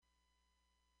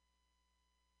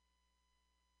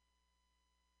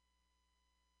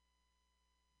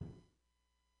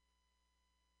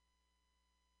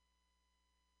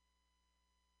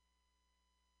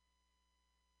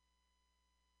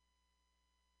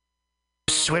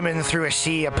swimming through a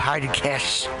sea of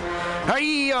podcasts? Are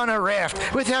ye on a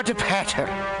raft without a paddle?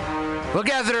 Well,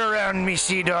 gather around me,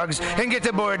 sea dogs, and get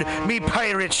aboard me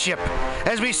pirate ship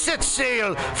as we set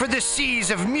sail for the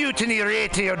seas of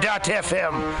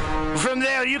MutinyRadio.fm. From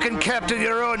there, you can captain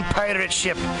your own pirate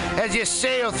ship as you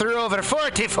sail through over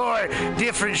 44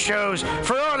 different shows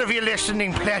for all of your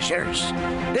listening pleasures.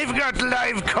 They've got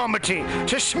live comedy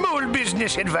to small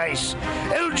business advice,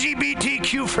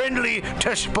 LGBTQ-friendly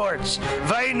to sports,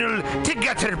 vinyl to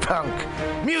gutter punk.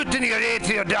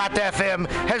 MutinyRadio.fm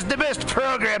has the best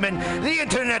programming the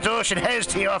internet ocean has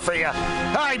to offer you.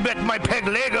 I bet my peg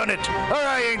leg on it, or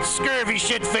I ain't scurvy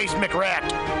shit-faced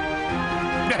McRat.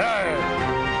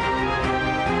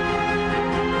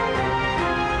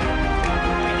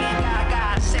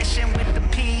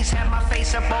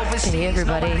 Hey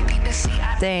everybody,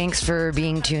 thanks for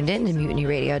being tuned in to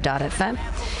MutinyRadio.fm.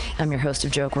 I'm your host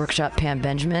of Joke Workshop, Pam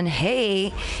Benjamin.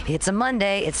 Hey, it's a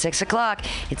Monday, it's 6 o'clock,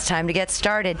 it's time to get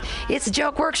started. It's a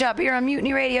Joke Workshop here on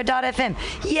MutinyRadio.fm.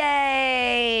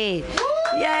 Yay!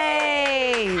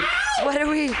 Yay! What are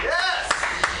we... Yes!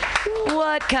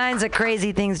 What kinds of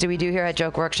crazy things do we do here at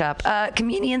Joke Workshop?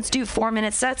 Comedians do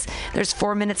 4-minute sets. There's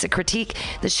 4 minutes of critique.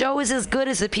 The show is as good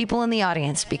as the people in the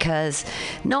audience because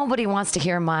nobody wants to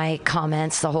hear my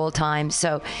comments the whole time.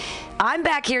 So I'm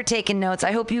back here taking notes.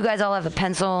 I hope you guys all have a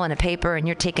pencil and a paper and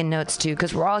you're taking notes too,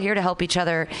 because we're all here to help each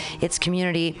other. It's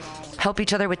community. Help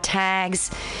each other with tags,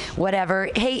 whatever.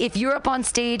 Hey, if you're up on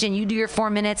stage and you do your 4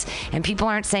 minutes and people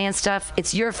aren't saying stuff,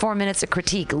 it's your 4 minutes of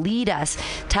critique. Lead us.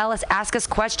 Tell us. Ask us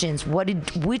questions.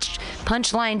 Which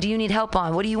punchline do you need help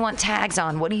on? What do you want tags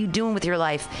on? What are you doing with your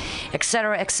life? Et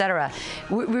cetera, et cetera.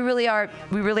 We really are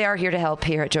here to help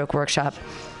here at Joke Workshop.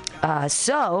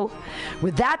 So,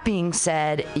 with that being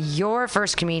said, your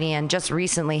first comedian just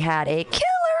recently had a killer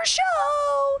show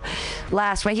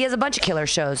last week. He has a bunch of killer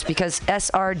shows because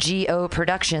SRGO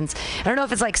Productions. I don't know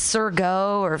if it's like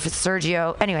Sergo or if it's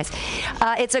Sergio. Anyways,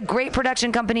 it's a great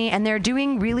production company and they're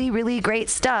doing really, really great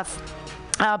stuff.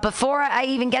 Before I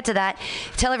even get to that,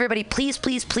 tell everybody, please,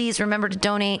 please, please remember to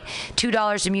donate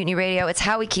 $2 to Mutiny Radio. It's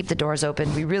how we keep the doors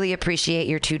open. We really appreciate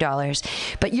your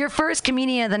 $2. But your first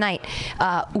comedian of the night,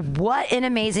 what an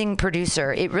amazing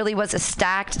producer. It really was a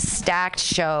stacked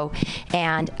show.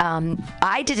 And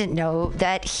I didn't know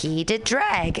that he did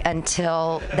drag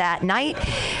until that night.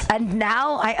 And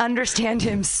now I understand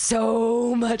him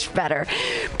so much better.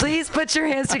 Please put your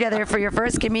hands together for your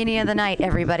first comedian of the night,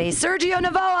 everybody. Sergio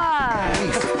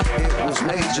Navoa! It was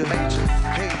major.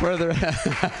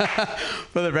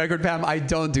 For the record, Pam, I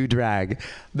don't do drag.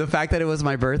 The fact that it was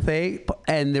my birthday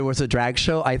and there was a drag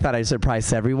show, I thought I'd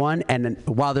surprise everyone. And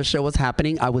while the show was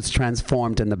happening, I was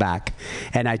transformed in the back.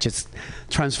 And I just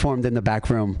transformed in the back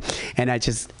room. And I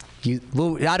don't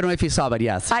know if you saw, but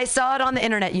yes. I saw it on the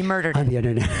internet. You murdered it. On the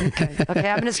internet. Okay,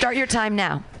 I'm going to start your time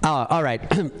now. All right.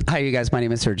 Hi, you guys. My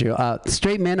name is Sergio.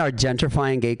 Straight men are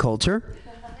gentrifying gay culture.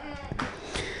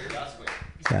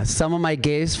 Yeah, some of my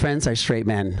gayest friends are straight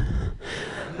men.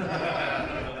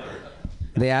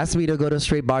 They asked me to go to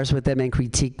straight bars with them and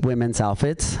critique women's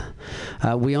outfits.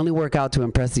 We only work out to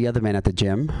impress the other men at the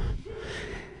gym.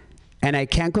 And I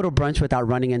can't go to brunch without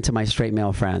running into my straight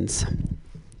male friends.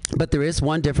 But there is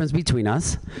one difference between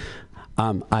us.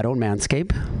 I don't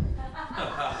manscape.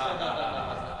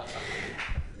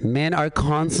 Men are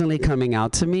constantly coming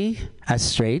out to me as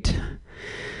straight.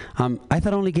 I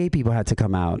thought only gay people had to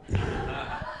come out.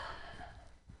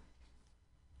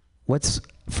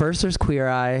 First there's Queer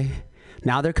Eye,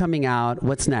 now they're coming out.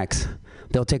 What's next?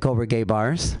 They'll take over gay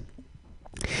bars.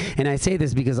 And I say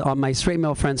this because all my straight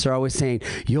male friends are always saying,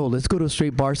 yo, let's go to a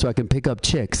straight bar so I can pick up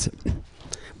chicks.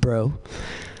 Bro,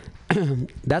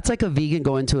 that's like a vegan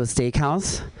going to a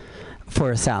steakhouse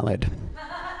for a salad.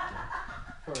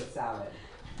 For a salad.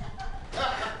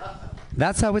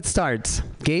 That's how it starts.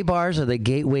 Gay bars are the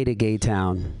gateway to gay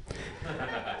town.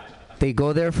 They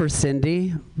go there for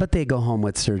Cindy, but they go home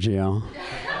with Sergio.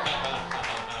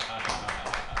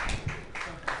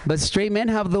 But straight men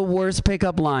have the worst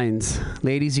pickup lines.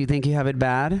 Ladies, you think you have it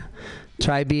bad?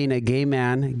 Try being a gay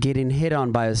man getting hit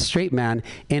on by a straight man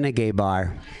in a gay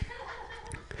bar.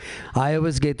 I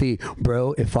always get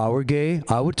bro, if I were gay,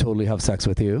 I would totally have sex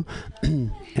with you.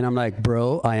 And I'm like,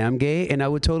 bro, I am gay, and I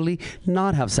would totally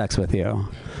not have sex with you.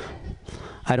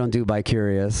 I don't do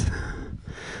bi-curious.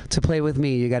 To play with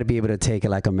me, you got to be able to take it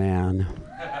like a man.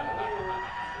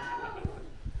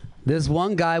 This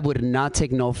one guy would not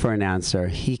take no for an answer.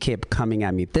 He kept coming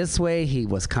at me this way. He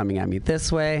was coming at me this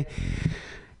way.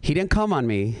 He didn't come on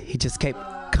me. He just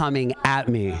kept coming at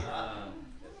me.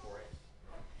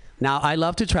 Now, I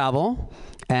love to travel,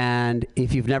 And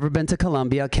if you've never been to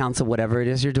Colombia, cancel whatever it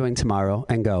is you're doing tomorrow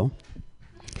and go.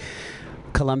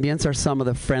 Colombians are some of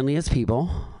the friendliest people.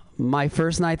 My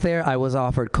first night there, I was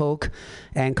offered Coke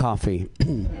and coffee.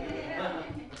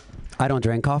 I don't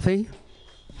drink coffee.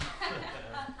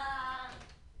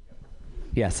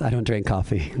 Yes, I don't drink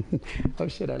coffee. Oh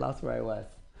shit, I lost where I was.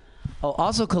 Oh,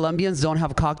 also Colombians don't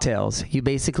have cocktails. You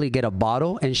basically get a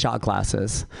bottle and shot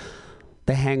glasses.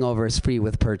 The hangover is free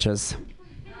with purchase.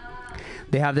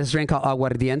 They have this drink called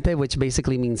aguardiente, which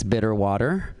basically means bitter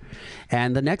water.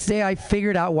 And the next day I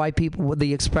figured out why people,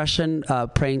 the expression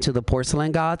praying to the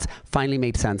porcelain gods finally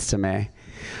made sense to me.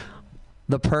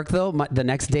 The perk though, the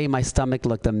next day my stomach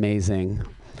looked amazing.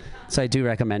 So I do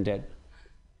recommend it.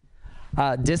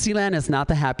 Disneyland is not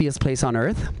the happiest place on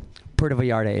earth. Puerto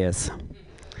Vallarta is.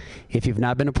 If you've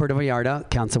not been to Puerto Vallarta,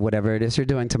 cancel whatever it is you're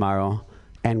doing tomorrow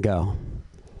and go.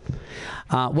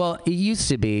 Well, it used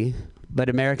to be, but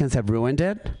Americans have ruined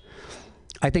it.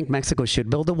 I think Mexico should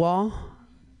build a wall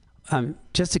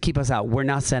just to keep us out. We're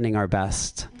not sending our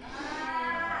best.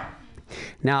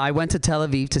 Now, I went to Tel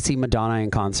Aviv to see Madonna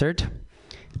in concert.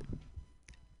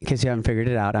 In case you haven't figured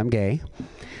it out, I'm gay.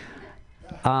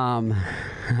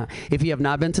 If you have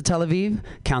not been to Tel Aviv,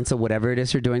 cancel whatever it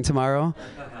is you're doing tomorrow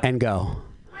and go.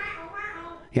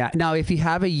 Yeah. Now, if you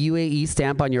have a UAE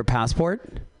stamp on your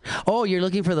passport, oh, you're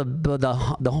looking for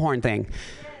the horn thing.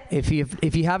 If you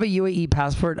have a UAE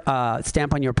passport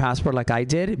stamp on your passport like I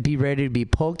did, be ready to be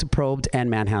poked, probed, and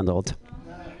manhandled.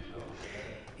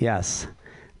 Yes.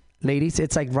 Ladies,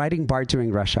 it's like riding BART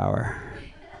during rush hour.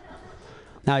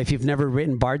 Now, if you've never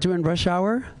ridden BART during rush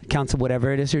hour, cancel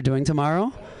whatever it is you're doing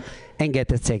tomorrow and get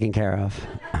this taken care of.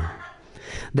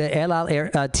 The El Al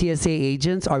TSA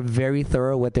agents are very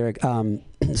thorough with their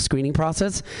screening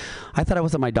process. I thought I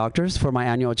was at my doctor's for my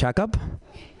annual checkup.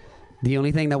 The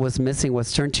only thing that was missing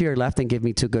was turn to your left and give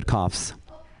me 2 good coughs.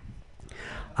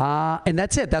 And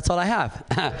that's it. That's all I have.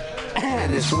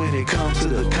 As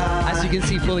you can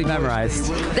see, fully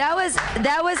memorized. That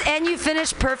was, and you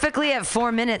finished perfectly at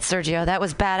 4 minutes, Sergio. That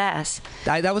was badass.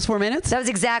 That was 4 minutes? That was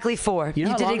exactly 4. You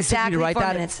know did exactly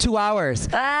 4 minutes. 2 hours.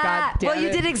 God damn well, you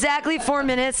it. did exactly 4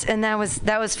 minutes, and that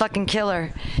was fucking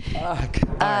killer.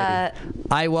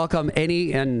 I welcome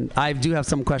any, and I do have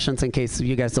some questions in case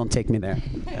you guys don't take me there.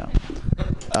 Yeah.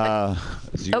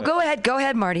 Go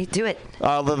ahead, Marty. Do it.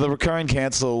 The recurring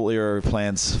cancel your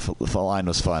plans line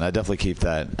was fun. I definitely keep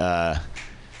that.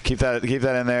 Keep that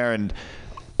in there and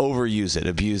overuse it,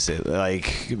 abuse it.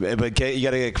 But you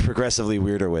got to get progressively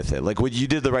weirder with it. Like when you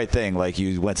did the right thing, like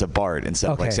you went to BART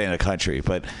instead of like saying a country,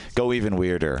 but go even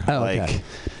weirder. Oh, okay.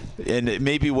 And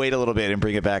maybe wait a little bit and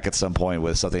bring it back at some point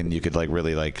with something you could like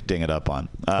really like ding it up on.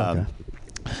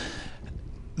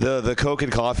 The Coke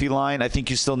and coffee line, I think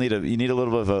you still need a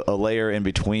little bit of a layer in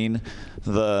between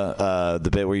the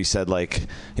bit where you said like,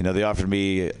 you know, they offered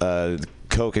me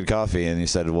Coke and coffee, and you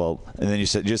said, well, and then you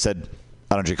just said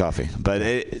I don't drink coffee, but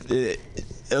it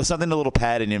was something a little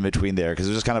padding in between there because it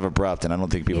was just kind of abrupt, and I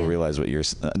don't think people realize what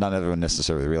not everyone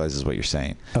necessarily realizes what you're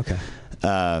saying. Okay.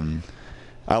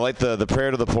 I like the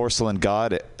prayer to the porcelain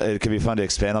god. It could be fun to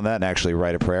expand on that and actually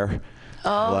write a prayer.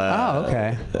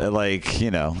 Okay. Like, you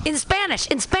know. In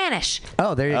Spanish.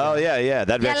 Oh, there you go. Oh, yeah.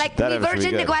 That like that Mi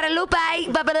Virgin de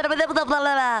Guadalupe, blah, blah, blah, blah, blah, blah,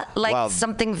 blah. Like wow.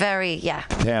 something very,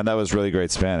 Damn, that was really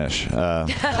great Spanish.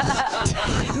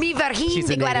 Mi Virgin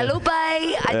de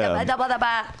Guadalupe.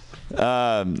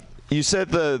 You said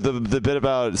the bit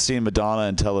about seeing Madonna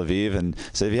in Tel Aviv, and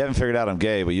said if you haven't figured out I'm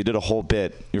gay, but you did a whole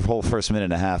bit. Your whole first minute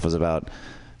and a half was about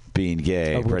being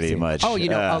gay, pretty much. Oh, you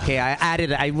know, okay. I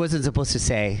added. I wasn't supposed to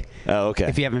say. Oh, okay.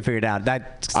 If you haven't figured out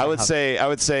that. I would say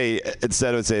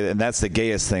instead, and that's the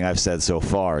gayest thing I've said so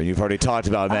far. You've already talked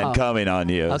about men coming on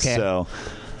you. Okay. So,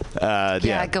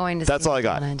 going to. That's all I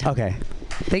got. Okay.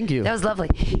 Thank you. That was lovely.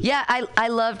 Yeah, I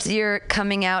loved your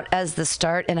coming out as the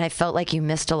start, and I felt like you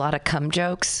missed a lot of cum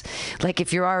jokes. Like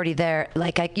if you're already there,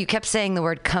 like you kept saying the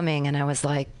word coming, and I was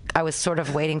like, I was sort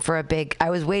of waiting for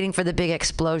the big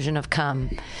explosion of cum.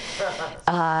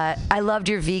 I loved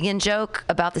your vegan joke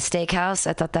about the steakhouse.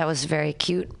 I thought that was very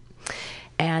cute.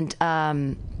 And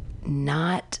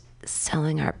not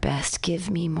selling our best. Give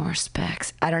me more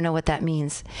specs. I don't know what that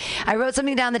means. I wrote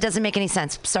something down that doesn't make any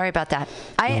sense. Sorry about that.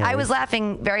 I was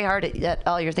laughing very hard at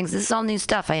all your things. This is all new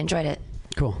stuff. I enjoyed it.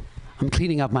 Cool. I'm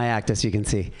cleaning up my act, as you can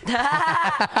see.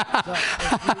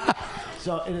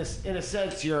 So in a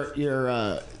sense, you're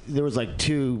there was like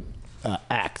 2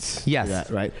 acts. Yes. To that,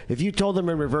 right? If you told them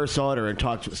in reverse order and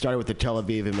started with the Tel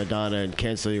Aviv and Madonna and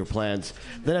cancel your plans,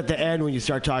 then at the end when you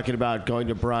start talking about going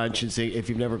to brunch and saying if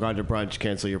you've never gone to brunch,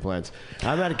 cancel your plans.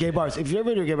 I'm at gay bars. If you've ever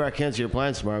been to a gay bar, cancel your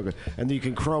plans tomorrow. And then you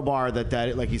can crowbar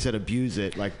that like you said, abuse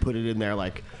it, like put it in there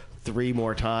like 3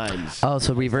 more times. Oh,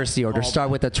 so reverse the order. Start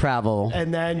with the travel.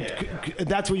 And then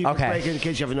that's when you can break in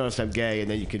case you haven't noticed I'm gay, and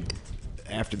then you can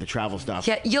after the travel stuff.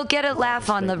 Yeah, you'll get a laugh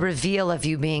on the reveal of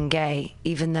you being gay,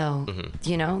 even though,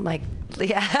 you know, like,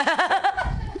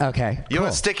 yeah. Okay. You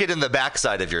want to stick it in the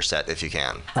backside of your set if you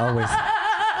can. Always.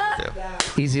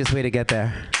 Easiest way to get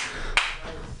there.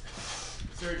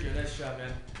 Sergio, nice job,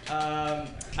 man.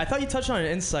 I thought you touched on an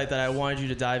insight that I wanted you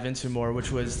to dive into more,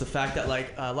 which was the fact that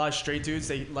like a lot of straight dudes,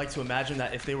 they like to imagine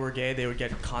that if they were gay, they would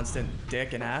get constant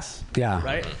dick and ass. Yeah.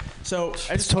 Right. So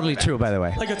it's totally true, by the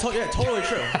way. Like totally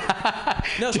true.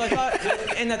 No, so I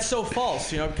thought, and that's so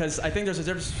false, you know, because I think there's a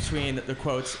difference between the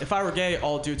quotes. If I were gay,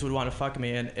 all dudes would want to fuck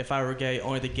me, and if I were gay,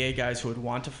 only the gay guys who would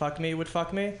want to fuck me would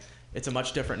fuck me. It's a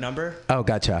much different number. Oh,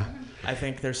 gotcha. I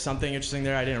think there's something interesting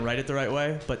there. I didn't write it the right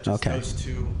way, but just those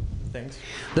two things.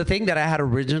 The thing that I had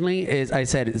originally is I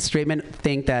said straight men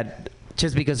think that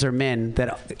just because they're men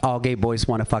that all gay boys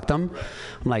want to fuck them.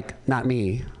 I'm like, not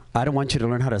me. I don't want you to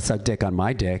learn how to suck dick on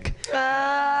my dick.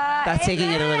 That's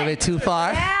taking it a little bit too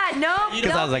far. Yeah, no.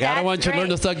 Because I was like, I don't want you to learn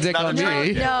to suck dick on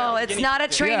me. No, it's not a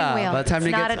training wheel. By the time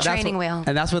it's not a training wheel.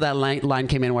 And that's where that line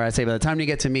came in where I say, by the time you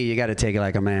get to me, you got to take it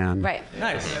like a man. Right.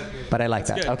 Nice. But I like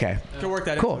that. Good. Okay. Could work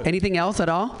that Cool. into it. Anything else at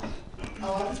all?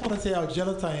 Oh, I just want to say how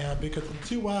jealous I am because in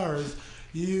 2 hours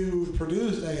you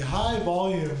produced a high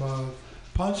volume of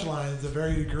punchlines of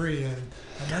varying degree, and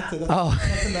that's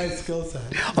a nice skill set.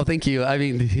 Oh, thank you. I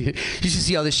mean, you should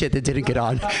see all the shit that didn't get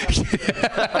on. You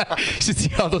should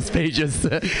see all those pages.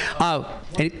 One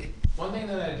thing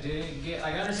that I didn't get,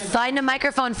 I understand. Find a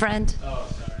microphone, friend. Oh,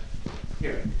 sorry.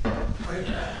 Here.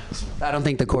 I don't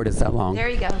think the cord is that long. There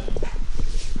you go.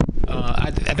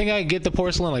 I think I get the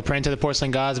porcelain, like praying to the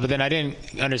porcelain gods, but then I didn't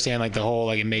understand like the whole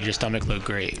like it made your stomach look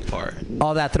great part.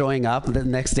 All that throwing up. The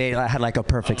next day I had like a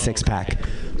perfect 6-pack.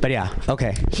 But yeah,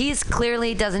 okay. He's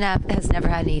clearly has never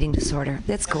had an eating disorder.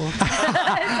 That's cool.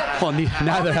 Well,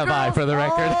 neither have I, for the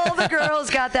record. All the girls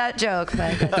got that joke,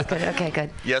 but that's good. Okay, good.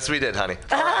 Yes, we did, honey.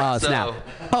 Snap.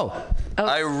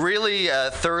 I really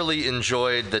thoroughly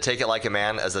enjoyed the Take It Like a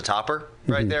Man as the topper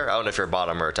right there. I don't know if you're a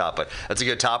bottom or a top, but that's a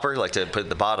good topper. Like to put at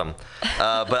the bottom.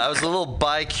 But I was a little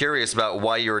bi-curious about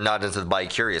why you were not into the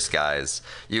bi-curious guys.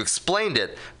 You explained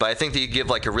it, but I think that you give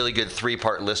like a really good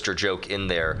 3-part Lister joke in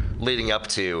there leading up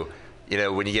to, you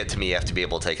know, when you get to me, you have to be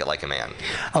able to take it like a man.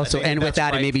 Oh, so and with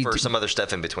that, right, and maybe for some other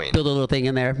stuff in between. Build a little thing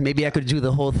in there. Maybe I could do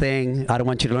the whole thing. I don't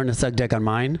want you to learn to suck dick on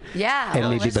mine. Yeah. And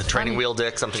maybe the training wheel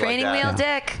dick, something training like that. Training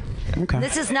wheel dick. Okay.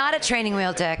 This is not a training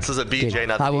wheel dick. This is a BJ,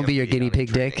 not I won't be your guinea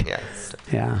pig dick.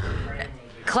 Yeah.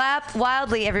 Clap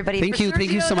wildly, everybody. Thank you.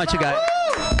 Thank you so much, you guys.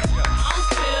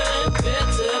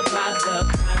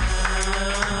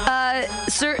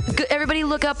 Sir, everybody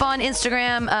look up on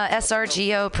Instagram,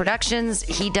 SRGO Productions.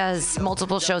 He does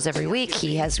multiple shows every week.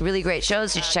 He has really great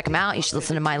shows. You should check him out. You should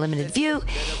listen to My Limited View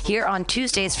here on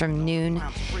Tuesdays from noon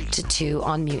to 2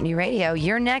 on Mutiny Radio.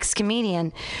 Your next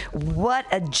comedian, what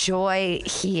a joy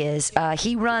he is.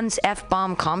 He runs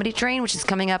F-Bomb Comedy Train, which is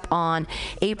coming up on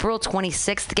April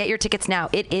 26th. Get your tickets now.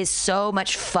 It is so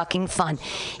much fucking fun.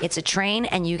 It's a train,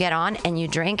 and you get on, and you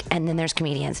drink, and then there's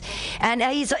comedians. And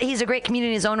he's a great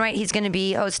comedian in his own right. He's going to be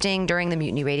hosting during the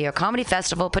Mutiny Radio Comedy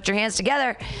Festival. Put your hands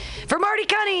together for Marty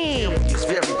Cunny. It's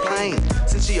very plain.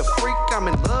 Since she a freak, I'm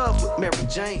in love with Mary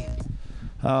Jane.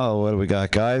 Oh, what do we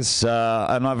got, guys?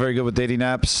 I'm not very good with dating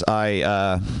apps.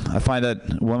 I find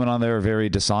that women on there are very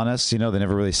dishonest. You know, they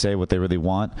never really say what they really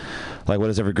want. Like, what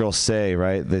does every girl say,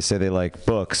 right? They say they like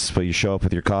books, but you show up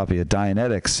with your copy of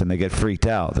Dianetics, and they get freaked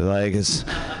out. They're like, is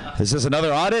this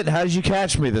another audit? How did you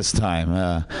catch me this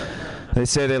time? They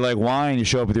say they like wine. You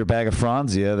show up with your bag of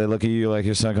Franzia. They look at you like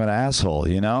you're some kind of asshole,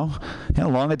 you know? You know how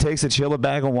long it takes to chill a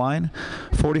bag of wine?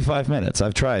 45 minutes.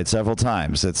 I've tried several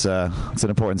times. It's an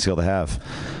important skill to have.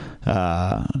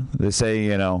 They say,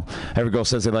 you know, every girl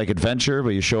says they like adventure, but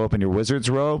you show up in your wizard's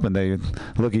robe and they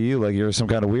look at you like you're some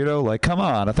kind of weirdo. Like, come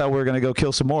on, I thought we were going to go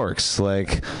kill some orcs.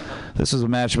 Like, this is a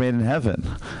match made in heaven.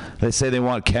 They say they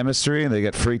want chemistry and they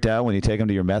get freaked out when you take them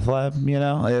to your meth lab, you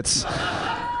know? It's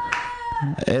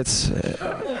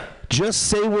just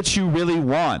say what you really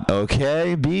want,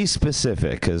 okay? Be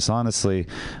specific, because honestly,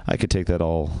 I could take that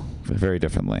all very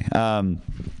differently. San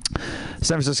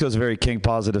Francisco is a very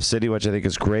king-positive city, which I think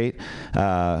is great,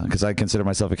 because I consider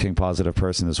myself a king-positive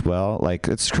person as well. Like,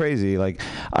 it's crazy. Like,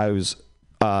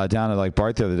 down at like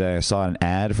BART the other day. I saw an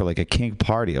ad for like a kink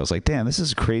party. I was like, damn, this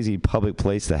is a crazy public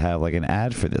place to have like an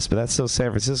ad for this. But that's still San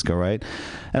Francisco, right?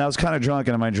 And I was kind of drunk,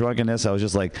 and in my drunkenness, I was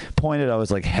just like pointed. I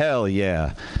was like, hell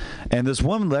yeah. And this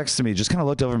woman next to me just kind of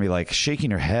looked over me like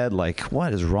shaking her head like,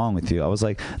 what is wrong with you? I was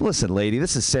like, listen, lady,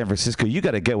 this is San Francisco. You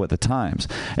got to get with the times.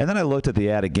 And then I looked at the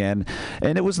ad again,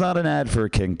 and it was not an ad for a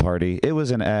kink party. It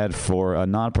was an ad for a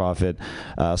nonprofit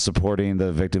supporting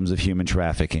the victims of human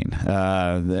trafficking.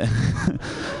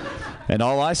 And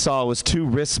all I saw was two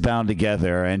wrists bound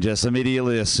together and just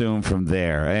immediately assumed from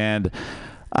there. And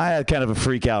I had kind of a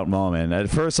freak out moment. At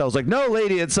first, I was like, no,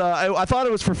 lady, it's I thought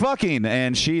it was for fucking.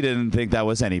 And she didn't think that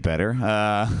was any better.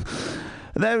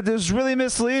 That was really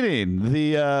misleading.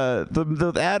 The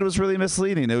ad was really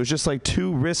misleading. It was just like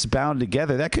two wrists bound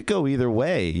together. That could go either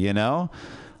way, you know?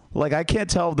 Like, I can't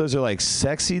tell if those are, like,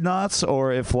 sexy knots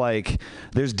or if, like,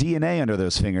 there's DNA under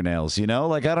those fingernails, you know?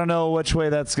 Like, I don't know which way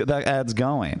that ad's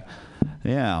going.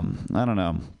 Yeah, I don't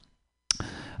know.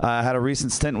 I had a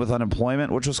recent stint with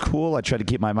unemployment, which was cool. I tried to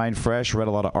keep my mind fresh, read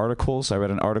a lot of articles. I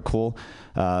read an article,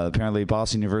 apparently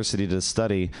Boston University did a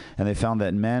study, and they found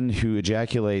that men who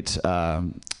ejaculate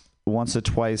once or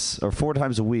twice or 4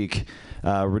 times a week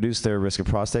reduce their risk of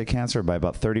prostate cancer by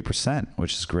about 30%,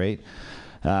 which is great.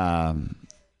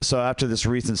 So after this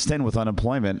recent stint with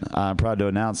unemployment, I'm proud to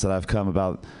announce that I've come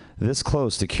about this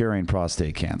close to curing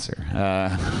prostate cancer.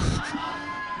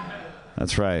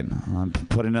 That's right. I'm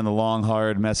putting in the long,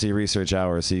 hard, messy research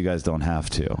hours so you guys don't have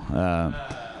to.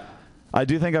 I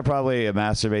do think I probably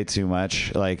masturbate too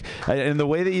much. Like, and the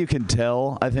way that you can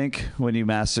tell, I think, when you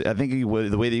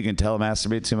the way that you can tell I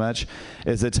masturbate too much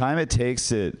is the time it takes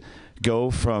to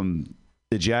go from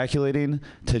ejaculating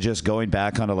to just going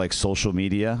back onto like social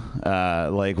media,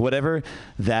 like whatever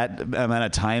that amount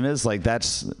of time is, like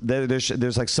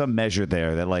there's like some measure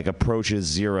there that like approaches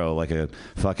zero, like a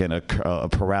fucking a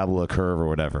parabola curve or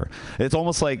whatever. It's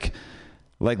almost like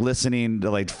listening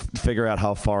to like figure out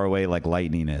how far away like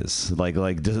lightning is, like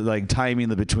timing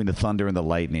between the thunder and the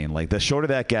lightning. Like the shorter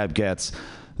that gap gets,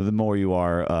 the more you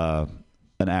are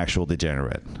an actual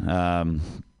degenerate.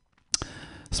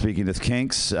 Speaking of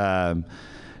kinks,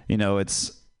 you know, it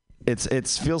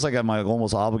feels like I'm like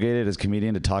almost obligated as a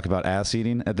comedian to talk about ass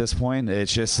eating at this point.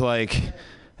 It's just like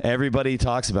everybody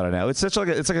talks about it now. It's such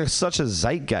a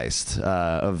zeitgeist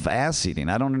of ass eating.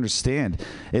 I don't understand.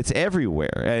 It's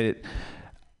everywhere.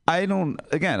 I don't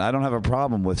have a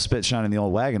problem with spit shining the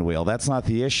old wagon wheel. That's not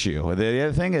the issue. The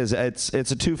other thing is it's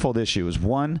a twofold issue. Is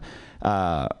one,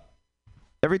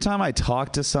 every time I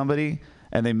talk to somebody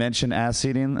and they mention ass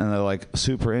eating and they're like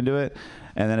super into it,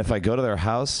 and then if I go to their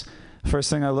house, first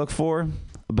thing I look for,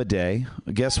 a bidet.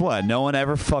 Guess what? No one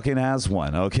ever fucking has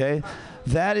one, okay?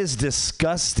 That is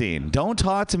disgusting. Don't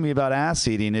talk to me about ass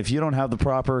eating if you don't have the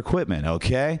proper equipment,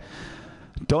 okay?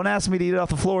 Don't ask me to eat it off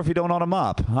the floor if you don't own a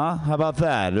mop, huh? How about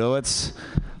that? Let's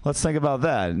think about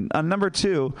that. Number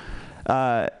 2,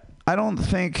 I don't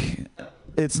think...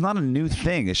 It's not a new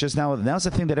thing. It's just now's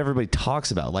the thing that everybody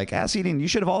talks about. Like ass eating, you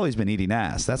should have always been eating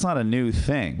ass. That's not a new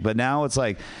thing. But now it's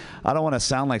like, I don't want to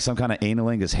sound like some kind of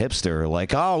analingus hipster.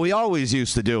 Like, oh, we always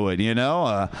used to do it, you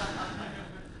know?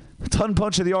 Ton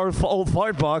punch of the old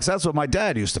fart box. That's what my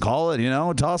dad used to call it, you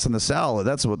know? Tossing the salad.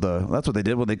 That's what they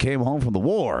did when they came home from the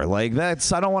war. Like I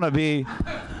don't want to be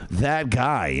that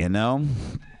guy, you know?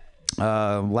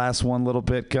 Last one little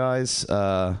bit, guys.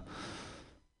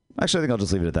 Actually, I think I'll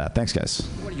just leave it at that. Thanks, guys.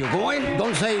 What are you going?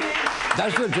 Don't say,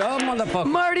 that's your job, motherfucker.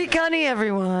 Marty Cunny,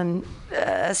 everyone.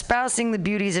 Espousing the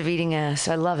beauties of eating ass.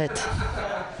 I love it.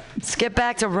 Let's get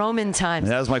back to Roman times.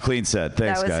 That was my clean set.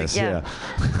 Thanks, guys. Yeah.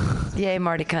 Yay,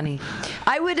 Marty Cunny.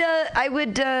 I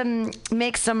would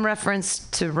make some reference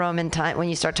to Roman time when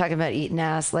you start talking about eating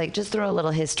ass. Like, just throw a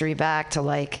little history back to,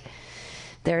 like,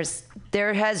 there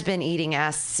has been eating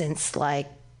ass since, like,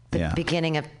 the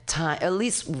beginning of time, at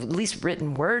least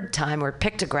written word time or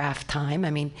pictograph time.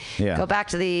 I mean, go back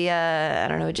to the,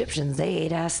 Egyptians. They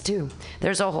ate ass too.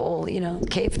 There's a whole,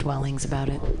 cave dwellings about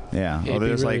it. Yeah. Well,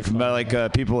 there's really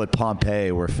like people at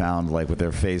Pompeii were found like with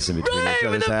their face in between each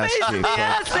other's ass cheeks.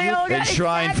 Yes, they all got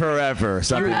enshrined forever.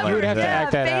 Something like that. You would have to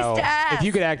act that out. If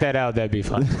you could act that out, that'd be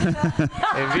fun.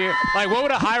 What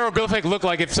would a hieroglyphic look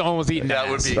like if someone was eating that?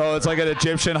 Would be. Oh, it's like an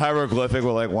Egyptian hieroglyphic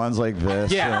with like one's like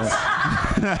this. Yeah.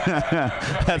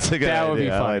 That's a good idea. That would be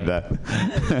fun. I like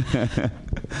that.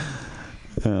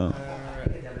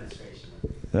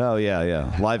 Oh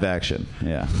yeah. Live action.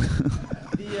 Yeah.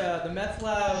 The meth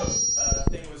lab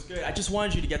thing was good. I just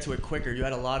wanted you to get to it quicker. You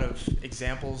had a lot of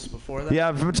examples before that. Yeah,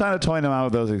 I've been trying to toy them out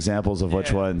with those examples of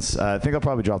which ones. I think I'll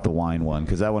probably drop the wine one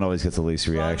because that one always gets the least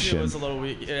reaction. It was a little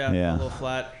weak. Yeah, a little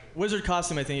flat. Wizard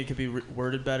costume, I think it could be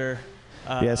worded better.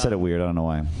 Yeah, I said it weird. I don't know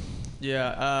why.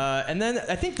 Yeah, and then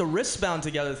I think the wrist bound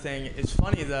together thing is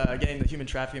funny. Getting the human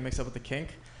trafficking mixed up with the kink.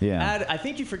 Yeah. I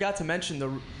think you forgot to mention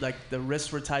the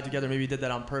wrists were tied together. Maybe you did that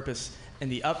on purpose in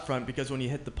the upfront because when you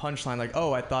hit the punchline, like,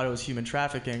 oh, I thought it was human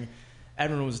trafficking.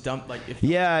 Everyone was dumped. Like, if you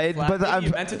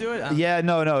meant to do it. Yeah,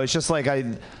 no. It's just like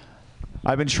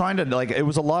I've been trying to it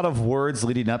was a lot of words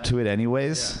leading up to it,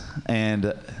 anyways,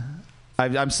 and.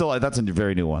 I'm still. That's a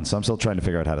very new one, so I'm still trying to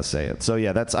figure out how to say it. So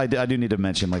yeah, I do need to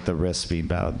mention the wrist being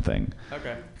bound thing.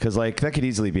 Okay. Because that could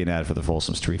easily be an ad for the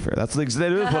Folsom Street Fair. That is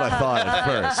what I thought at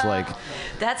first.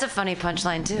 That's a funny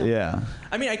punchline too. Yeah.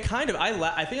 I mean, I think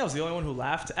I was the only one who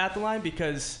laughed at the line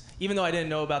because even though I didn't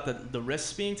know about the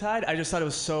wrists being tied, I just thought it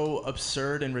was so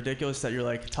absurd and ridiculous that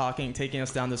you're taking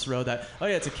us down this road that, oh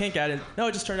yeah, it's a kink ad. And no,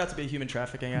 it just turned out to be a human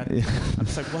trafficking ad. Yeah. I'm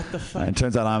just like, what the fuck? And it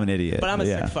turns out I'm an idiot. But I'm a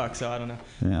sick fuck, so I don't know.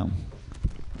 Yeah.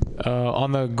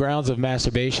 On the grounds of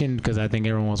masturbation, because I think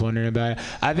everyone was wondering about it,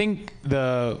 I think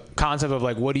the concept of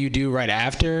what do you do right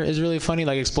after is really funny,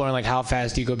 exploring how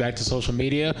fast do you go back to social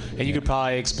media, and you could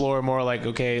probably explore more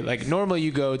normally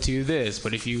you go to this,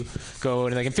 but if you go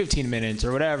in 15 minutes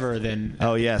or whatever, then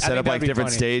set up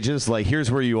different stages, here's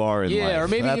where you are in life. Or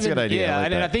maybe that's even, a good idea. Yeah,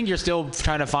 and I think you're still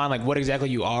trying to find what exactly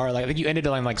you are. I think you ended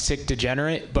on sick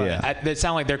degenerate, but it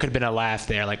sounded like there could have been a laugh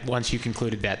there once you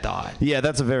concluded that thought. Yeah,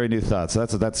 that's a very new thought, so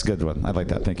that's a good one. I like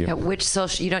that. Thank you. Yeah, which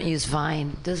social? You don't use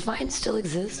Vine. Does Vine still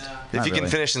exist? No. If you can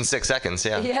finish in 6 seconds,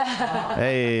 yeah. Yeah.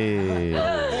 Hey.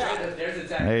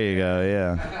 There you go.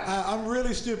 Yeah. I'm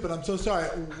really stupid. I'm so sorry.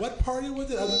 What party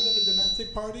was it other than a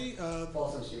domestic party?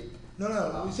 Folsom Street.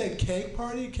 No. We said cake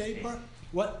party. Cake party.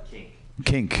 What? Kink.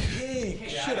 Kink.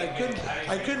 Shit,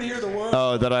 I couldn't hear the word.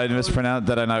 Oh, did I mispronounce?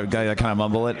 Did I not? I kind of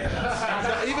mumble it.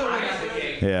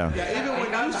 Yeah, even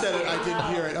when you said it, I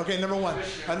didn't hear it. Okay, number one.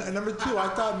 And number two, I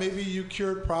thought maybe you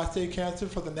cured prostate cancer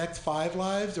for the next 5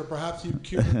 lives, or perhaps you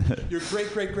cured your great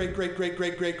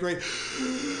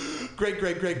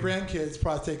grandkids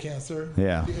prostate cancer.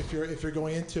 Yeah. If you're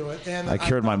going into it. And I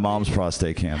cured my mom's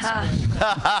prostate cancer.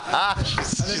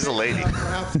 She's a lady.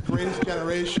 Perhaps the greatest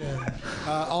generation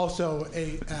also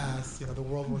ate ass. The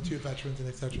World War II veterans and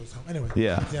etc. So anyway,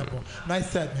 example. Nice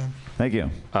set, man. Thank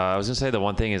you. I was gonna say the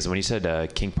one thing is when you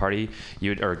said kink party,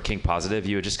 or kink positive,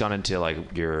 you had just gone into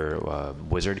your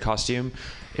wizard costume.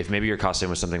 If maybe your costume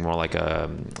was something more like a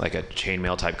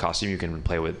chainmail type costume, you can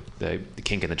play with the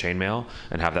kink in the chainmail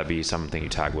and have that be something you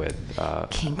tag with.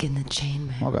 Kink in the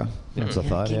chainmail. Okay, that's a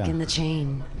thought. Kink in the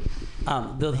chain.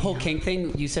 The whole kink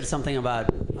thing, you said something about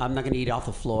I'm not going to eat off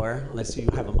the floor unless you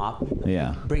have a mop.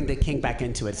 Yeah. Bring the kink back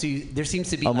into it. So there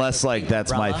seems to be unless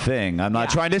that's my thing. I'm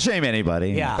not trying to shame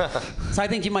anybody. Yeah. So I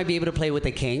think you might be able to play with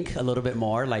the kink a little bit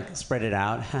more, spread it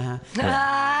out.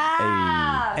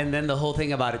 And then the whole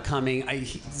thing about it coming, I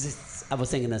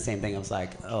was thinking the same thing. I was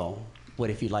like, oh,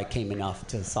 what if you came enough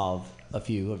to solve a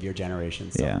few of your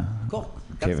generations? So, yeah. Cool.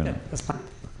 That's good. That's fine.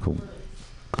 Cool.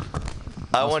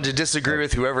 I wanted to disagree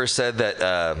with whoever said that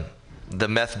the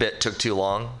meth bit took too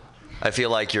long. I feel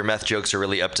like your meth jokes are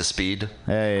really up to speed.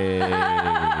 Hey.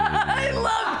 I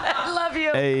love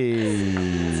you.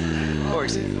 Hey.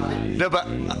 No, but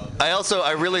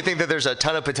I really think that there's a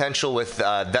ton of potential with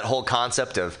that whole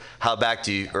concept of how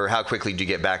quickly do you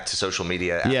get back to social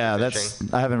media after fishing.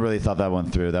 I haven't really thought that one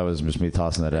through. That was just me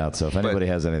tossing that out. So if anybody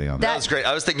has anything on that was great.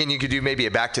 I was thinking you could do maybe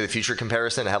a Back to the Future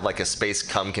comparison and have a space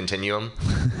cum continuum.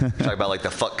 Talk about the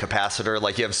fuck capacitor.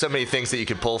 You have so many things that you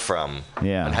could pull from.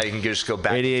 Yeah. And how you can just go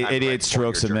back. 88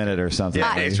 strokes a minute or something.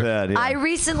 Yeah, I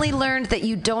recently learned that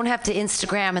you don't have to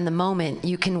Instagram in the moment.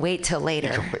 You can wait till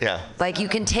later. Yeah. You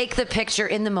can take the picture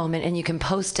in the moment and you can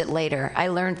post it later. I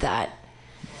learned that.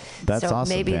 That's so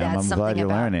awesome, maybe Pam. that's I'm glad you're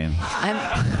learning.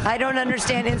 I don't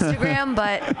understand Instagram,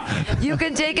 but you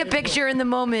can take a picture in the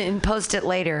moment and post it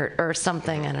later or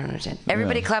something. I don't understand.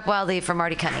 Everybody clap wildly for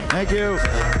Marty Cunningham. Thank you.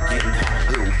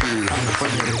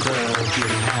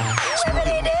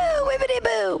 Wibbity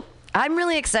boo. I'm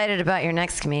really excited about your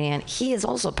next comedian. He is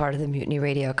also part of the Mutiny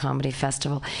Radio Comedy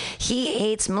Festival. He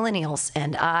hates millennials,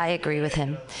 and I agree with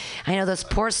him. I know those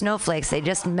poor snowflakes, they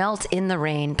just melt in the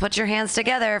rain. Put your hands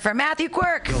together for Matthew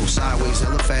Quirk. Go sideways,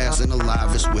 hella fast, and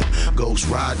alive is with Ghost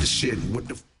Ride the shit. What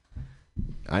the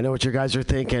I know what you guys are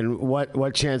thinking.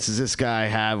 What chance does this guy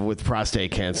have with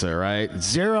prostate cancer, right?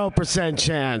 0%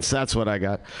 chance. That's what I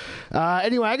got.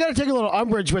 Anyway, I got to take a little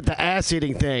umbrage with the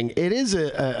ass-eating thing. It is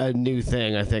a new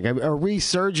thing, I think, a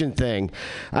resurgent thing.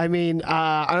 I mean,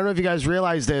 I don't know if you guys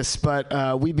realize this,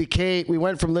 but we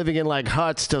went from living in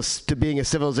huts to being a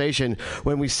civilization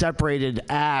when we separated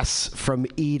ass from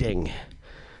eating.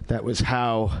 That was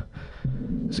how.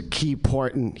 It was a key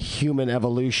point in human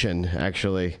evolution,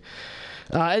 actually.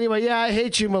 Anyway, yeah, I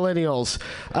hate you millennials.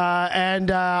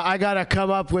 And I got to come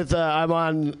up with, I'm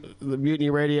on the Mutiny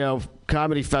Radio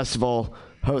Comedy Festival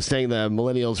hosting the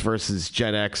Millennials versus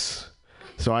Gen X.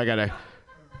 So I got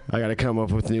to come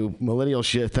up with new millennial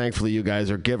shit. Thankfully, you guys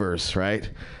are givers, right?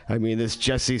 I mean, this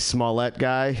Jesse Smollett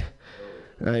guy,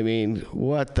 I mean,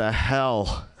 what the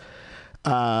hell?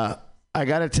 I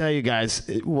got to tell you guys,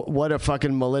 what a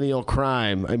fucking millennial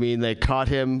crime. I mean, they caught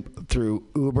him through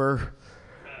Uber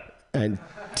and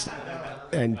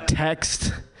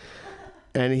text,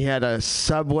 and he had a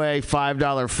Subway $5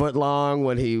 footlong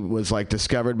when he was like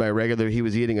discovered by regular. He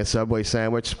was eating a Subway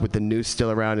sandwich with the noose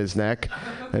still around his neck.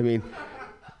 I mean,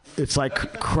 it's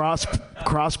like cross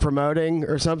promoting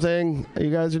or something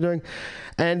you guys are doing.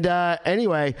 And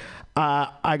anyway,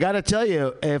 I got to tell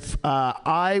you, if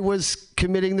I was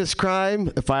committing this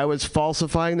crime, if I was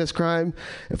falsifying this crime,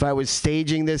 if I was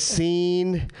staging this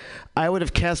scene, I would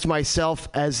have cast myself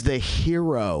as the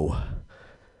hero,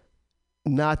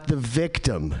 not the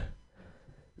victim.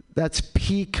 That's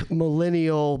peak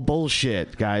millennial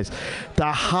bullshit, guys.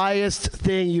 The highest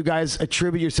thing you guys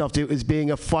attribute yourself to is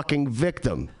being a fucking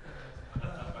victim.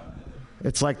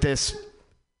 It's like this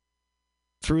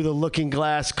through the looking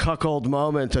glass cuckold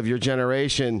moment of your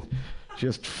generation,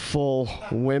 just full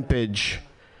wimpage.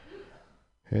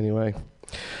 Anyway,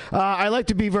 I like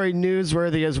to be very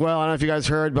newsworthy as well. I don't know if you guys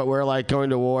heard, but we're like going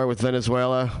to war with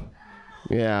Venezuela.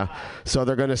 Yeah, so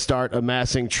they're going to start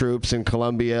amassing troops in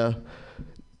Colombia.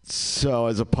 So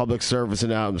as a public service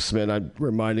announcement, I'm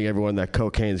reminding everyone that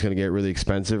cocaine is going to get really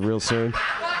expensive real soon.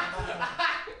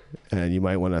 And you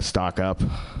might want to stock up.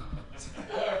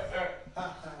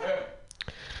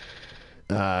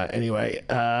 Anyway,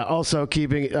 also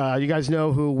keeping, you guys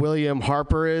know who William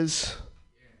Harper is?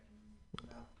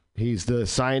 He's the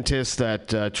scientist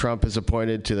that Trump has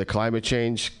appointed to the climate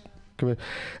change committee.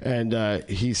 And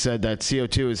he said that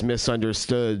CO2 is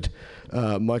misunderstood,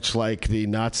 much like the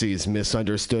Nazis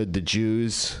misunderstood the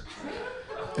Jews.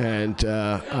 And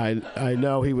I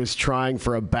know he was trying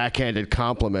for a backhanded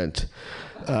compliment,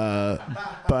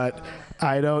 but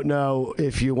I don't know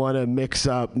if you want to mix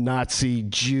up Nazi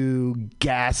Jew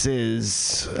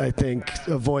gases. I think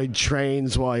avoid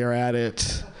trains while you're at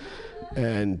it,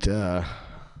 and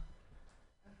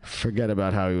forget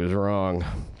about how he was wrong.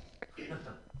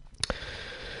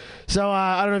 So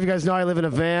I don't know if you guys know, I live in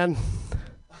a van,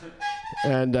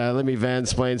 and let me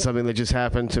van-splain something that just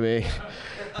happened to me.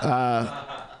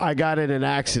 I got in an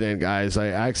accident, guys. I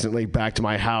accidentally backed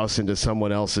my house into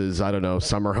someone else's, I don't know,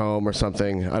 summer home or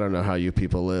something. I don't know how you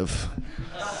people live.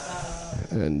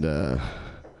 And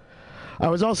I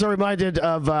was also reminded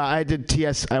of, I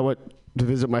went to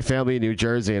visit my family in New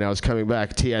Jersey, and I was coming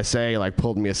back. TSA like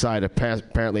pulled me aside.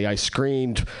 Apparently I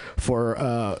screened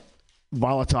for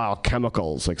volatile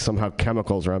chemicals, like somehow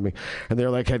chemicals around me. And they're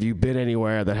like, have you been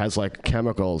anywhere that has like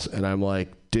chemicals? And I'm like,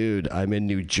 dude, I'm in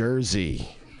New Jersey.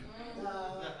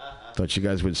 Thought you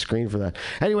guys would screen for that.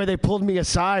 Anyway, they pulled me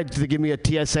aside to give me a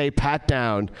TSA pat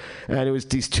down, and it was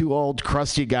these two old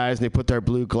crusty guys, and they put their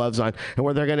blue gloves on, and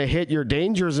where they're going to hit your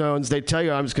danger zones, they tell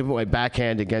you, I'm just going to put my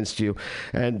backhand against you.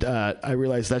 And I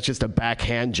realized that's just a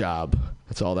backhand job.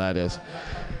 That's all that is.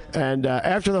 And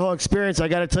after the whole experience, I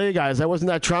got to tell you guys, I wasn't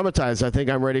that traumatized. I think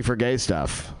I'm ready for gay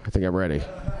stuff. I think I'm ready.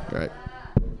 All right.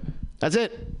 That's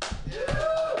it.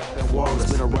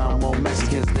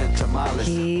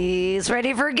 He's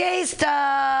ready for gay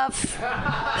stuff.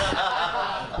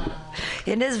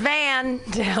 In his van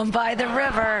down by the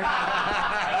river.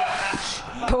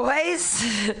 Boys,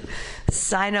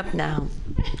 sign up now.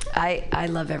 I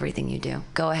love everything you do.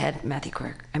 Go ahead, Matthew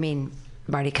Quirk.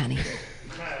 Marty Cunny.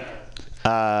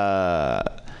 I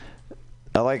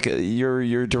like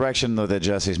your direction though. That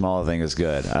Jesse Smollett thing is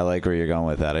good. I like where you're going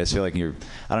with that. I just feel like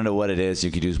I don't know what it is.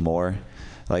 You could use more.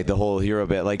 Like the whole hero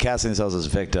bit, like casting themselves as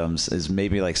victims is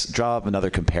maybe like draw up another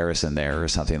comparison there or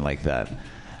something like that.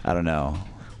 I don't know.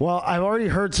 Well, I've already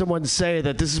heard someone say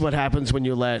that this is what happens when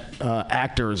you let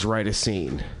actors write a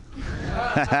scene.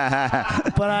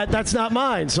 But that's not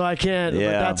mine, so I can't.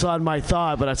 Yeah. That's on my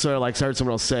thought, but I sort of like heard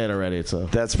someone else say it already. So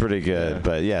that's pretty good. Yeah.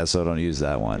 But yeah, so don't use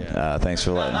that one. Yeah. Thanks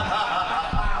for letting.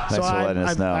 Thanks for letting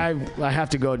us know. I have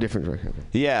to go a different direction.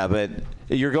 Yeah, but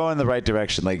you're going in the right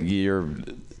direction. Like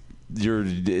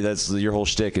that's your whole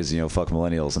shtick is fuck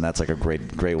millennials, and that's like a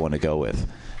great one to go with.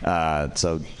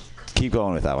 So keep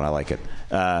going with that one. I like it.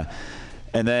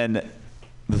 And then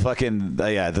the fucking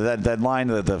that line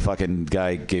that the fucking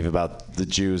guy gave about the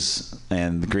Jews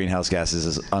and the greenhouse gases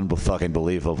is fucking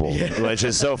believable, which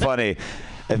is so funny.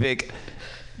 I think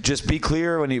just be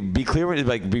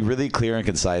really clear and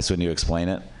concise when you explain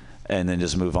it, and then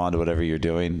just move on to whatever you're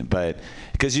doing. But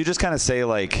because you just kind of say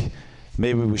like,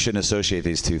 maybe we shouldn't associate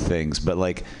these two things, but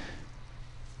like,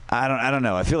 I don't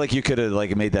know. I feel like you could have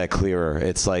like made that clearer.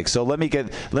 It's like, so let me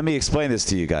explain this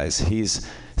to you guys. He's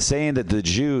saying that the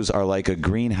Jews are like a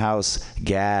greenhouse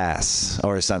gas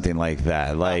or something like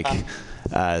that. Like,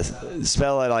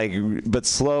 spell it like, but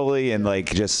slowly, and like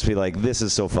just be like, this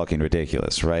is so fucking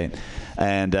ridiculous, right?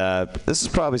 And this is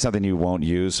probably something you won't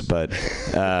use, but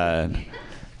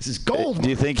this is gold. Do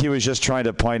you think he was just trying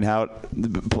to find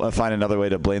another way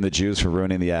to blame the Jews for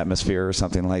ruining the atmosphere or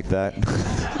something like that?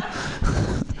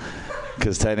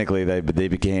 Because technically they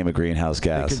became a greenhouse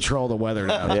gas. They control the weather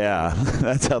now. Yeah,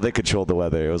 that's how they controlled the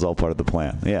weather. It was all part of the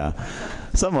plan. Yeah,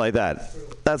 something like that.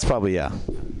 That's probably, yeah.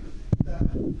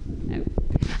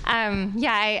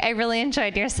 I really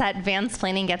enjoyed your set.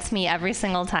 Vansplaining gets me every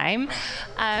single time.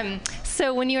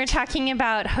 So when you were talking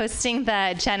about hosting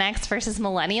the Gen X versus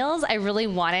Millennials, I really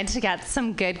wanted to get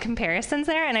some good comparisons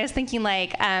there. And I was thinking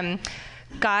like,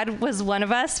 God was one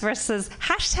of us versus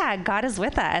hashtag God is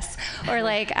with us, or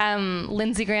like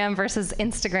Lindsey Graham versus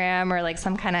Instagram, or like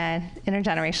some kind of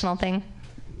intergenerational thing.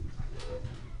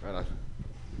 Right on.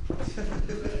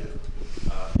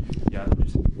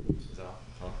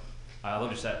 I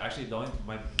love your set. Actually,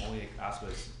 my only ask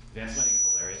was, vansplaining is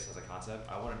hilarious as a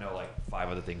concept. I want to know like 5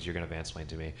 other things you're gonna vansplain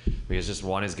to me, because just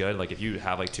one is good. Like if you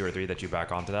have like 2 or 3 that you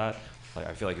back onto that, like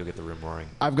I feel like you'll get the room roaring.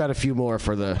 I've got a few more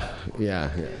for the yeah.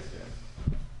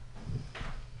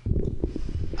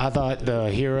 I thought the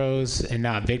heroes and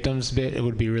not victims bit, it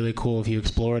would be really cool if you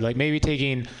explored, like maybe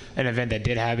taking an event that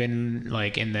did happen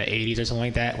like in the 80s or something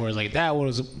like that, where it's like that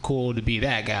was cool to be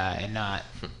that guy and not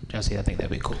Jesse. I think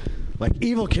that'd be cool. Like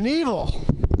Evel Knievel.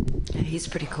 Yeah, he's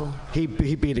pretty cool. He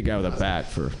beat a guy with a bat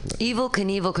for. Evel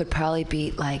Knievel could probably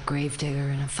beat like Gravedigger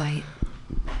in a fight.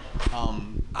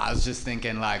 I was just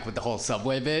thinking, like, with the whole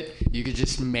subway bit, you could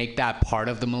just make that part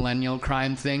of the millennial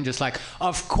crime thing. Just like,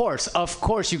 of course,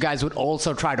 you guys would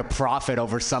also try to profit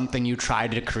over something you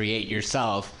tried to create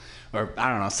yourself. Or, I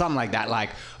don't know, something like that. Like,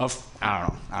 I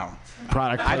don't know.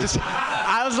 Product. I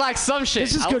was like, some shit.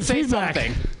 This is good say feedback.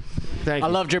 Something. Thank you.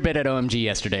 I loved your bit at OMG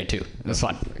yesterday, too. It was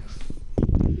fun.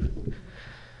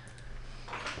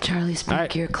 Charlie Spink,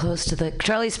 right. you're close to the...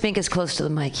 Charlie Spink is close to the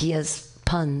mic. He has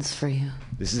puns for you.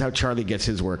 This is how Charlie gets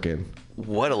his work in.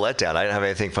 What a letdown. I didn't have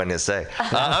anything funny to say.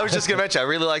 I was just going to mention, I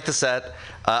really like the set.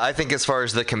 I think as far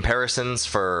as the comparisons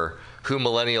for who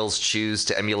millennials choose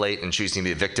to emulate and choosing to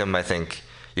be a victim, I think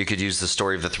you could use the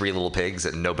story of the 3 little pigs,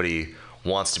 that nobody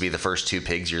wants to be the first 2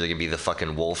 pigs. You're either going to be the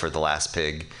fucking wolf or the last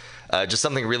pig. Just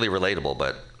something really relatable.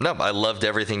 But no, I loved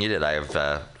everything you did. I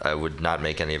would not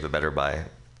make any of it better by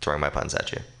throwing my puns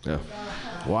at you. Yeah.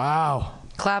 Wow.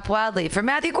 Clap wildly for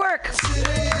Matthew Quirk.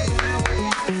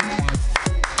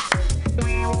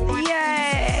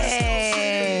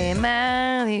 Yay,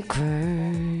 Matthew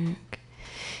Quirk.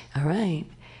 All right.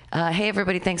 Hey,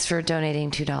 everybody, thanks for donating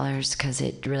 $2, because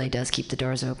it really does keep the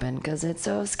doors open, because it's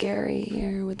so scary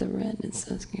here with the rent. It's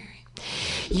so scary.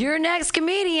 Your next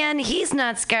comedian, he's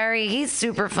not scary. He's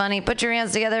super funny. Put your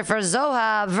hands together for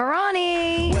Zoha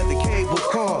Varani. Where the cable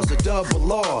cars, a double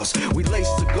loss. We lace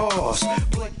cigars.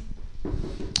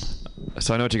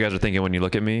 So I know what you guys are thinking when you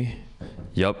look at me.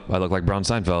 Yup, I look like Brown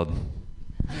Seinfeld.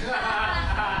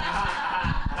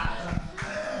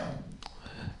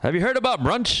 Have you heard about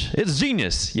brunch? It's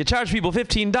genius. You charge people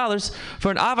 $15 for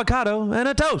an avocado and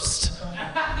a toast.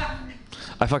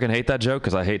 I fucking hate that joke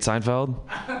because I hate Seinfeld.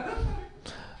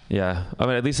 Yeah, I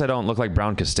mean, at least I don't look like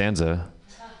Brown Costanza.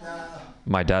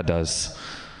 My dad does.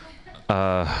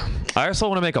 I also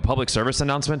want to make a public service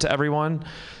announcement to everyone.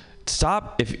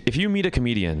 Stop, if you meet a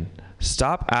comedian,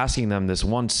 stop asking them this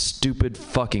one stupid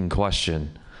fucking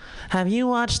question. Have you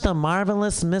watched The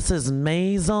Marvelous Mrs.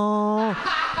 Maisel?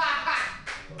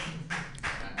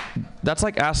 That's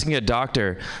like asking a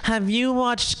doctor, have you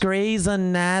watched Grey's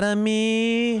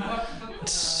Anatomy?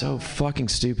 It's so fucking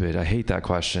stupid. I hate that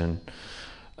question.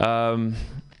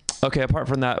 Okay, apart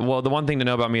from that, well, the one thing to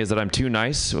know about me is that I'm too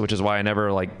nice, which is why I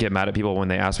never like get mad at people when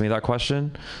they ask me that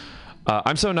question.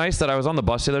 I'm so nice that I was on the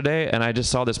bus the other day and I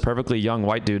just saw this perfectly young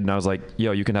white dude and I was like,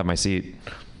 yo, you can have my seat.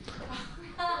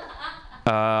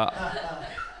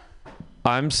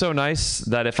 I'm so nice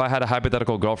that if I had a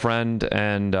hypothetical girlfriend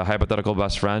and a hypothetical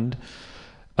best friend,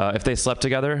 if they slept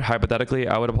together, hypothetically,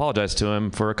 I would apologize to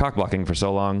him for cock blocking for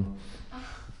so long.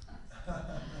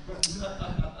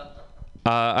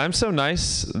 I'm so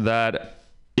nice that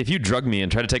if you drug me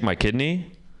and try to take my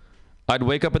kidney, I'd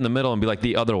wake up in the middle and be like,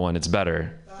 the other one, it's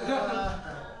better.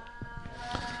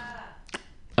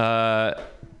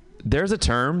 There's a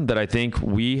term that I think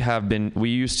we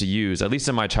used to use, at least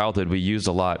in my childhood, we used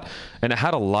a lot, and it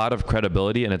had a lot of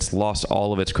credibility, and it's lost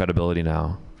all of its credibility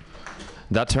now.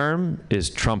 That term is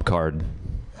trump card.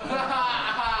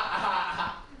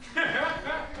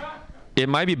 It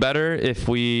might be better if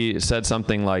we said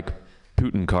something like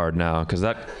Putin card now, because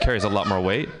that carries a lot more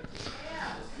weight.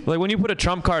 Like when you put a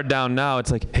trump card down now, it's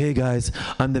like, hey guys,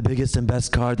 I'm the biggest and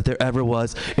best card that there ever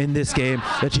was in this game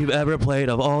that you've ever played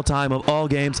of all time, of all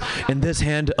games. In this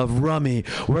hand of rummy,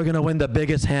 we're going to win the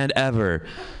biggest hand ever.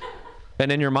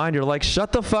 And in your mind, you're like,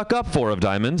 shut the fuck up, 4 of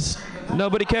diamonds.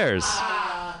 Nobody cares.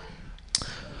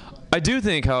 I do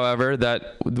think, however,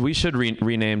 that we should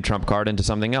rename trump card into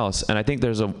something else. And I think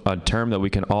there's a term that we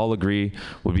can all agree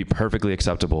would be perfectly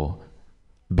acceptable.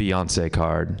 Beyonce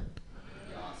card.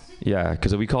 Yeah,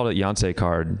 because if we called it Beyonce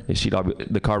card,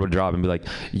 the card would drop and be like,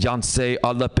 Beyonce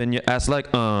all up in your ass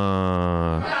like,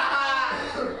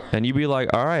 And you'd be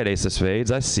like, all right, Ace of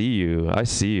Spades, I see you.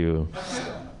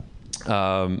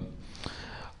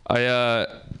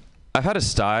 I've had a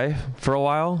sty for a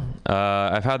while.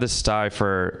 I've had this sty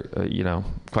for,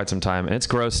 quite some time. And it's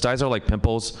gross. Sties are like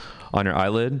pimples on your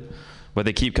eyelid, but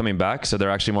they keep coming back, so they're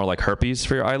actually more like herpes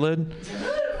for your eyelid.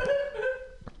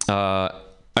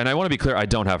 And I want to be clear, I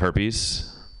don't have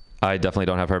herpes. I definitely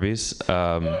don't have herpes.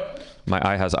 My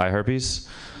eye has eye herpes.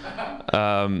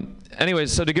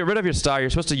 Anyways, so to get rid of your sty, you're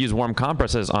supposed to use warm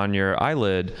compresses on your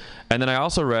eyelid. And then I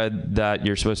also read that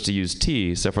you're supposed to use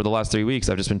tea. So for the last 3 weeks,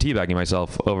 I've just been teabagging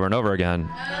myself over and over again.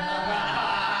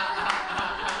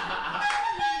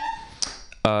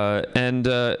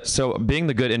 So being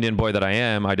the good Indian boy that I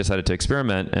am, I decided to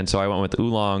experiment. And so I went with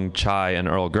oolong, chai, and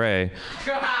Earl Grey.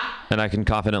 And I can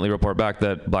confidently report back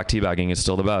that black teabagging is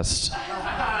still the best.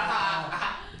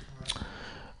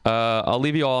 I'll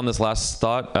leave you all on this last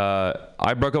thought.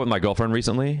 I broke up with my girlfriend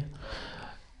recently.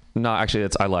 No, actually,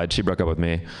 I lied. She broke up with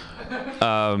me.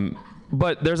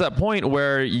 But there's that point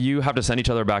where you have to send each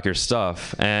other back your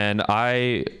stuff. And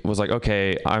I was like,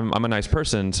 okay, I'm a nice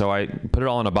person. So I put it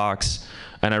all in a box.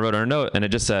 And I wrote her a note. And it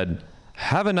just said,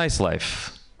 have a nice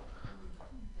life.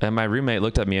 And my roommate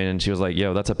looked at me and she was like,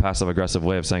 yo, that's a passive-aggressive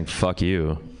way of saying fuck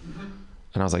you.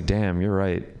 And I was like, damn, you're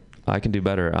right. I can do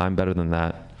better. I'm better than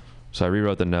that. So I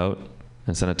rewrote the note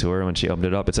and sent it to her. When she opened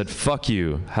it up, it said, fuck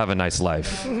you, have a nice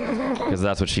life. Because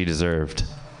that's what she deserved.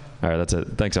 All right, that's it.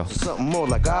 Thanks, y'all. Something more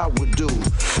like I would do.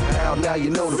 Now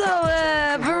you know So,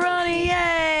 Baroni,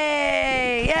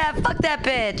 yay! Yeah, fuck that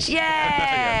bitch. Yeah!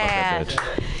 Yeah, fuck that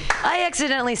bitch. I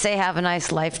accidentally say have a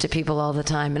nice life to people all the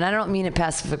time, and I don't mean it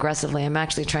passive aggressively. I'm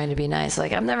actually trying to be nice.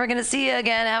 Like, I'm never going to see you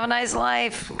again. Have a nice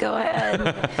life. Go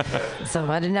ahead. So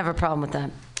I didn't have a problem with that.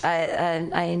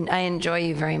 I enjoy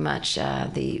you very much,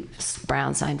 the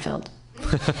Brown Seinfeld.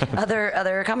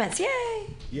 Other comments?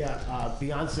 Yay! Yeah,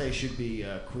 Beyonce should be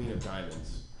Queen of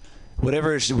Diamonds.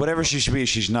 Whatever she should be,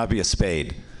 she should not be a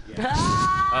spade. Yeah.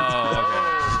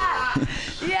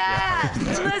 Yeah,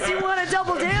 unless you want to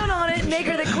double down on it and make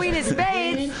her the Queen of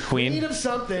Spades. Queen of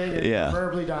something, and Yeah.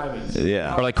 preferably diamonds.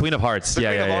 Yeah. Or like Queen of Hearts. Yeah.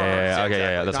 Okay,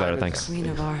 yeah, that's better. Thanks. Queen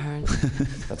of our hearts.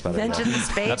 That's better. Mention the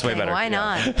spade That's way thing. better. Why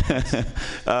not?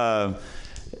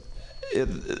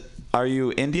 Are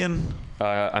you Indian?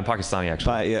 I'm Pakistani,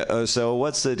 actually. Yeah. So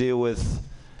what's the deal with?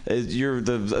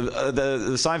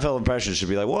 The Seinfeld impression should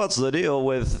be like, what's the deal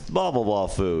with blah blah blah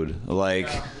food, like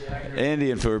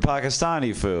Indian food,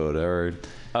 Pakistani food, or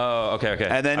okay.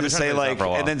 And then I've been just trying say to do this like, for a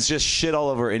while. and then just shit all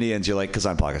over Indians. You're like, because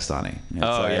I'm Pakistani. It's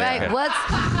like, Right. Okay.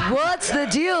 What's the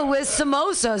deal with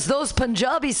samosas? Those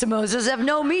Punjabi samosas have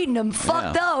no meat in them.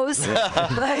 Fuck those.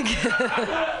 Like,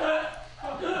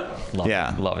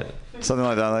 Love it. Something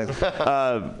like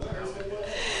that.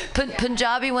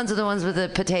 Punjabi ones are the ones with the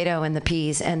potato and the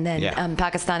peas, and then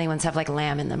Pakistani ones have like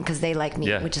lamb in them because they like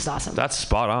meat, which is awesome. That's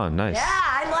spot on. Nice. Yeah,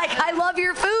 I love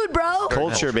your food, bro.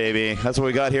 Culture, baby. That's what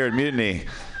we got here at Mutiny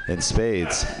in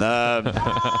spades. The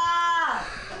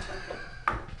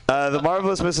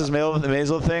Marvelous Mrs.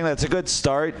 Maisel thing, that's a good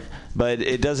start, but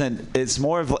it doesn't. That's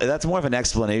more of an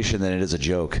explanation than it is a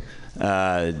joke.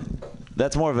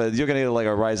 That's more of a, you're gonna get like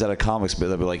a rise out of comics, but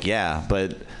they'll be like, yeah,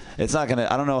 but it's not gonna.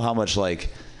 I don't know how much like.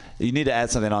 You need to add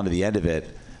something onto the end of it.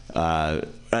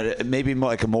 Maybe more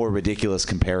like a more ridiculous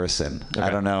comparison. Okay.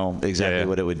 I don't know exactly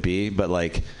what it would be, but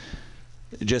like,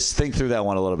 just think through that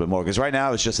one a little bit more. Because right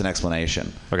now it's just an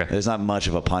explanation. Okay. There's not much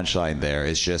of a punchline there.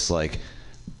 It's just like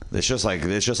this.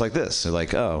 They're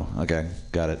like, oh, okay,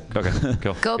 got it. Okay,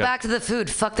 cool. Go back to the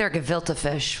food. Fuck their gefilte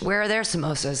fish. Where are their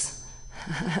samosas?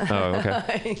 Oh,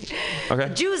 okay.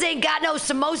 Okay. Jews ain't got no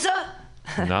samosa.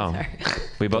 No.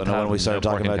 We both don't know when we started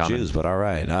talking about common. Jews, but all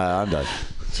right. I'm done.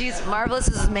 She's marvelous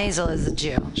as Maisel is a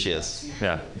Jew. She is.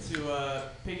 Yeah. To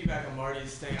piggyback on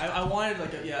Marty's thing, I wanted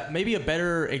maybe a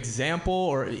better example,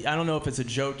 or I don't know if it's a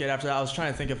joke yet after that. I was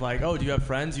trying to think of oh, do you have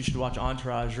friends? You should watch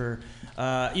Entourage, or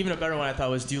even a better one I thought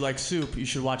was, do you like soup? You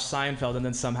should watch Seinfeld, and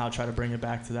then somehow try to bring it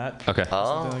back to that. Okay. Like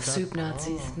that. Soup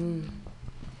Nazis.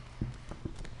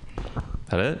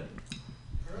 That it?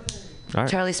 All right.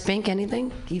 Charlie Spink,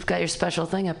 anything? You've got your special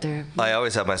thing up there. I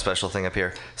always have my special thing up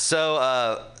here. So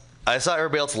I saw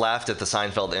everybody else laughed at the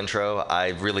Seinfeld intro. I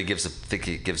really think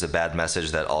it gives a bad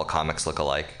message that all comics look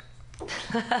alike.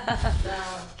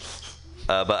 But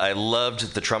I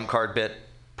loved the trump card bit.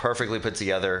 Perfectly put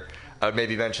together. I would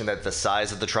maybe mention that the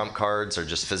size of the trump cards are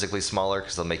just physically smaller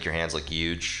because they'll make your hands look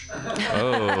huge.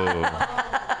 Oh,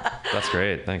 that's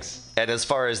great. Thanks. And as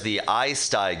far as the I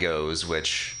Spy goes,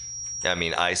 which, I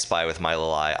mean, I spy with my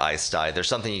little eye, I Spy, there's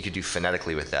something you could do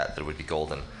phonetically with that would be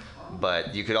golden.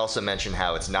 But you could also mention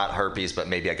how it's not herpes, but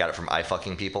maybe I got it from eye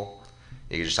fucking people.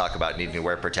 You could just talk about needing to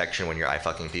wear protection when you're eye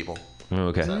fucking people. Oh,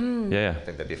 okay. So, Yeah. I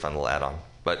think that'd be a fun little add-on.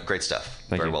 But great stuff.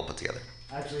 Thank Very you. well put together.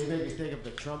 Actually, it made me think of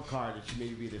the trump card. It should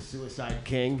maybe be the Suicide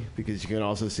King, because you can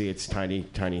also see its tiny,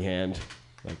 tiny hand.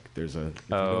 Like there's a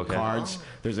cards.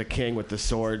 There's a king with the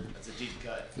sword. That's a deep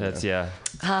cut. That's yeah.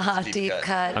 Haha, deep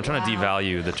cut. I'm trying to Wow.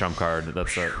 devalue the trump card.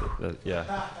 That's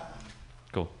yeah.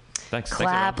 Cool. Thanks.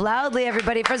 Clap loudly,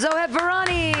 everybody, for Zoheb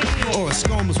Varani. Or a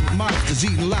scomas with mobsters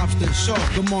eating lobster and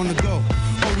shark. I'm on the go.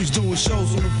 Always doing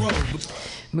shows on the road.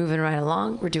 Moving right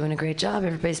along. We're doing a great job.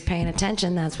 Everybody's paying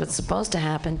attention. That's what's supposed to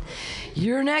happen.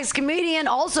 Your next comedian,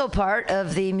 also part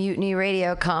of the Mutiny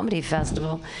Radio Comedy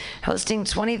Festival, hosting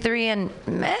 23 and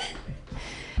meh.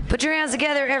 Put your hands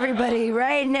together, everybody,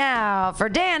 right now for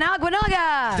Dan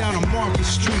Aguinaga. Down on Market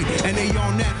Street, and they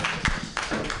on that.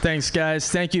 Thanks, guys.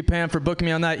 Thank you, Pam, for booking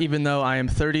me on that, even though I am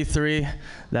 33.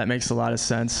 That makes a lot of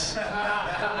sense.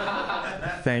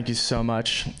 Thank you so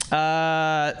much.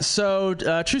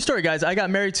 True story, guys. I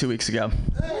got married 2 weeks ago.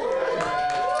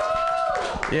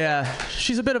 Yeah,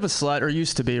 she's a bit of a slut, or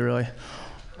used to be, really.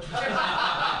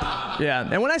 Yeah,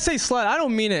 and when I say slut, I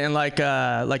don't mean it in like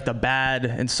the bad,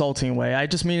 insulting way. I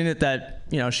just mean it that,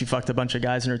 she fucked a bunch of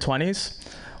guys in her 20s.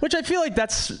 Which I feel like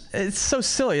it's so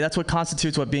silly. That's what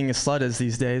constitutes what being a slut is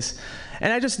these days.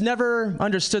 And I just never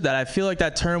understood that. I feel like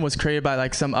that term was created by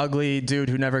some ugly dude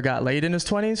who never got laid in his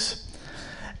 20s.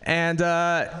 And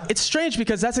it's strange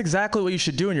because that's exactly what you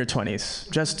should do in your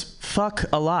 20s. Just fuck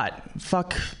a lot.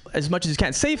 Fuck as much as you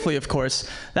can. Safely, of course.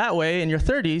 That way, in your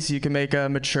 30s, you can make a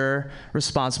mature,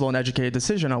 responsible, and educated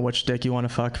decision on which dick you want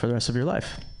to fuck for the rest of your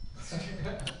life.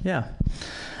 Yeah.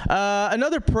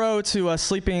 Another pro to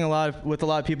sleeping with a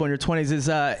lot of people in your 20s is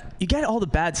you get all the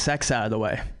bad sex out of the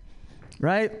way,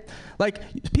 right?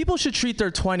 People should treat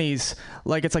their 20s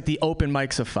like it's like the open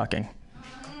mics of fucking.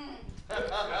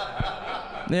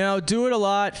 Do it a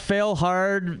lot, fail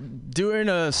hard, do it in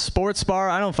a sports bar.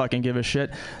 I don't fucking give a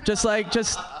shit.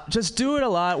 Just do it a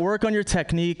lot. Work on your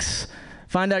techniques.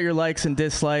 Find out your likes and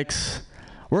dislikes.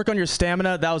 Work on your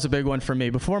stamina. That was a big one for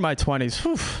me. Before my 20s,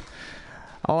 whew.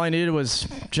 All I needed was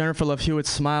Jennifer Love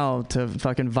Hewitt's smile to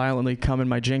fucking violently come in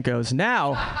my Jinkos.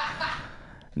 Now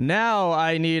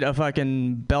I need a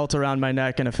fucking belt around my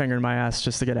neck and a finger in my ass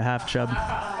just to get a half chub.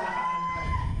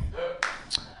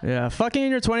 Yeah, fucking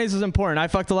in your 20s is important. I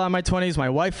fucked a lot in my 20s. My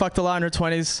wife fucked a lot in her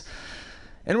 20s.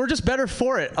 And we're just better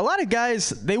for it. A lot of guys,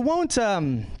 they won't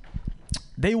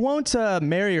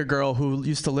marry a girl who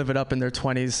used to live it up in their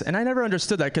 20s. And I never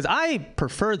understood that because I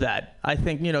prefer that. I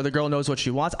think, the girl knows what she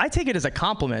wants. I take it as a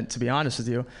compliment, to be honest with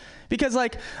you. Because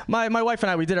my wife and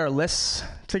I, we did our lists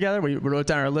together. We wrote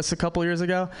down our lists a couple years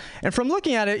ago. And from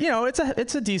looking at it,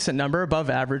 it's a decent number, above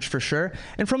average for sure.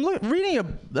 And from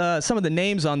reading some of the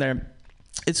names on there,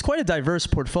 it's quite a diverse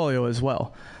portfolio as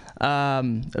well.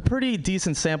 A pretty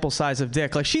decent sample size of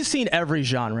dick. She's seen every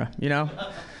genre,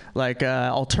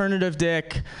 alternative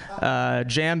dick,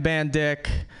 jam band dick,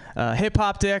 hip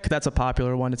hop dick. That's a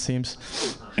popular one, it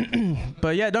seems.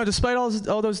 But yeah, no. Despite all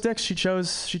those dicks, she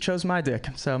chose my dick.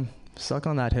 So suck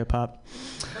on that, hip hop.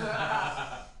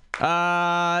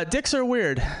 Dicks are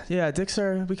weird. Yeah, dicks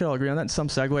are. We could all agree on that. Some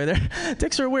segue there.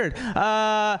 Dicks are weird.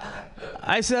 I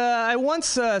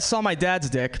once saw my dad's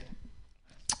dick.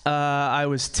 I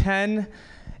was 10,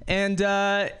 and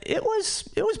it was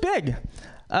big.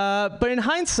 But in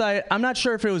hindsight, I'm not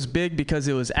sure if it was big because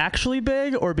it was actually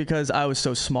big or because I was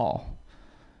so small.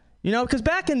 Because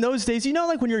back in those days,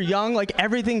 when you're young,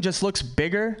 everything just looks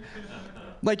bigger.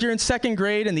 You're in second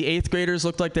grade and the 8th graders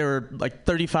looked like they were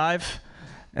 35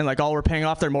 and all were paying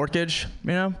off their mortgage,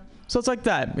 So it's like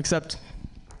that, except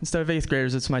instead of 8th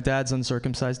graders, it's my dad's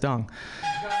uncircumcised dong.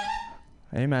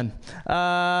 Amen.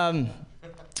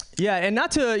 Yeah, and not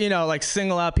to, like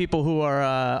single out people who are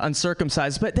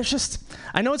uncircumcised, but there's just,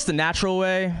 I know it's the natural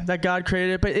way that God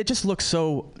created it, but it just looks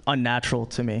so unnatural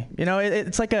to me.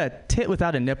 It's like a tit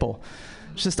without a nipple.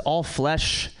 It's just all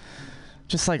flesh,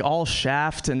 just like all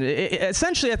shaft. And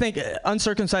essentially, I think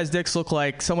uncircumcised dicks look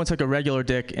like someone took a regular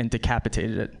dick and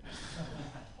decapitated it.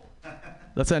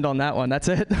 Let's end on that one. That's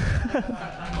it.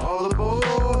 All aboard,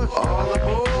 all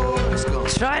aboard. Let's go.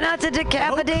 Try not to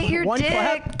decapitate your dick,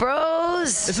 clap.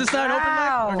 bros. Is this not an open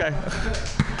mic?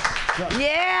 Okay.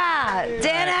 Yeah,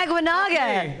 Dan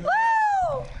Aguinaga.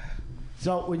 Woo!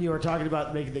 So when you were talking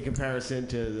about making the comparison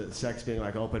to the sex being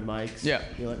like open mics, yeah,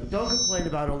 you're like, don't complain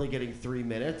about only getting 3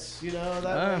 minutes. That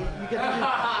way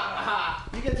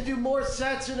you get to do more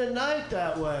sets in a night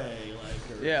that way.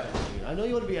 Yeah. I know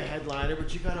you want to be a headliner,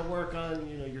 but you got to work on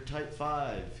your type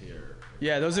 5 here.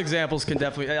 Yeah, those examples can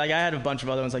definitely. Like I had a bunch of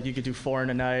other ones, like you could do 4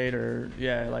 in a night, or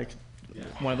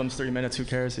one of them's 3 minutes. Who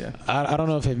cares? Yeah. I don't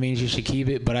know if it means you should keep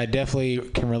it, but I definitely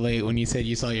can relate when you said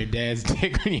you saw your dad's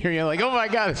dick when you're like, oh my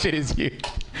god, this shit is huge.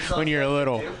 When you're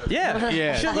little.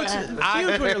 Yeah. Shit looks huge when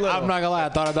you're little. I'm not gonna lie, I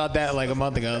thought about that like a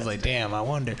month ago. I was like, damn, I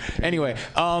wonder. Anyway,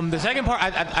 the second part,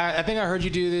 I think I heard you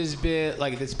do this bit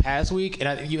like this past week,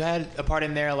 and you had a part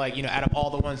in there like out of all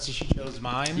the ones she chose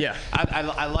mine. Yeah.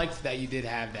 I liked that you did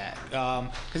have that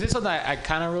because it's something I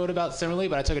kind of wrote about similarly,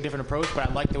 but I took a different approach. But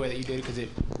I liked the way that you did it because it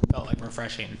felt like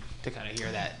refreshing to kind of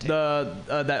hear that.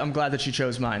 That I'm glad that she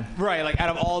chose mine. Right, like out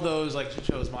of all those, like she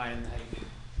chose mine. And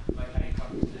how you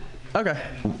talk about that. Okay.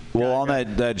 Well, on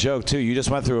that joke too, you just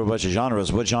went through a bunch of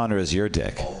genres. What genre is your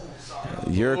dick?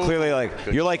 You're clearly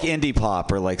you're like indie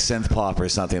pop or like synth pop or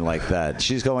something like that.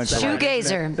 She's going to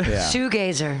shoegazer. Yeah.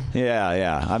 Shoegazer.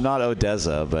 Yeah. I'm not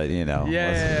Odessa, but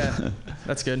Yeah.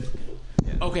 That's good.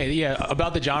 Okay, yeah.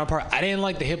 About the genre part, I didn't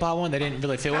like the hip hop one. That didn't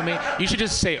really fit with me. You should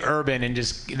just say urban and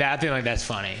just that. I think like that's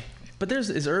funny. But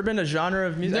is urban a genre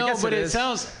of music? No, but it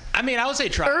sounds. I mean, I would say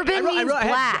try. Urban means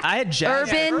black. I had jazz.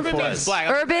 Urban means black.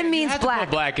 Urban means put black.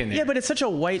 Black in there. Yeah, but it's such a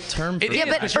white term. For yeah,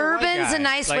 but urban's a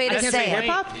nice way to say it. Hip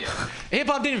hop. Hip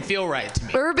hop didn't feel right to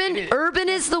me. Urban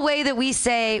is the way that we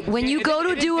say when you go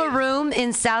to do a room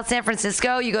in South San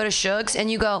Francisco, you go to Shug's and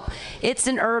you go, it's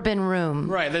an urban room.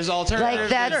 Right. There's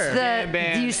alternatives. Like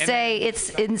that's you say it's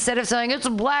instead of saying it's a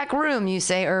black room, you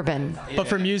say urban. But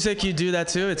for music, you do that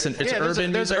too. It's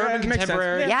urban. There's urban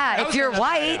contemporary. Yeah, if you're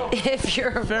white, fair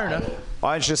enough.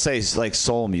 Why don't you just say like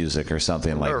soul music or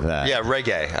something like that? Yeah,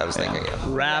 reggae. I was thinking.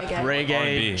 Rap,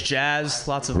 reggae, jazz,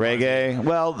 lots of reggae.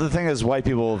 Well, the thing is, white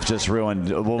people have just ruined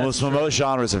most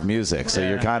genres of music. So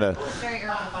you're kind of.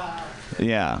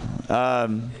 Yeah.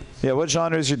 What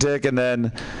genre is your dick? And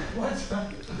then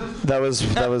that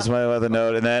was my other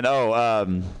note. And then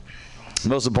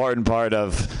most important part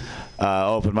of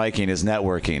open micing is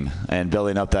networking and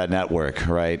building up that network,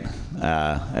 right?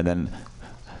 And then.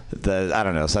 I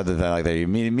don't know, something like that. You're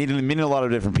meeting a lot of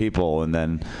different people, and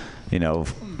then,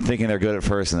 thinking they're good at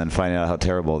first, and then finding out how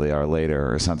terrible they are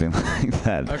later, or something like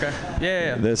that. Okay.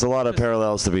 Yeah. There's a lot of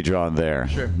parallels to be drawn there.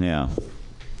 Sure. Yeah.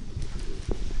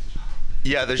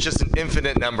 Yeah, there's just an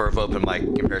infinite number of open mic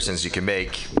comparisons you can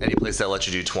make. Any place that lets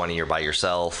you do 20, you're by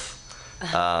yourself.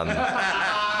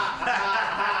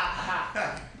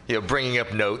 Bringing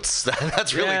up notes.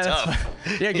 That's really tough.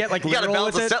 Yeah, get like you got to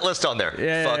balance a set list on there.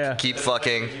 Fuck, keep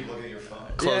fucking,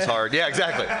 close hard. Yeah,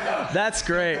 exactly. That's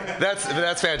great. That's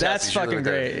fantastic. That's fucking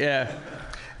great. Yeah.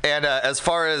 And as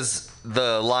far as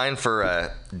the line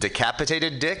for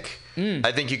decapitated dick,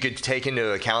 I think you could take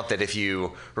into account that if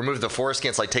you remove the foreskin,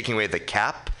 it's like taking away the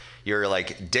cap. You're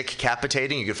like dick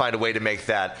capitating. You could find a way to make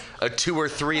that a 2 or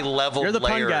 3 level. You're the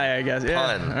pun guy, I guess.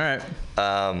 Yeah. Pun. All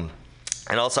right.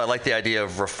 And also, I like the idea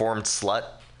of reformed slut.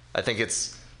 I think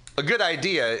it's a good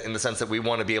idea in the sense that we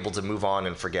want to be able to move on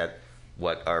and forget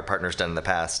what our partner's done in the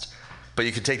past. But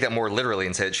you could take that more literally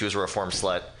and say that she was a reformed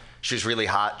slut. She was really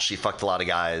hot. She fucked a lot of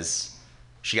guys.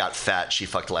 She got fat. She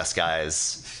fucked less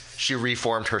guys. She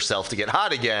reformed herself to get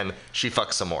hot again. She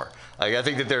fucked some more. I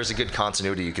think that there's a good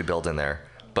continuity you could build in there.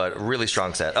 But really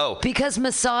strong set. Because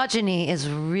misogyny is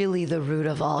really the root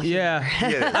of all humor.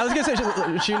 Yeah. I was going to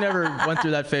say she never went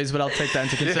through that phase, but I'll take that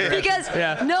into consideration.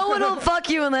 Because no one will fuck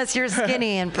you unless you're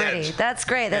skinny and pretty. That's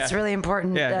great. That's really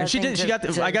important. Yeah, and she did.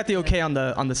 I got the okay on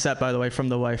the set, by the way, from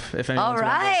the wife. If anyone. All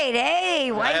right.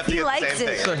 Hey, wifey likes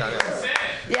it.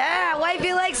 Yeah,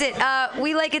 wifey likes it.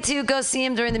 We like it too. Go see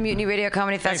him during the Mutiny Radio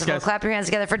Comedy Festival. Thanks, clap your hands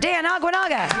together for Dan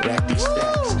Aguinaga. Rack these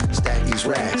stacks, stack these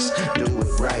racks, do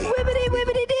it right.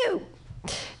 Wibbity do.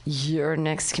 Your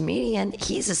next comedian,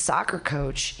 he's a soccer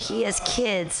coach. He has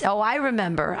kids. Oh, I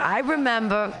remember.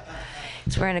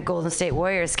 He's wearing a Golden State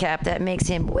Warriors cap that makes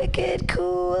him wicked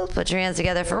cool. Put your hands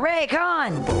together for Ray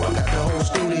Khan. What's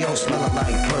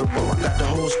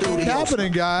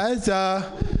happening, guys?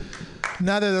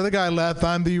 Now that the other guy left,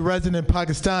 I'm the resident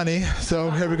Pakistani.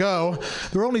 So here we go.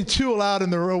 There were only two allowed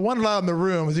in the room, one allowed in the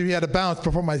room. As if he had to bounce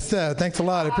before my set. Thanks a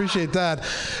lot. I appreciate that.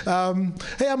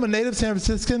 Hey, I'm a native San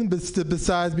Franciscan.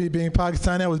 Besides me being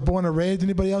Pakistani, I was born and raised.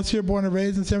 Anybody else here born and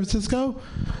raised in San Francisco?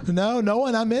 No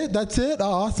one. I'm it. That's it.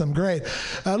 Oh, awesome. Great.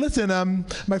 Listen,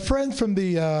 my friends from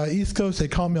the East Coast, they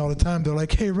call me all the time. They're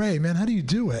like, "Hey, Ray, man, how do you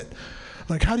do it?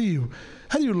 Like, how do you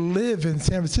live in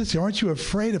San Francisco? Aren't you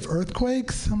afraid of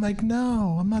earthquakes?" I'm like,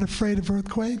 "No, I'm not afraid of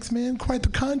earthquakes, man. Quite the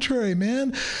contrary,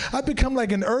 man. I've become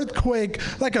like an earthquake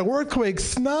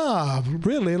snob,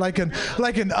 really, like an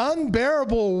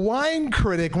unbearable wine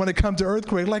critic when it comes to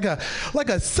earthquake, like a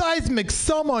seismic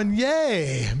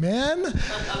sommelier, man.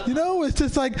 You know, it's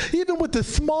just like even with the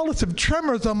smallest of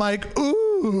tremors, I'm like,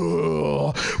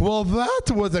 ooh, well,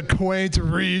 that was a quaint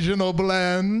regional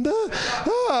blend.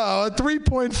 Oh, a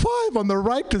 3.5 on the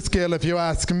Richter scale, if you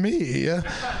ask me.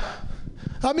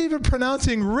 I'm even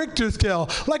pronouncing Richter scale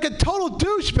like a total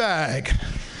douchebag,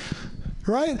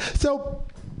 right? So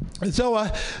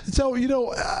you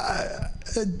know,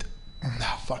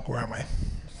 fuck, where am I?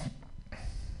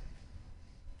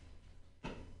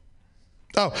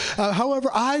 However,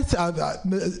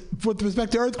 with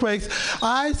respect to earthquakes,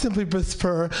 I simply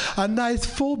prefer a nice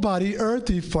full-body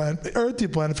earthy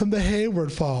blend from the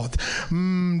Hayward Fault.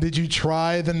 Did you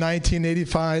try the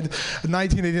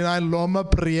 1989 Loma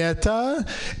Prieta?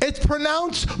 It's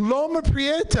pronounced Loma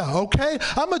Prieta, okay?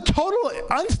 I'm a total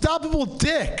unstoppable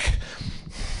dick.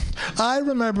 I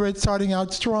remember it starting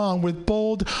out strong with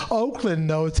bold Oakland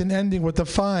notes and ending with a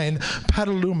fine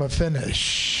Petaluma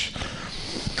finish.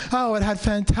 Oh, it had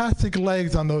fantastic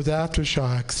legs on those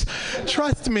aftershocks.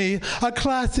 Trust me, a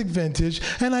classic vintage,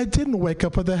 and I didn't wake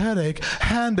up with a headache.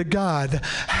 Hand to God.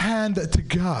 Hand to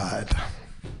God.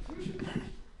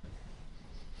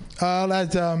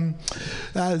 As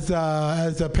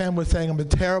Pam was saying, I'm a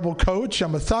terrible coach.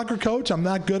 I'm a soccer coach. I'm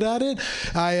not good at it.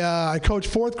 I coach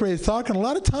fourth grade soccer, and a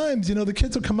lot of times, you know, the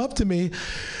kids will come up to me.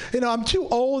 You know, I'm too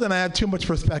old and I have too much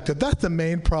perspective. That's the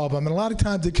main problem. And a lot of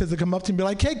times the kids will come up to me and be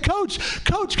like, "Hey, coach,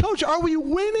 are we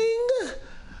winning?"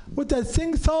 With that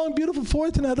sing-song, beautiful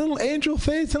voice and that little angel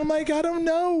face. And I'm like, "I don't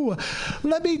know.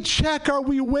 Let me check. Are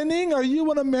we winning? Are you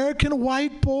an American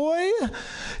white boy?"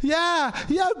 Yeah,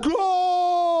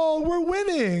 goal. We're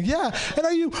winning. Yeah. And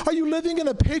are you living in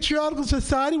a patriarchal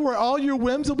society where all your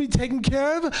whims will be taken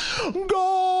care of?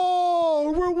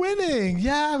 Goal. We're winning.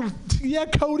 Yeah,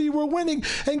 Cody, we're winning.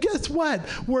 And guess what?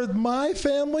 Where my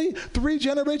family 3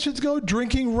 generations ago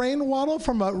drinking rainwater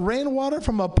from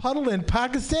a puddle in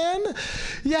Pakistan?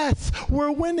 Yes,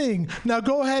 we're winning. Now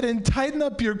go ahead and tighten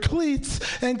up your cleats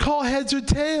and call heads or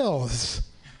tails.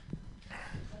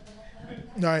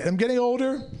 All right, I'm getting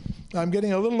older. I'm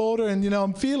getting a little older, and you know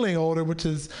I'm feeling older, which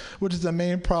is the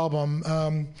main problem.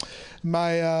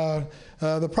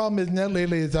 The problem is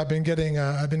lately is I've been getting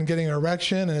an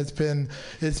erection, and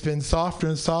it's been softer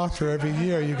and softer every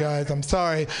year. You guys, I'm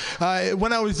sorry.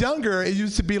 When I was younger, it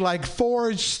used to be like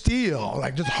forged steel,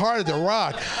 like just hard as a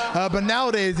rock. But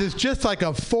nowadays, it's just like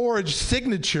a forged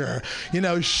signature. You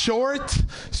know, short,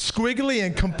 squiggly,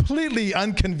 and completely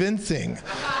unconvincing.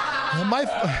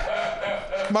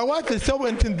 My wife is so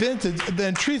unconvinced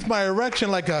and treats my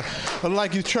erection like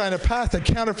he's trying to pass a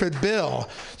counterfeit bill.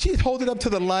 She's holding up to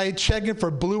the light, checking for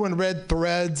blue and red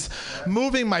threads,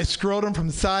 moving my scrotum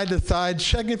from side to side,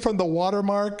 checking from the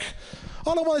watermark.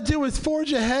 All I want to do is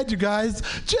forge ahead, you guys.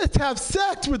 Just have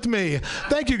sex with me.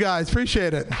 Thank you, guys.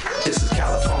 Appreciate it. This is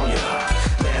California.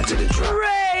 Man to the drum.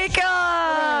 Ray-Gun!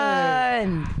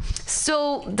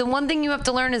 So the one thing you have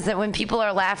to learn is that when people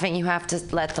are laughing, you have to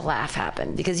let the laugh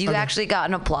happen, because you actually got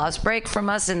an applause break from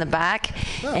us in the back,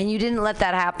 and you didn't let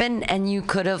that happen, and you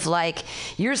could have now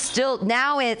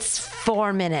it's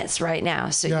 4 minutes right now,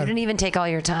 so you didn't even take all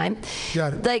your time.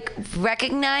 Got it. Like,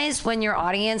 recognize when your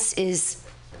audience is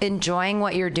enjoying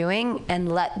what you're doing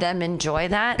and let them enjoy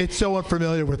that. It's so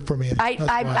unfamiliar for me. I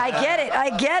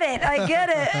get it.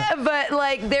 But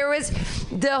like there was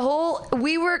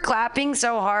we were clapping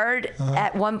so hard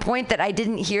at one point that I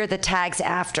didn't hear the tags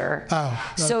after.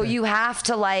 Oh, okay. So you have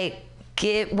to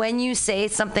when you say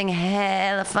something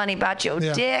hella funny about your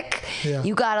dick,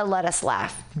 you gotta let us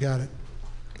laugh. Got it.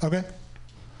 Okay.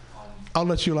 I'll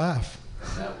let you laugh.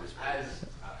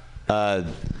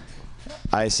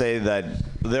 I say that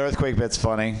the earthquake bit's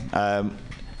funny.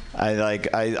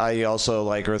 I also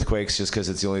like earthquakes just because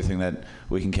it's the only thing that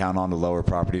we can count on to lower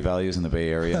property values in the Bay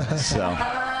Area. So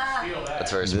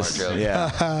That's a very smart joke.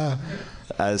 Yeah.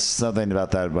 Something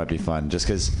about that might be fun, just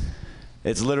because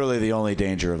it's literally the only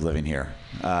danger of living here,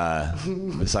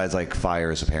 besides like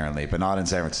fires apparently, but not in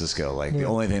San Francisco. Like the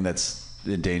only thing that's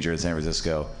in danger in San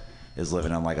Francisco is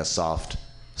living on like a soft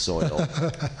soil,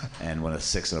 and when a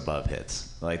 6 and above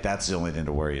hits, like that's the only thing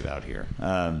to worry about here.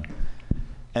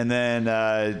 And then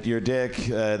your dick,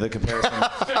 the comparison.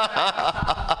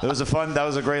 That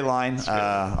was a great line,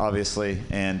 obviously,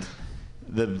 and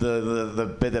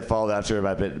the bit that followed after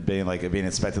about it being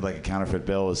inspected like a counterfeit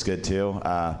bill was good too.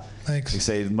 Thanks. You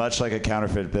say much like a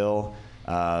counterfeit bill,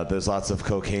 there's lots of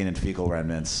cocaine and fecal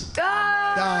remnants. Okay.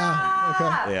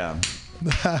 Yeah.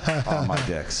 On my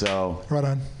dick. So. Right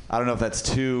on. I don't know if that's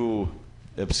too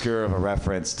obscure of a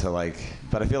reference to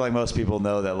but I feel like most people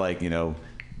know that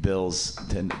bills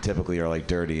typically are like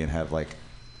dirty and have like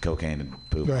cocaine and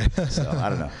poop. Right. So I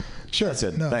don't know. Sure. That's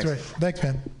it. No, Thanks. that's right. Thanks,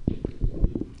 man.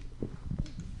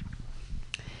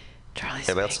 Charlie's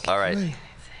Hey, Bales. All right.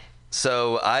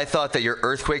 So I thought that your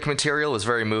earthquake material was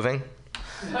very moving.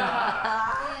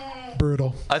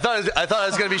 Brutal. I thought I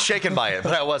was going to be shaken by it,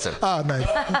 but I wasn't. Oh, nice.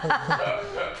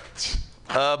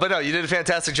 But no, you did a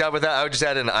fantastic job with that. I would just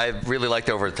add in, I really liked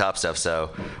the over-the-top stuff. So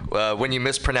when you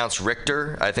mispronounce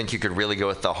Richter, I think you could really go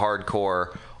with the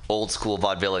hardcore, old-school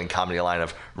vaudevillian comedy line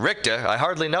of, Richter, I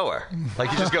hardly know her.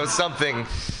 Like, you just go something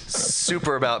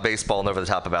super about baseball and over the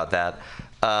top about that.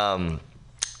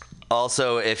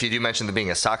 Also, if you do mention the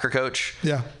being a soccer coach,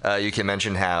 you can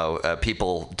mention how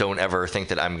people don't ever think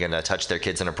that I'm going to touch their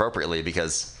kids inappropriately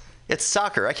because it's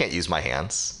soccer. I can't use my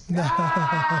hands.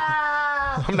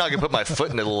 I'm not going to put my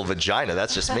foot in a little vagina.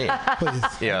 That's just me. Please.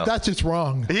 That's just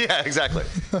wrong. Yeah, exactly.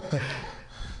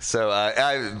 So,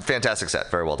 fantastic set.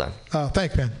 Very well done. Oh,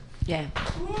 thanks, man. Yeah.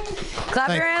 Clap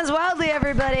your hands wildly,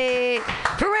 everybody.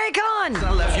 For Ray Con.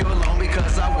 I left you alone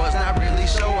because I was not really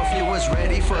sure if you was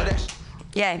ready for that.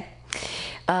 Yay.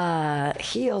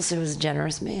 He also was a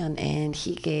generous man, and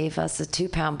he gave us a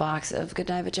 2-pound box of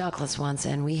Godiva chocolates once,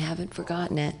 and we haven't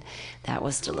forgotten it. That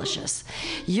was delicious.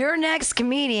 Your next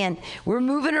comedian, we're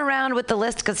moving around with the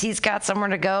list because he's got somewhere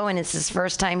to go, and it's his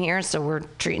first time here, so we're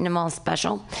treating him all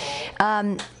special.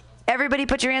 Everybody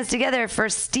put your hands together for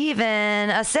Steven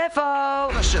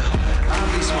Asifo.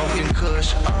 I'll be smoking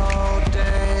kush all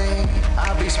day.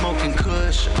 I'll be smoking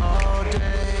kush all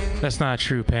day. That's not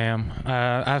true, Pam.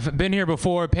 I've been here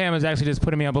before. Pam is actually just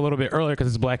putting me up a little bit earlier because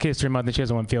it's Black History Month and she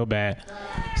doesn't want to feel bad.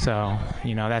 So,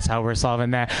 that's how we're solving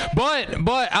that.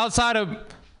 But outside of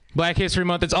Black History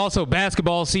Month, it's also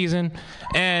basketball season.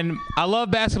 And I love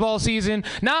basketball season,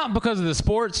 not because of the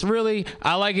sports, really.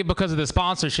 I like it because of the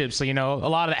sponsorships. So, a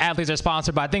lot of the athletes are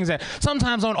sponsored by things that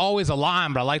sometimes don't always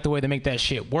align, but I like the way they make that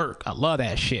shit work. I love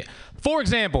that shit. For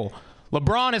example,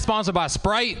 LeBron is sponsored by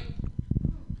Sprite.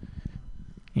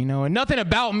 And nothing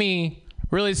about me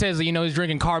really says that, he's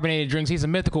drinking carbonated drinks. He's a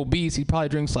mythical beast. He probably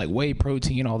drinks like whey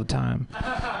protein all the time.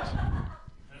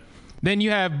 Then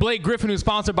you have Blake Griffin, who's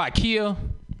sponsored by Kia.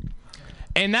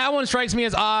 And that one strikes me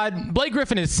as odd. Blake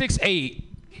Griffin is 6'8".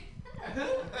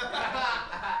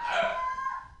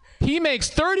 He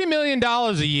makes $30 million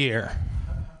a year.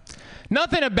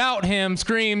 Nothing about him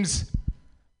screams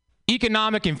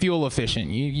economic and fuel efficient.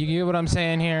 You get what I'm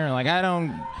saying here? Like, I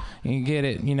don't... You get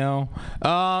it,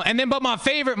 but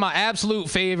my absolute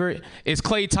favorite is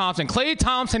Klay Thompson. Klay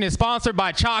Thompson is sponsored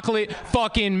by chocolate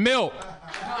fucking milk.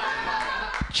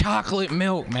 Chocolate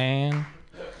milk, man.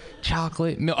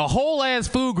 Chocolate milk. A whole ass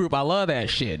food group. I love that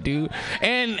shit, dude.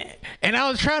 And I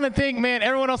was trying to think, man,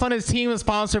 everyone else on his team is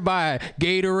sponsored by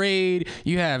Gatorade.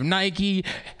 You have Nike.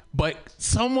 But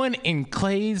someone in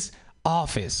Klay's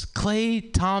office,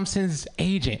 Klay Thompson's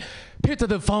agent, picked up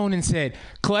the phone and said,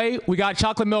 Klay, we got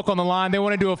chocolate milk on the line. They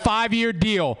want to do a 5-year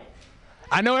deal.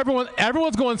 I know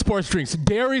everyone's going sports drinks.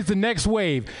 Dairy's the next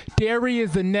wave. Dairy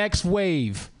is the next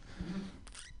wave.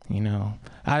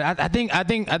 I think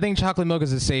chocolate milk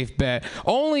is a safe bet.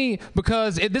 Only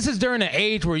because this is during an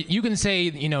age where you can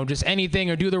say, just anything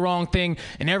or do the wrong thing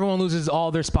and everyone loses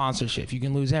all their sponsorship. You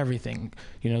can lose everything.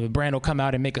 The brand will come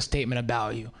out and make a statement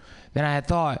about you. Then I had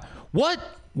thought, what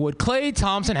would Klay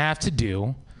Thompson have to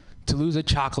do to lose a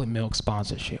chocolate milk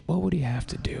sponsorship? What would he have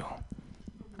to do?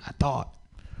 I thought,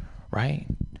 right?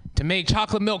 To make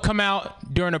chocolate milk come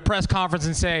out during a press conference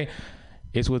and say,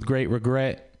 it's with great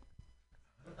regret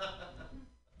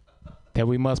that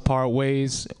we must part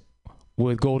ways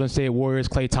with Golden State Warriors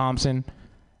Klay Thompson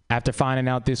after finding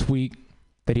out this week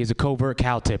that he's a covert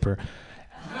cow tipper.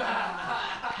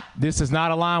 This does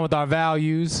not align with our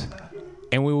values,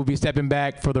 and we will be stepping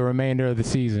back for the remainder of the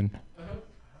season.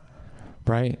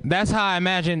 Right. That's how I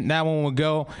imagine that one would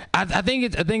go. I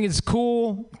think it's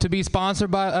cool to be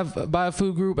sponsored by a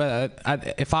food group.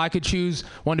 If I could choose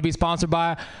one to be sponsored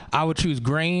by, I would choose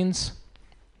grains.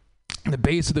 The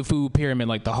base of the food pyramid,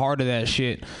 like the heart of that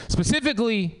shit.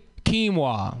 Specifically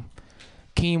quinoa.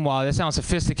 Quinoa. That sounds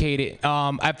sophisticated.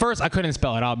 At first I couldn't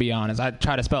spell it. I'll be honest. I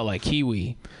tried to spell it like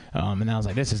kiwi, and I was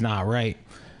like, this is not right.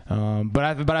 But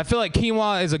I feel like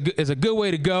quinoa is a good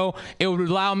way to go. It would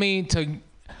allow me to.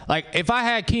 Like, if I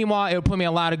had quinoa, it would put me in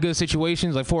a lot of good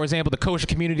situations. Like, for example, the kosher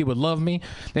community would love me.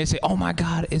 They'd say, oh, my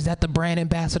God, is that the brand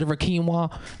ambassador for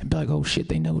quinoa? I'd be like, oh, shit,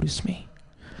 they noticed me,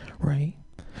 right?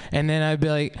 And then I'd be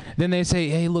like, then they say,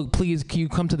 hey, look, please, can you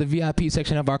come to the VIP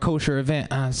section of our kosher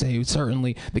event? I'd say,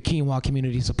 certainly, the quinoa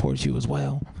community supports you as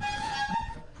well.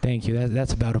 Thank you.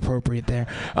 That's about appropriate there.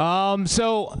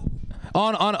 So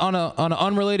on an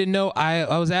unrelated note,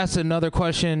 I was asked another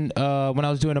question when I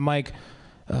was doing a mic.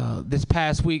 This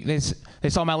past week, they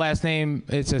saw my last name.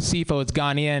 It's a Sifo. It's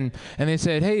Ghanaian, and they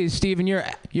said, "Hey, Steven, you're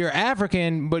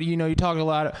African, but you talk a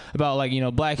lot about like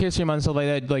Black History Month and stuff like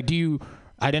that. Like, do you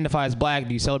identify as Black?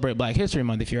 Do you celebrate Black History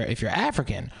Month if you're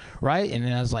African, right?" And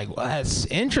then I was like, "Well, that's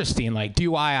interesting. Like,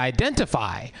 do I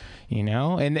identify? And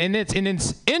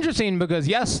it's interesting because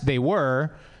yes, they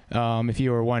were, if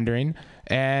you were wondering,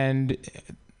 and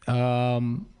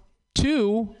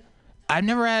two." I've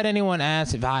never had anyone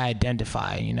ask if I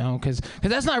identify, because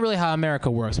that's not really how America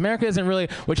works. America isn't really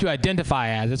what you identify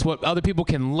as. It's what other people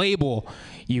can label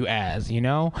you as,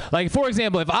 Like, for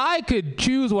example, if I could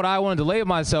choose what I wanted to label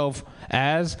myself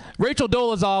as, Rachel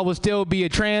Dolezal would still be a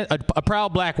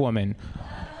proud Black woman,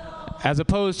 as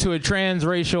opposed to a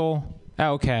transracial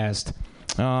outcast.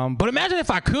 But imagine if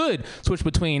I could switch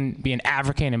between being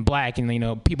African and Black,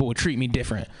 and people would treat me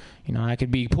different. I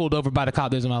could be pulled over by the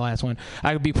cop. This is my last one.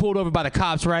 I could be pulled over by the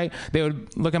cops, right? They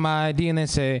would look at my ID and they'd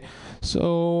say,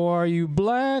 "So are you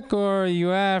Black or are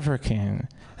you African?"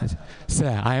 I said,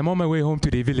 "Sir, I am on my way home to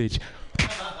the village."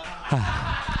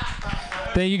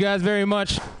 Thank you guys very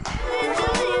much. Yay!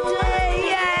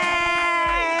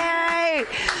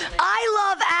 I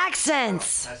love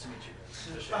accents.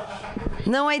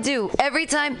 No, I do. Every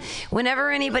time,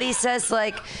 whenever anybody says,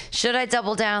 like, should I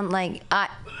double down? Like,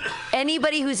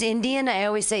 anybody who's Indian, I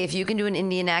always say, if you can do an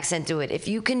Indian accent, do it. If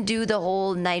you can do the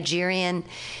whole Nigerian,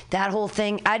 that whole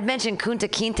thing, I'd mention Kunta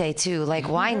Kinte, too. Like,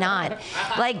 why not?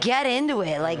 Like, get into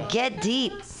it. Like, get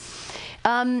deep.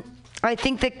 I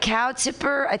think the cow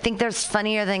tipper, I think there's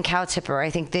funnier than cow tipper. I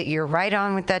think that you're right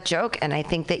on with that joke, and I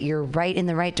think that you're right in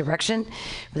the right direction.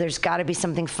 But there's got to be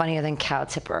something funnier than cow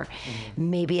tipper.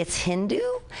 Maybe it's Hindu?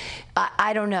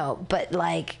 I don't know. But,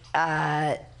 like,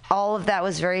 all of that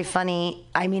was very funny.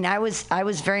 I mean, I was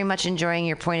very much enjoying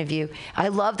your point of view. I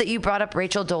love that you brought up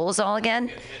Rachel Dolezal again.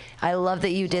 I love that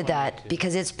you did that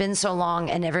because it's been so long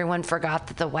and everyone forgot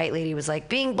that the white lady was like,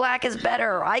 being Black is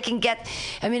better.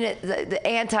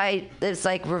 It's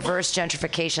like reverse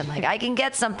gentrification. Like, I can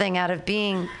get something out of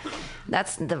being,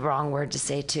 that's the wrong word to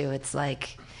say too. It's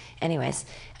like, anyways,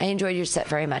 I enjoyed your set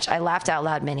very much. I laughed out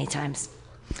loud many times.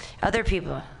 Other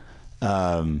people.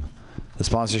 The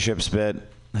sponsorships bit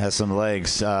has some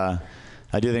legs. I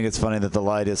do think it's funny that the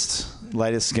lightest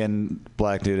skinned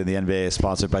Black dude in the NBA is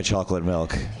sponsored by chocolate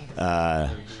milk.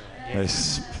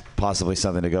 There's possibly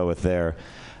something to go with there.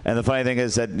 And the funny thing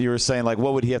is that you were saying, like,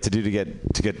 what would he have to do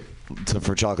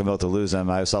for chocolate milk to lose him?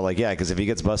 I was like, yeah, because if he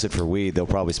gets busted for weed, they'll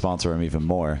probably sponsor him even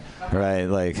more, right?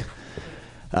 Like,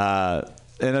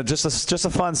 and just a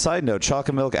fun side note,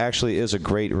 chocolate milk actually is a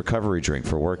great recovery drink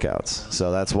for workouts.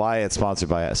 So that's why it's sponsored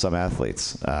by some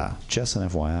athletes. Just an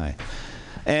FYI.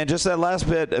 And just that last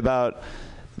bit about,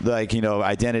 like,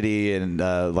 identity and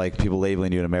like people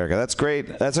labeling you in America. That's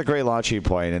great. That's a great launching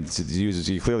point, and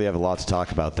you clearly have a lot to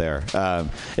talk about there.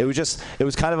 It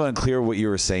was kind of unclear what you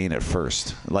were saying at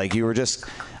first. Like, you were just,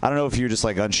 I don't know if you were just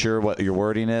like unsure what your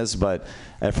wording is, but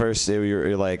at first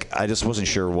you're like, I just wasn't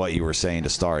sure what you were saying to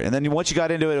start. And then once you got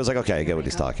into it, it was like, okay, I get what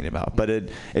he's talking about. But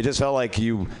it just felt like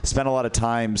you spent a lot of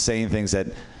time saying things that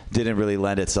didn't really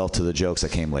lend itself to the jokes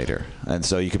that came later. And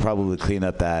so you could probably clean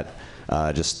up that.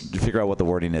 Just figure out what the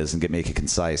wording is and make it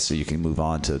concise so you can move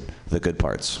on to the good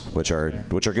parts, which are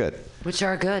good. Which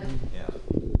are good. Yeah.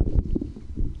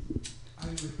 I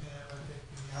agree with Pam. I think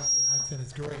the African accent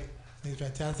is great. I think it's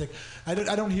fantastic. I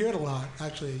don't hear it a lot,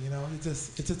 actually.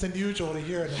 It's just unusual to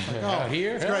hear it. It's like, oh,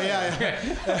 here? It's great.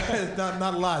 Yeah.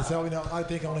 not a lot. So I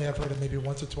think only I've heard it maybe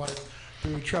once or twice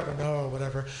through Trevor Noah or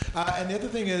whatever. And the other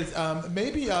thing is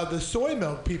maybe the soy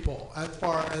milk people, as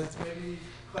far as maybe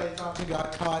Clay Thompson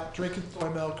got caught drinking soy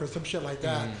milk or some shit like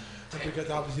that, because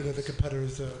obviously they're the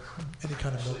competitors of any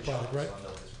kind of milk product, right?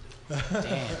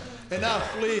 Damn. And now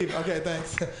Fleeb. Okay,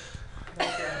 thanks.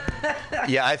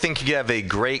 Yeah, I think you have a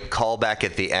great callback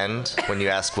at the end when you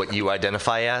ask what you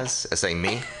identify as saying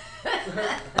me.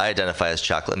 I identify as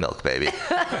chocolate milk, baby.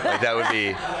 Like that would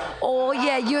be. Oh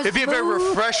yeah, It'd be a very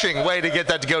refreshing way to get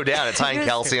that to go down. It's high in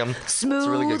calcium. Smooth, it's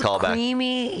a really good callback.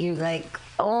 creamy. You like.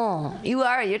 Oh, you're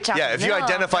chocolate milk. Yeah, if you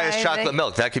identify as right? chocolate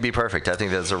milk, that could be perfect. I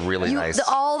think that's a really nice.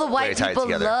 All the way white to tie it people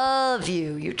together. love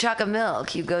you. You're chocolate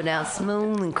milk. You go down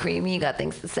smooth and creamy. You got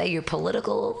things to say. You're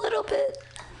political a little bit.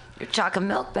 You're chocolate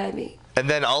milk, baby. And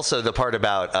then also the part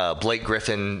about Blake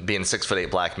Griffin being a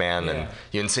 6'8" black man, and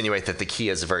you insinuate that the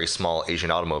Kia is a very small Asian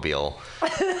automobile.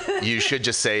 You should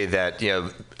just say that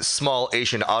small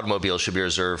Asian automobiles should be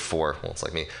reserved for, well, it's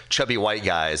like me, chubby white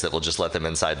guys that will just let them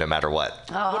inside no matter what.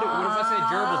 What if I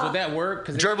say gerbils? Would that work?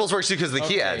 Gerbils works too because the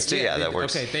Kia ads too. Yeah, that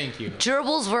works. Okay, thank you.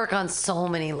 Gerbils work on so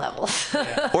many levels.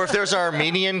 Or if there's an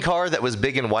Armenian car that was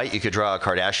big and white, you could draw a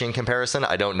Kardashian comparison.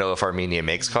 I don't know if Armenia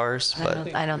makes cars,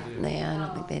 but I don't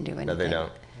think they do anything. No, they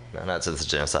don't. No, not since the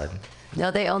genocide.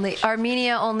 No,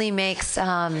 Armenia only makes.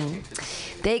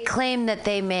 They claim that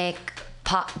they make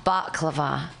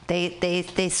baklava.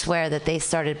 They swear that they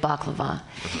started baklava,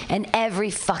 and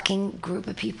every fucking group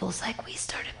of people's like, we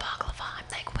started baklava. I'm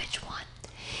like, which one?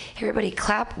 Everybody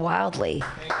clap wildly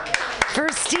for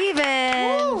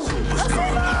Steven.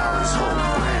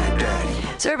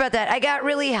 Sorry about that. I got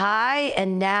really high,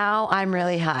 and now I'm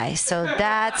really high. So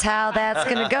that's how that's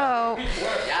going to go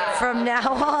from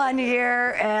now on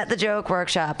here at the Joke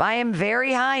Workshop. I am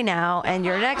very high now, and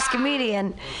your next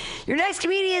comedian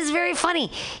is very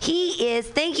funny.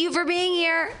 Thank you for being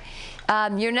here.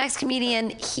 Your next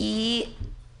comedian, he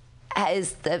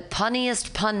is the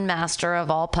punniest pun master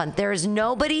of all pun. There is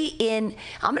nobody in,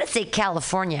 I'm going to say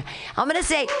California. I'm going to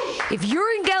say, if you're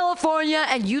in California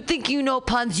and you think you know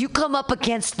puns, you come up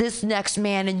against this next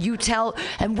man and you tell,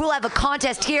 and we'll have a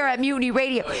contest here at Mutiny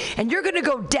Radio, and you're going to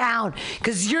go down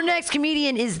because your next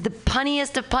comedian is the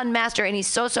punniest of pun master, and he's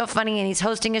so funny, and he's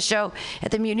hosting a show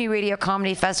at the Mutiny Radio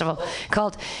Comedy Festival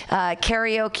called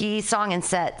Karaoke Song and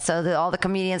Set. So all the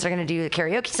comedians are going to do the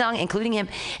karaoke song, including him,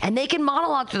 and they can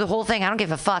monologue through the whole thing. I don't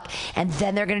give a fuck. And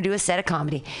then they're going to do a set of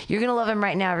comedy. You're going to love him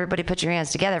right now. Everybody put your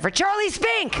hands together for Charlie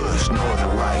Spink.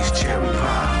 Northern rice, cherry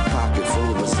pie, pocket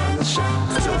full of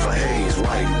sunshine, silver haze,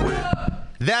 white whip.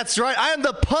 That's right. I am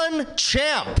the pun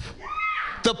champ.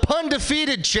 The pun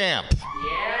defeated champ.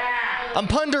 Yeah. I'm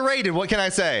pun-derated. What can I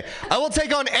say? I will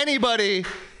take on anybody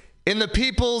in the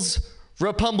People's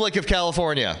Republic of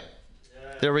California.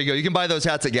 There we go. You can buy those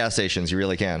hats at gas stations. You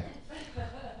really can.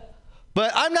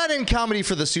 But I'm not in comedy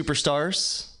for the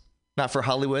superstars, not for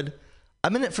Hollywood.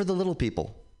 I'm in it for the little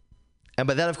people. And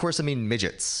by that, of course, I mean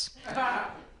midgets.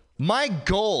 My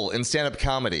goal in stand-up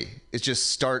comedy is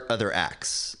just start other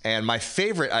acts. And my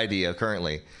favorite idea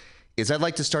currently is I'd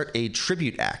like to start a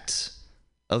tribute act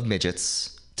of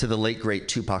midgets to the late, great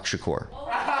Tupac Shakur.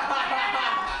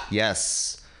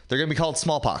 Yes. They're going to be called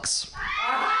Smallpox.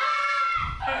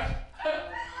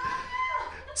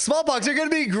 Smallpox are going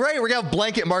to be great. We're going to have a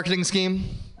blanket marketing scheme.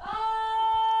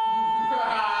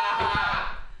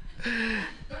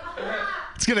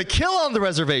 It's going to kill on the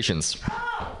reservations.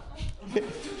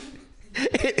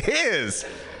 It is.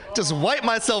 Just wipe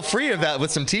myself free of that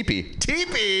with some teepee.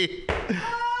 Teepee!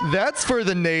 That's for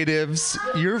the natives.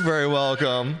 You're very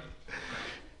welcome.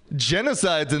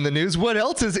 Genocide's in the news. What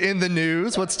else is in the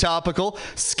news? What's topical?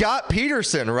 Scott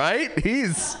Peterson, right?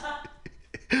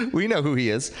 We know who he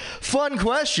is. Fun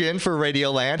question for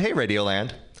Radioland. Hey,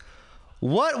 Radioland.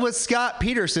 What was Scott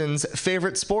Peterson's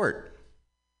favorite sport?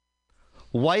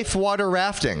 Wife water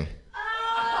rafting.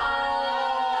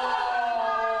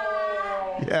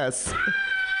 Yes.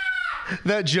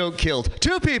 That joke killed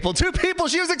two people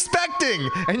she was expecting,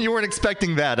 and you weren't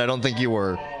expecting that. I don't think you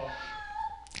were.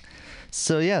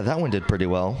 So yeah, that one did pretty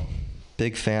well.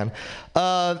 Big fan.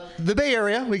 The Bay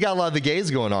Area, we got a lot of the gays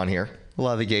going on here. A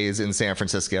lot of the gays in San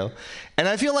Francisco. And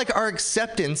I feel like our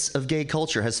acceptance of gay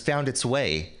culture has found its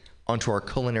way onto our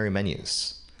culinary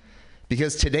menus.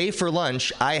 Because today for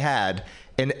lunch, I had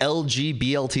an LG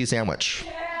BLT sandwich.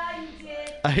 Yeah, you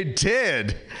did. I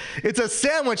did. It's a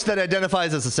sandwich that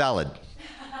identifies as a salad.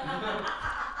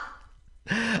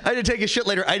 I had to take a shit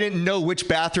later. I didn't know which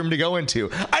bathroom to go into.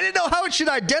 I didn't know how it should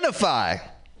identify.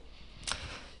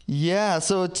 Yeah,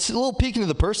 so it's a little peek into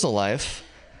the personal life.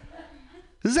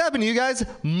 Does this happen to you guys?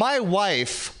 My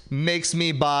wife makes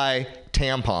me buy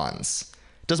tampons.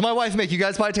 Does my wife make you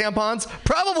guys buy tampons?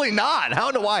 Probably not. I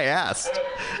don't know why I asked.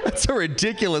 That's a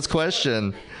ridiculous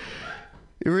question.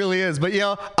 It really is. But,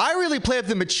 I really play up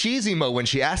the machismo when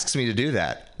she asks me to do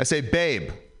that. I say, babe,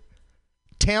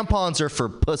 tampons are for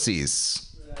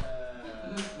pussies.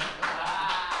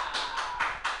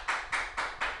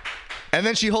 And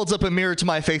then she holds up a mirror to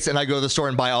my face, and I go to the store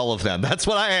and buy all of them. That's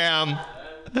what I am.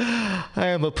 I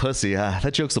am a pussy.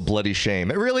 That joke's a bloody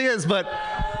shame. It really is, but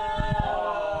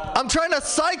I'm trying to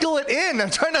cycle it in. I'm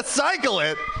trying to cycle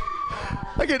it.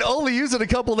 I can only use it a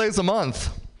couple days a month.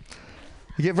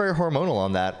 You get very hormonal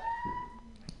on that.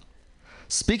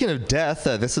 Speaking of death,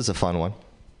 this is a fun one.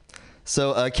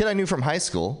 So a kid I knew from high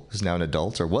school, who's now an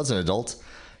adult, or was an adult,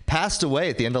 passed away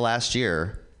at the end of last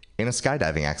year in a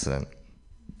skydiving accident.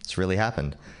 It's really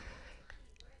happened.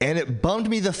 And it bummed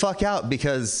me the fuck out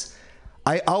because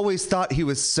I always thought he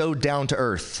was so down to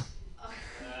earth.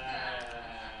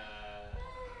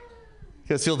 You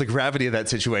guys feel the gravity of that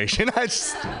situation?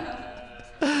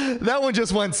 That one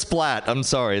just went splat. I'm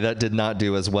sorry, that did not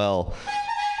do as well.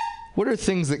 What are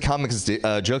things that comics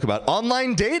joke about?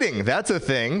 Online dating, that's a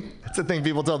thing. That's a thing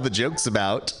people tell the jokes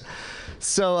about.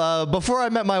 So before I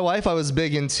met my wife, I was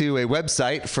big into a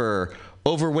website for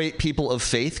overweight people of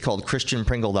faith called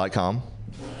ChristianPringle.com.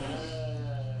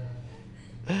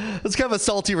 That's kind of a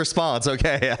salty response,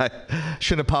 okay? I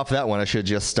shouldn't have popped that one. I should have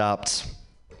just stopped.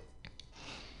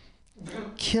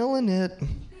 Killing it.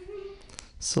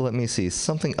 So let me see.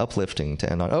 Something uplifting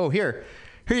to end on. Oh, here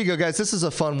you go, guys. This is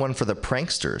a fun one for the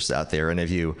pranksters out there, and of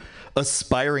you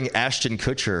aspiring Ashton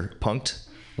Kutcher punked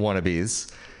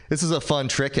wannabes. This is a fun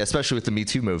trick, especially with the Me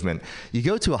Too movement. You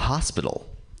go to a hospital,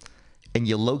 and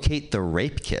you locate the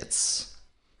rape kits,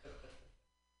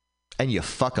 and you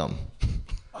fuck them.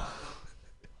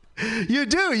 You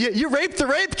do. You rape the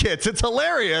rape kits. It's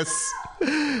hilarious.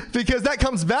 Because that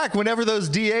comes back whenever those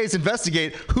DAs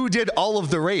investigate who did all of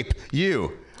the rape.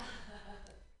 You.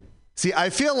 See, I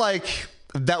feel like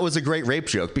that was a great rape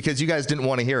joke because you guys didn't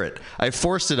want to hear it. I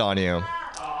forced it on you.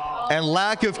 And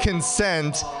lack of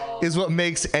consent is what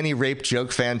makes any rape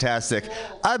joke fantastic.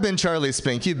 I've been Charlie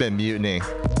Spink. You've been Mutiny.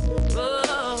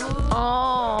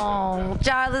 Oh,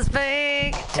 Charlie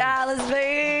Spink. Charlie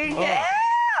Spink. Yeah.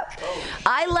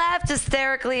 I laughed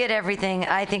hysterically at everything.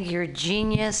 I think you're a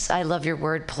genius. I love your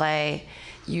wordplay.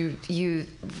 You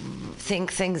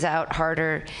think things out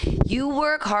harder. You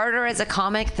work harder as a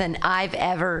comic than I've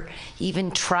ever even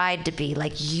tried to be.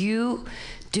 Like, you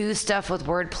do stuff with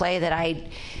wordplay that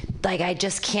I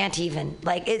just can't even.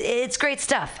 Like, it's great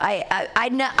stuff.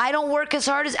 I don't work as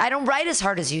hard as, I don't write as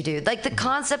hard as you do. Like, the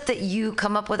concept that you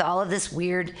come up with all of this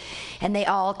weird, and they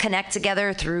all connect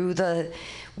together through the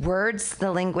words,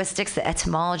 the linguistics, the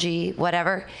etymology,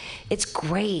 whatever. It's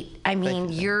great. I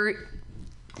mean,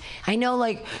 I know,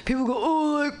 like, people go,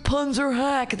 oh, like, puns are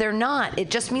hack. They're not. It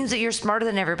just means that you're smarter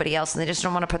than everybody else, and they just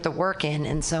don't want to put the work in.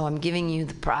 And so I'm giving you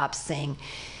the props saying,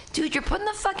 dude, you're putting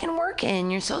the fucking work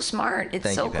in. You're so smart. It's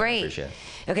Thank so you, Pam. great. Appreciate it.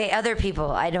 Okay, other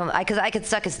people, because I could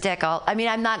suck his dick.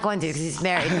 I'm not going to because he's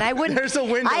married, and I wouldn't. There's a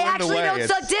window I in the actually way. don't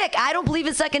suck dick. I don't believe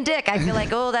in sucking dick. I feel like,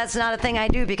 oh, that's not a thing I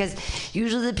do because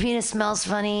usually the penis smells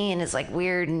funny and it's like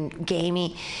weird and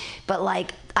gamey. But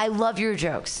like, I love your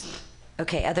jokes.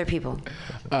 Okay, other people.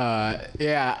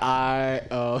 Yeah, I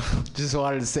just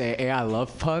wanted to say, hey, I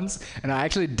love puns, and I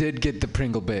actually did get the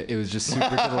Pringle bit. It was just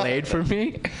super delayed for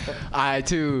me. I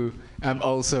too am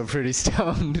also pretty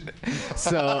stoned,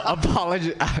 so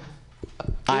apologize.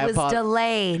 It was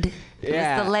delayed.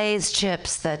 Yeah. It was the Lay's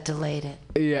chips that delayed it.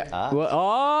 Yeah. Well,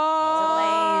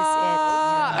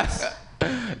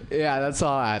 yeah, that's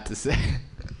all I have to say.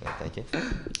 Thank you.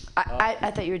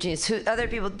 I thought you were a genius. Other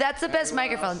people. That's the best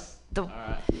microphone.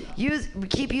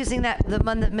 Keep using that. The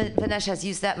one that Vinesh has,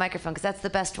 use that microphone because that's the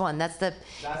best one. If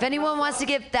anyone wants to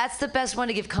give, that's the best one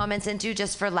to give comments into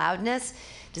just for loudness.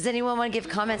 Does anyone want to give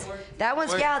comments? That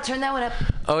one's Gal. Turn that one up.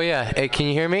 Oh yeah. Hey, can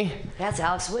you hear me? That's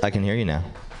Alex Wood. I can hear you now.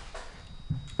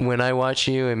 When I watch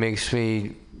you, it makes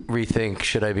me rethink: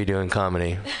 should I be doing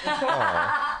comedy?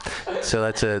 So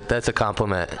that's a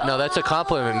compliment. No, that's a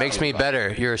compliment. It makes me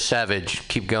better. You're a savage.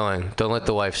 Keep going. Don't let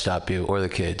the wife stop you or the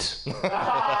kids.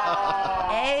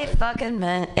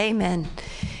 Amen.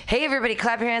 Hey, everybody,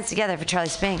 clap your hands together for Charlie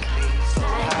Spink.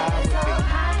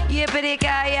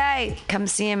 Yippity-ki-yay. Come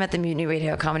see him at the Mutiny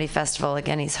Radio Comedy Festival.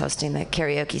 Again, he's hosting the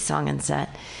karaoke song and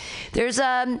set. There's,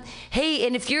 hey,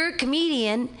 and if you're a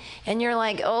comedian and you're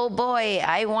like, oh boy,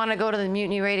 I want to go to the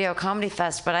Mutiny Radio Comedy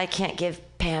Fest, but I can't give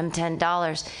Pam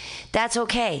 $10, that's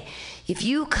okay. If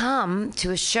you come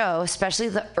to a show, especially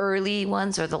the early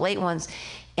ones or the late ones,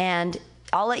 and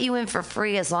I'll let you in for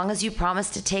free as long as you promise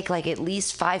to take like at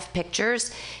least 5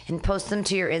 pictures and post them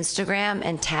to your Instagram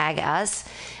and tag us.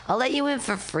 I'll let you in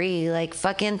for free. Like,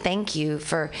 fucking thank you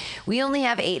we only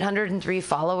have 803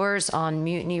 followers on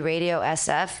Mutiny Radio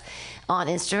SF on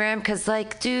Instagram because,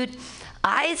 like, dude,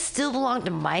 I still belong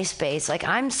to MySpace. Like,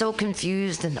 I'm so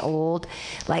confused and old.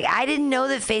 Like, I didn't know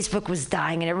that Facebook was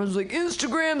dying, and everyone's like,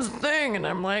 Instagram's a thing. And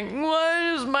I'm like,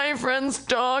 why does my friend's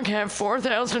dog have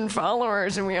 4,000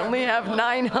 followers and we only have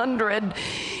 900?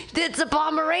 It's a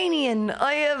Pomeranian.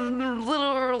 I have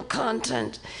literal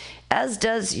content. As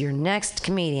does your next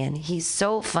comedian. He's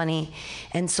so funny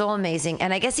and so amazing.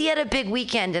 And I guess he had a big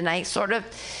weekend, and I sort of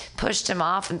pushed him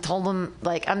off and told him,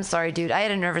 like, I'm sorry, dude, I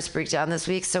had a nervous breakdown this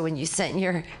week. So when you sent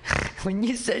your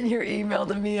email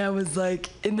to me, I was like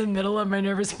in the middle of my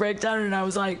nervous breakdown, and I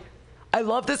was like, I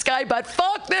love this guy, but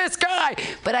fuck this guy.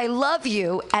 But I love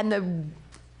you, and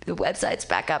the website's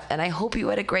back up, and I hope you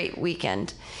had a great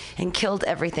weekend and killed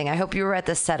everything. I hope you were at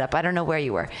the setup. I don't know where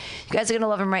you were. You guys are going to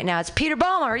love him right now. It's Peter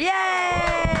Ballmer. Yay!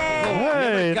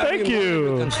 Hey, thank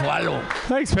you.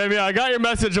 Thanks, baby. I got your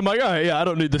message. I'm like, all right, yeah, I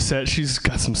don't need the set. She's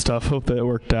got some stuff. Hope that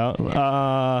worked out.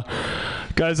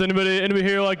 Guys, anybody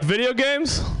here like video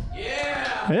games?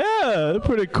 Yeah, they're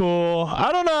pretty cool.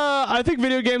 I don't know. I think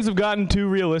video games have gotten too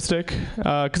realistic.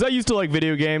 Because I used to like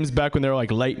video games back when they were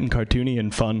like light and cartoony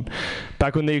and fun.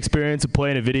 Back when the experience of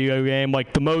playing a video game,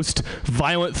 like the most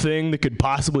violent thing that could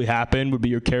possibly happen would be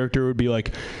your character would be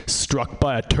like struck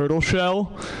by a turtle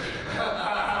shell.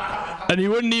 And he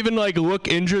wouldn't even like look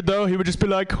injured though. He would just be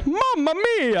like, Mamma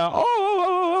mia!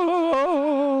 Oh!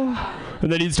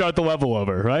 And then he'd start the level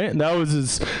over, right? And that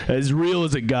was as real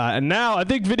as it got. And now I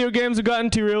think video games have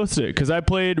gotten too realistic, because I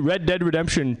played Red Dead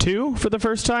Redemption 2 for the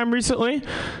first time recently.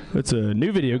 It's a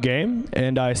new video game,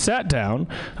 and I sat down,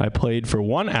 I played for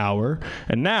 1 hour,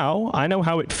 and now I know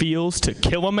how it feels to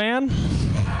kill a man.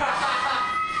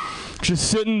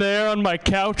 Just sitting there on my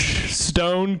couch,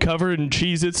 stone covered in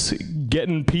Cheez-Its,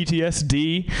 getting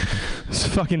PTSD. It's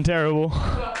fucking terrible.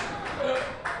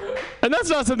 And that's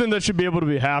not something that should be able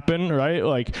to happen, right?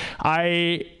 Like,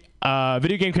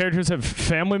 video game characters have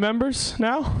family members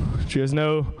now. Do you guys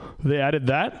know they added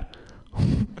that?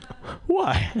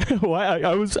 Why? Why?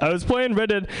 I was playing Red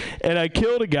Dead, and I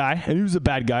killed a guy, and he was a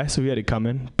bad guy, so he had to come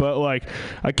in. But, like,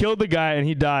 I killed the guy, and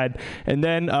he died. And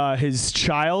then his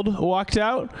child walked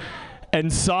out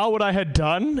and saw what I had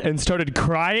done and started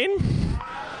crying.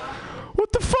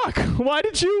 What the fuck? Why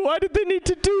did they need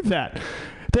to do that?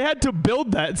 They had to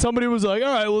build that. Somebody was like,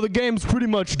 all right, well, the game's pretty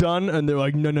much done. And they're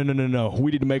like, no.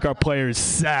 We need to make our players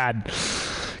sad.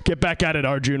 Get back at it,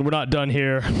 Arjun. We're not done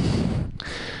here.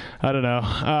 I don't know.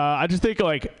 I just think,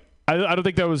 like, I don't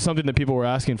think that was something that people were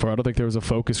asking for. I don't think there was a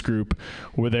focus group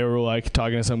where they were, like,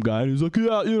 talking to some guy. And he was like,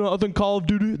 yeah, I think Call of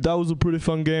Duty, that was a pretty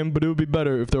fun game, but it would be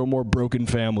better if there were more broken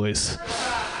families.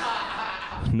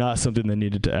 Not something they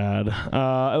needed to add.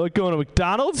 I like going to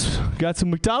McDonald's. Got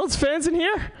some McDonald's fans in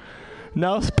here?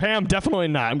 No, Pam, definitely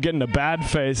not. I'm getting a bad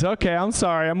face. Okay, I'm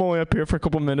sorry. I'm only up here for a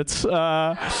couple minutes.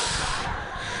 I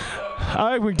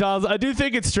like McDonald's. I do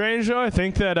think it's strange, though. I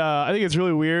think it's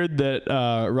really weird that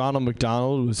Ronald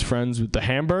McDonald was friends with the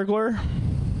Hamburglar.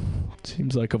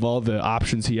 Seems like of all the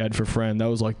options he had for friend, that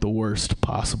was like the worst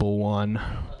possible one.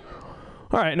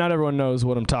 All right, not everyone knows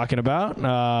what I'm talking about.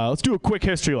 Let's do a quick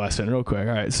history lesson real quick.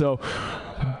 All right, so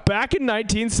back in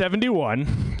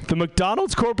 1971, the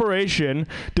McDonald's Corporation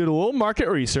did a little market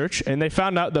research, and they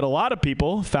found out that a lot of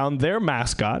people found their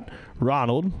mascot,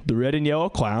 Ronald, the red and yellow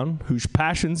clown, whose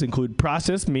passions include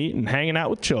processed meat and hanging out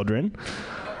with children.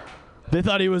 They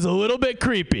thought he was a little bit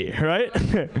creepy, right?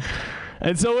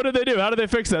 And so what did they do? How did they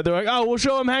fix that? They're like, oh, we'll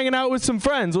show him hanging out with some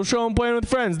friends. We'll show him playing with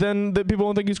friends. Then the people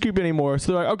won't think he's creepy anymore.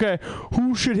 So they're like, okay,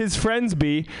 who should his friends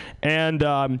be?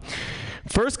 And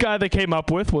first guy they came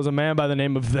up with was a man by the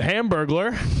name of the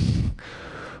Hamburglar,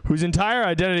 whose entire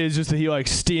identity is just that he likes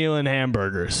stealing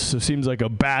hamburgers. So it seems like a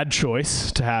bad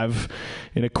choice to have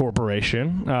in a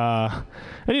corporation.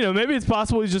 And, maybe it's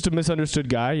possible he's just a misunderstood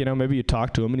guy. Maybe you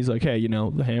talk to him and he's like, hey, the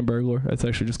Hamburglar, that's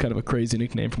actually just kind of a crazy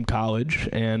nickname from college.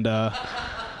 And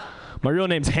my real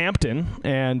name's Hampton,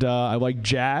 and I like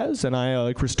jazz, and I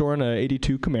like restoring a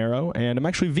 82 Camaro, and I'm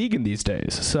actually vegan these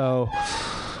days. So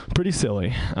pretty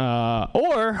silly.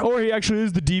 Or he actually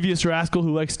is the devious rascal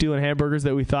who likes stealing hamburgers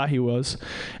that we thought he was.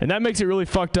 And that makes it really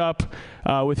fucked up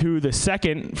with who the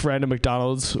second friend of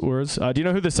McDonald's was. Do you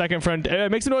know who the second friend...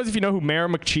 Make some noise if you know who Mayor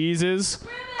McCheese is.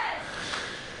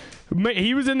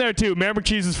 He was in there too. Mayor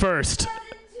McCheese is first.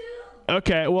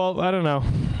 Okay, well, I don't know.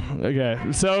 Okay,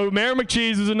 so Mayor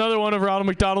McCheese is another one of Ronald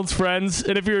McDonald's friends.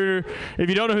 And if you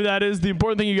don't know who that is, the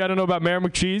important thing you got to know about Mayor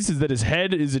McCheese is that his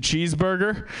head is a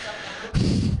cheeseburger.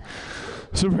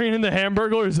 So bringing in the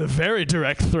Hamburglar is a very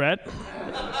direct threat.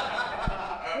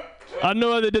 I don't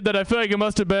know how they did that. I feel like it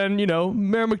must have been, Mayor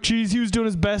McCheese. He was doing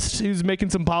his best. He was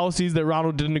making some policies that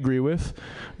Ronald didn't agree with.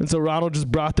 And so Ronald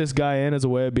just brought this guy in as a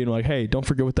way of being like, hey, don't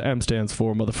forget what the M stands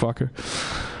for, motherfucker.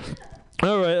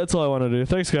 All right, that's all I want to do.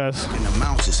 Thanks, guys.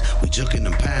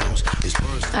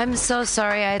 I'm so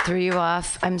sorry I threw you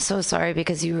off. I'm so sorry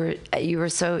because you're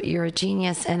a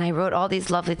genius, and I wrote all these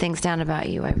lovely things down about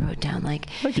you. I wrote down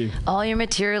Thank you. all your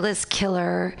materialist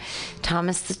killer,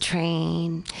 Thomas the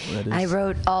Train. I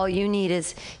wrote all you need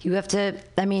is you have to.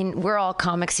 I mean, we're all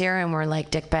comics here and we're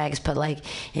like dickbags, but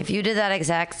if you did that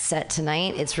exact set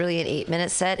tonight, it's really an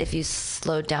 8-minute set. If you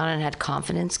slowed down and had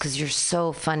confidence, because you're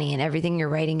so funny and everything you're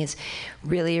writing is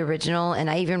really original. And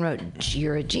I even wrote,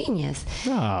 you're a genius.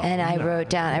 And I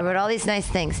wrote all these nice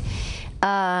things.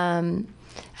 I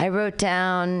wrote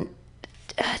down,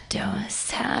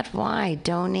 sad why,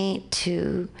 donate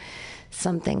to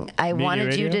something. I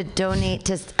wanted you to donate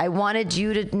to,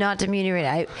 not to Mutiny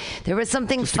Radio. There was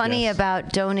something funny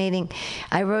about donating.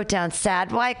 I wrote down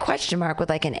sad why, question mark with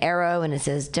an arrow, and it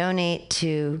says donate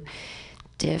to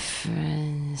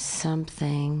different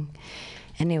something.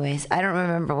 Anyways, I don't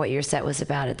remember what your set was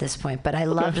about at this point, but I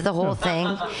loved the whole thing.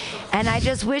 And I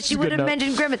just wish you would have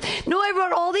mentioned Grimace. No, I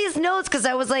wrote all these notes because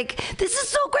I was like, this is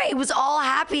so great. It was all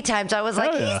happy times. I was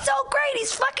like, he's so great.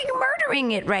 He's fucking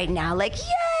murdering it right now. Yay!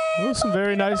 Those some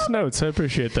very nice notes. I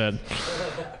appreciate that.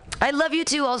 I love you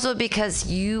too also because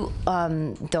you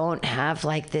don't have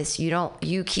this,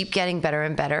 you keep getting better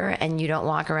and better, and you don't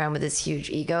walk around with this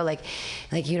huge ego.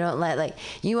 You don't let,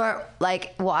 you are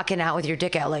walking out with your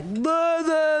dick out I'm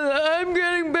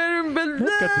getting better and better.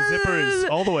 Got the zippers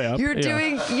all the way up.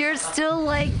 You're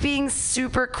still being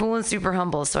super cool and super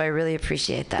humble. So I really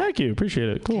appreciate that. Thank you. Appreciate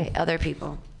it. Cool. Okay, other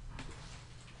people.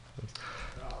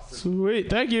 Sweet,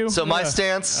 thank you. So my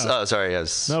stance. Sorry, I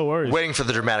was no worries. Waiting for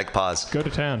the dramatic pause. Go to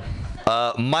town.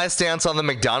 My stance on the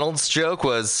McDonald's joke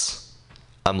was,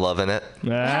 I'm loving it.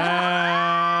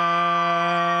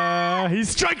 He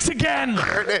strikes again.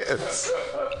 There it is.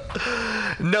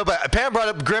 No, but Pam brought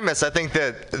up Grimace. I think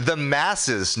that the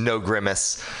masses know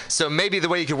Grimace. So maybe the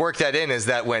way you could work that in is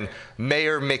that when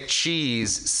Mayor McCheese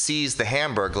sees the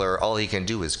Hamburglar, all he can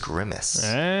do is grimace.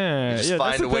 Just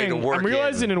find a way to work. I'm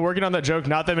realizing in working on that joke,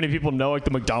 not that many people know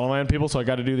the McDonaldland people, so I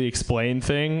got to do the explain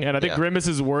thing. And I think Grimace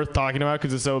is worth talking about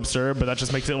because it's so absurd, but that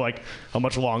just makes it a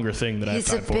much longer thing that I have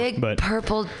time for. He's a big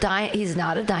purple he's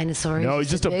not a dinosaur. No, he's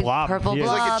just a blob. Purple blob. He's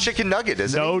like a chicken nugget,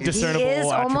 isn't he? No discernible He is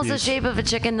almost the attributes. shape of a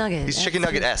chicken nugget. He's chicken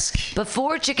nugget-esque.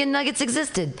 Before chicken nuggets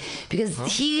existed, because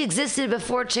he existed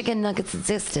before chicken nuggets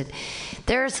existed.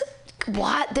 There's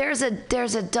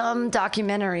a dumb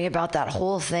documentary about that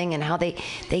whole thing and how they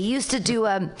used to do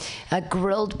a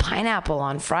grilled pineapple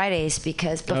on Fridays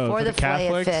because before the fillet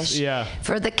of fish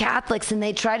for the Catholics, and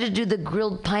they tried to do the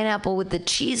grilled pineapple with the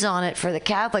cheese on it for the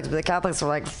Catholics, but the Catholics were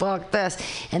like, fuck this,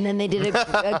 and then they did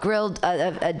a grilled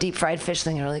a deep fried fish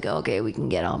thing, and they're like, okay, we can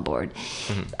get on board.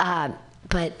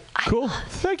 But cool.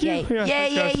 Thank you.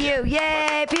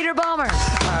 Yay, Peter Balmer.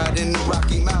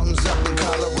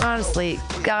 Honestly,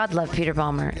 God love Peter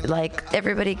Balmer.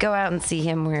 Everybody go out and see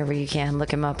him wherever you can.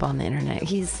 Look him up on the internet.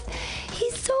 He's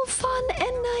so fun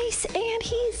and nice, and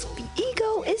his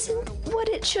ego isn't what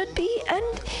it should be, and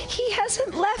he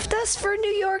hasn't left us for New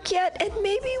York yet, and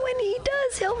maybe when he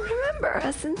does, he'll remember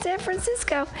us in San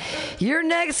Francisco. Your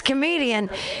next comedian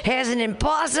has an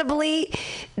impossibly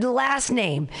last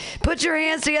name. Put your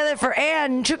hands together for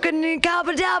Ann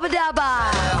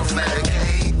Chukadabadabadaba.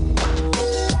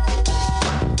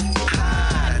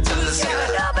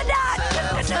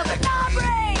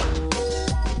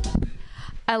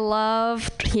 I love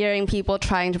hearing people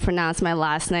trying to pronounce my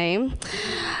last name.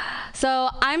 So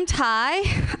I'm Thai.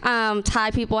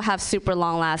 Thai people have super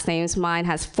long last names. Mine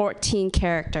has 14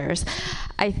 characters.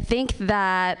 I think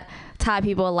that Thai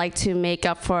people like to make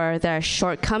up for their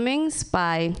shortcomings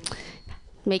by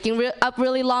making up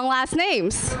really long last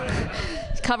names.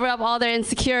 Cover up all their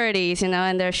insecurities,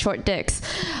 and their short dicks.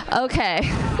 Okay.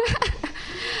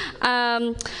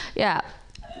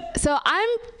 So I'm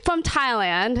from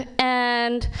Thailand,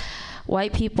 and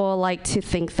white people like to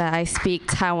think that I speak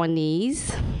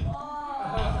Taiwanese.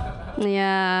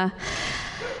 Yeah.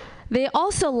 They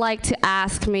also like to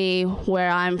ask me where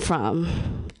I'm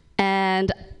from.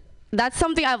 And that's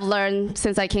something I've learned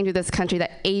since I came to this country,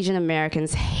 that Asian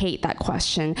Americans hate that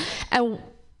question. And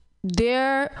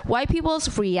white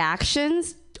people's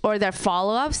reactions or their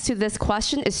follow-ups to this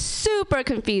question is super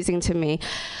confusing to me.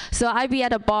 So I'd be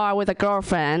at a bar with a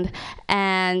girlfriend,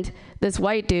 and this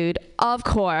white dude, of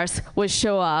course, would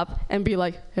show up and be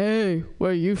like, hey, where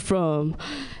are you from?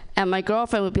 And my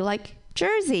girlfriend would be like,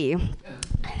 Jersey. And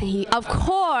he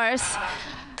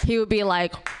would be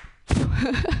like,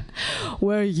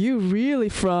 Where are you really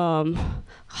from?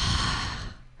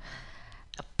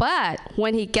 But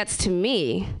when he gets to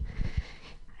me,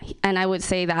 and I would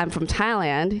say that I'm from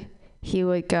Thailand, he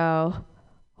would go,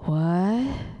 what?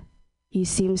 You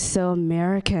seem so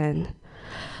American.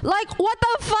 Like, what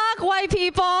the fuck, white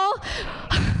people?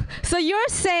 So you're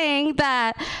saying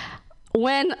that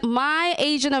when my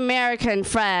Asian American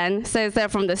friend says they're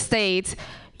from the States,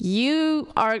 you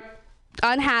are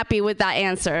unhappy with that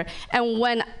answer. And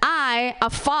when I, a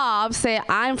fob, say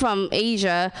I'm from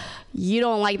Asia, you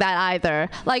don't like that either.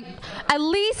 Like, at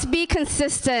least be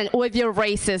consistent with your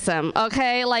racism,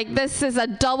 okay? Like, this is a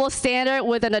double standard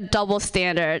within a double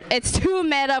standard. It's too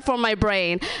meta for my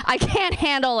brain. I can't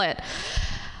handle it.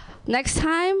 Next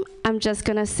time, I'm just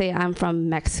gonna say I'm from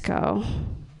Mexico.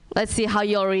 Let's see how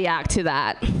you'll react to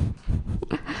that.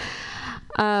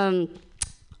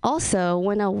 Also,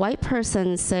 when a white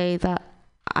person say that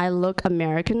I look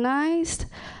Americanized,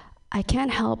 I can't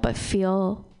help but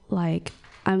feel like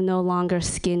I'm no longer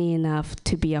skinny enough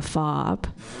to be a fob.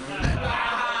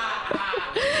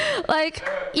 Like,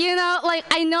 you know, like,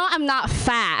 I know I'm not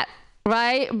fat,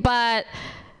 right? But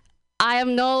I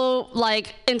am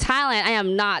like, in Thailand, I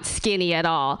am not skinny at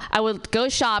all. I would go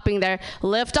shopping there,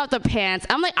 lift up the pants.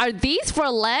 I'm like, are these for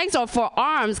legs or for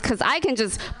arms? Because I can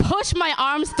just push my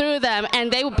arms through them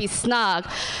and they would be snug.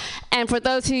 And for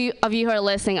those of you who are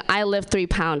listening, I lift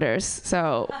 3-pounders.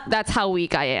 So that's how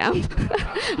weak I am.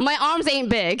 My arms ain't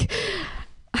big.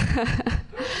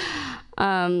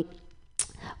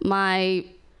 My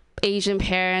Asian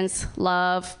parents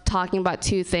love talking about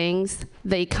two things: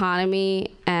 the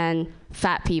economy and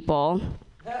fat people.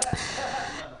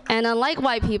 And unlike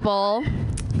white people,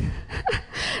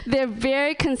 they're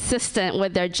very consistent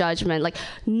with their judgment. Like,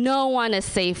 no one is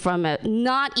safe from it,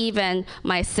 not even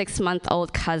my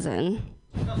 6-month-old cousin.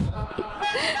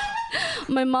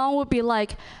 My mom would be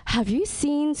like, have you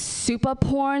seen Super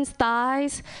Porn's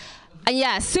thighs? And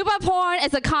yeah, Super Porn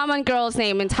is a common girl's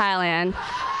name in Thailand.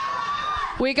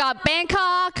 We got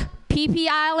Bangkok, PP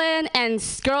Island, and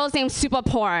girls named Super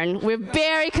Porn. We're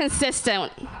very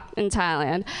consistent in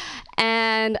Thailand.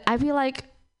 And I'd be like,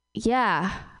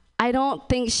 yeah, I don't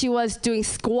think she was doing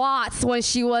squats when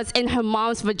she was in her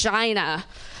mom's vagina.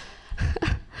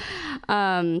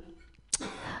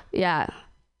 Yeah.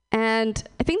 And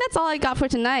I think that's all I got for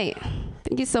tonight.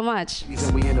 Thank you so much. Yay,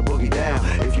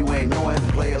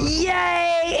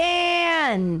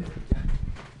 Anne!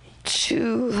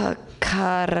 Chukarachote.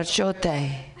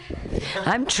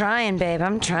 I'm trying, babe.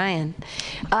 I'm trying.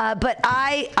 But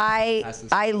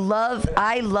I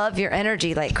love your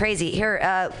energy like crazy.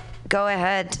 Here, go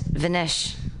ahead,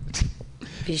 Vinesh.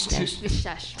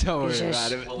 Vishnesh. Don't worry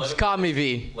about it. Just call me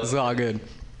V. It's all good.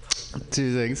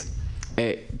 Two things.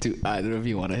 Hey, do either of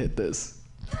you want to hit this?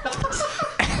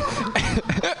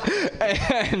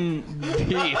 And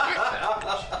B.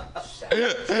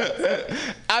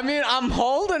 I mean, I'm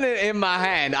holding it in my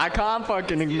hand. I can't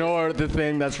fucking ignore the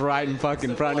thing that's right in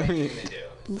fucking front of me.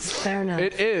 It's fair enough.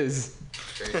 It is.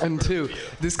 And two,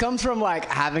 this comes from like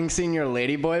having seen your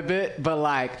Ladyboy bit, but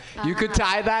like you could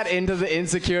tie that into the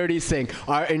insecurities thing.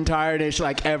 Our entire nation,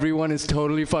 like everyone is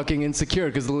totally fucking insecure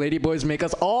because the Ladyboys make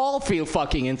us all feel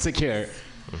fucking insecure.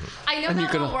 I know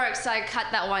that won't work, so I cut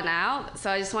that one out.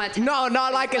 So I just wanted to. No,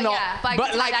 not like in the. Yeah,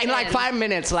 but like in like 5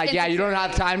 minutes, like yeah, you don't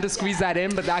have time to squeeze that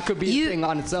in, but that could be a thing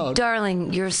on its own.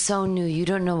 Darling, you're so new. You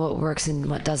don't know what works and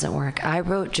what doesn't work. I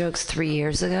wrote jokes 3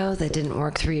 years ago that didn't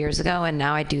work 3 years ago, and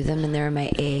now I do them, and they're in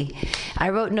my A. I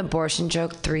wrote an abortion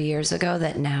joke 3 years ago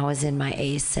that now is in my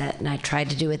A set, and I tried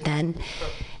to do it then,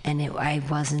 and I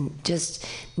wasn't. Just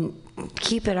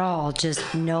keep it all.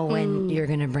 Just know when you're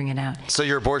going to bring it out. So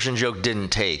your abortion joke didn't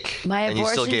take, My and you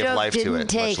abortion still gave joke life didn't to it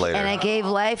take, much later. and I gave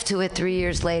life to it 3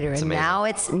 years later, and now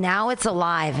it's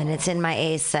alive, and it's in my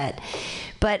A set.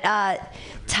 But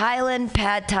Thailand,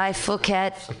 Pad Thai,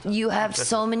 Phuket, you have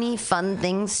so many fun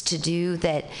things to do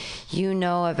that you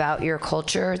know about your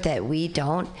culture that we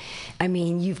don't. I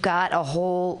mean, you've got a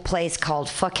whole place called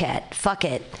Phuket. Fuck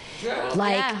it.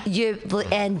 Like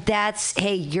and that's,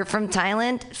 hey, you're from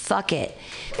Thailand? Fuck it.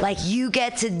 Like you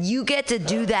get to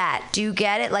do that. Do you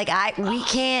get it? Like we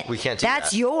can't do that's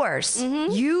that. Yours.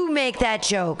 You make that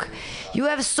joke. You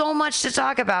have so much to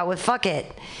talk about with fuck it.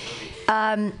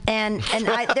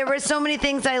 There were so many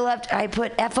things I loved. I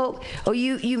put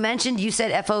you mentioned, you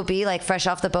said FOB, like fresh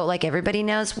off the boat, like everybody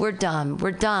knows. We're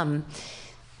dumb.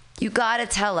 You gotta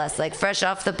tell us, like fresh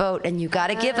off the boat, and you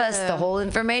gotta give us the whole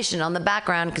information on the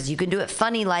background, because you can do it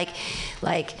funny, like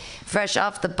fresh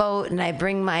off the boat, and I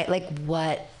bring my, like,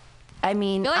 what I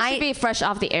mean, I should be fresh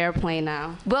off the airplane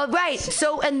now. Well, right.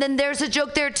 So, and then there's a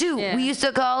joke there too. Yeah. We used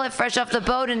to call it fresh off the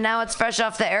boat, and now it's fresh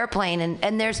off the airplane.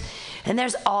 And there's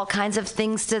all kinds of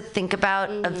things to think about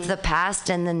of the past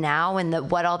and the now and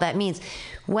what all that means.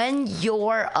 When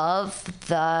you're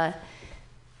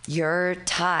you're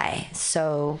Thai,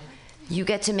 so you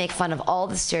get to make fun of all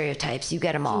the stereotypes. You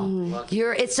get them all.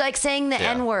 It's like saying the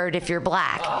N-word if you're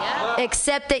black,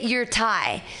 except that you're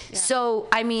Thai. So,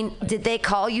 I mean, did they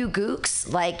call you gooks?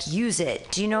 Like, use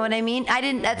it. Do you know what I mean? I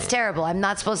didn't. That's terrible. I'm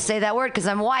not supposed to say that word because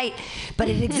I'm white, but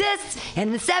it exists.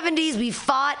 And in the 70s, we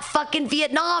fought fucking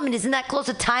Vietnam, and isn't that close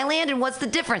to Thailand? And what's the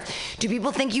difference? Do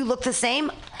people think you look the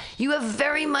same? You have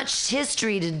very much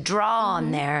history to draw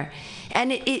on there.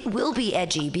 And it will be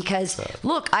edgy because,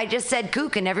 look, I just said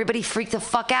gook and everybody freaked the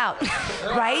fuck out,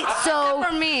 right? So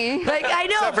Except for me. Like, I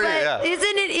know, Except for but you,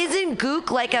 isn't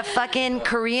gook like a fucking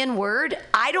Korean word?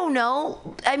 I don't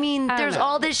know. I mean, there's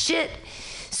all this shit.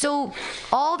 So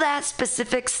all that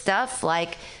specific stuff,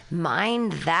 like,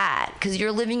 mind that, because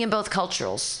you're living in both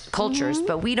cultures,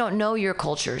 but we don't know your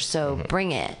culture, so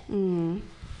bring it.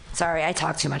 Sorry, I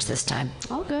talked too much this time.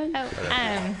 All good.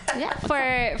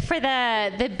 For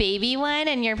the baby one,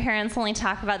 and your parents only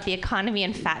talk about the economy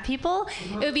and fat people,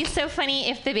 it would be so funny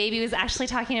if the baby was actually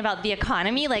talking about the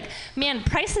economy. Like, man,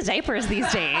 price of diapers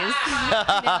these days.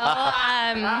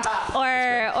 Or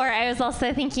I was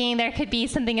also thinking there could be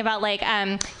something about like,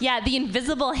 the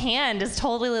invisible hand is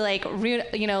totally like,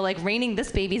 like reigning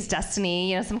this baby's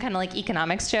destiny. Some kind of like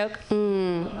economics joke.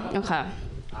 Okay.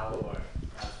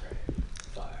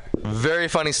 Very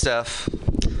funny stuff.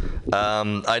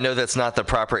 I know that's not the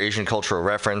proper Asian cultural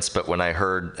reference, but when I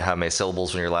heard how many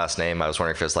syllables in your last name, I was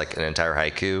wondering if it's like an entire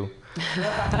haiku.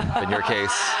 In your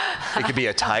case, it could be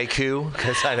a taiku,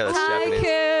 because I know that's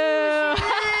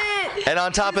Japanese. And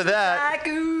on top of that,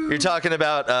 you're talking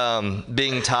about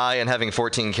being Thai and having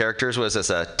 14 characters. Was this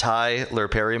a Tyler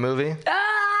Perry movie?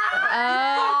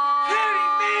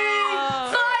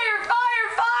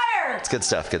 It's good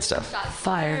stuff, good stuff.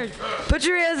 Fired. Put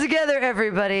your hands together,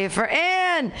 everybody, for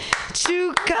Anne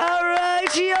Chukarachiote.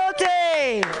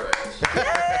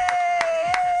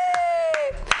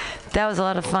 That was a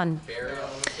lot of fun.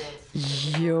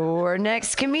 Your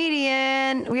next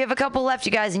comedian. We have a couple left,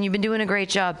 you guys, and you've been doing a great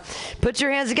job. Put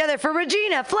your hands together for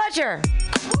Regina Fletcher.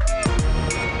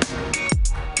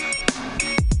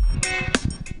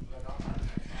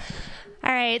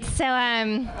 All right, so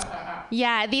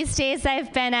these days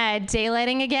I've been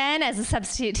daylighting again as a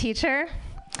substitute teacher.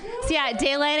 So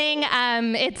daylighting,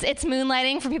 it's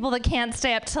moonlighting for people that can't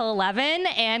stay up till 11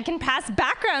 and can pass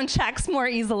background checks more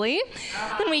easily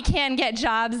than we can get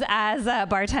jobs as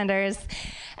bartenders.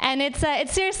 And it's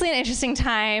seriously an interesting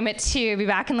time to be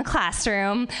back in the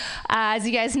classroom. As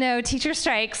you guys know, teacher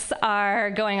strikes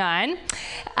are going on.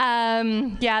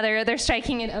 They're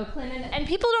striking in Oakland, and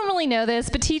people don't really know this,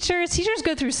 but teachers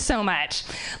go through so much.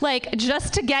 Like,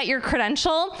 just to get your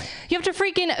credential, you have to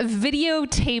freaking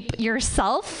videotape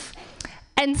yourself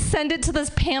and send it to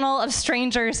this panel of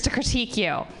strangers to critique you.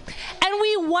 And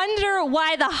we wonder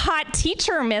why the hot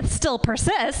teacher myth still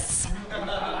persists.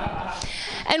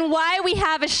 And why we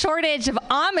have a shortage of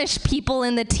Amish people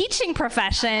in the teaching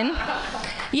profession.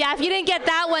 Yeah, if you didn't get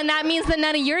that one, that means that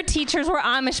none of your teachers were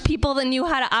Amish people that knew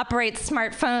how to operate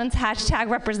smartphones,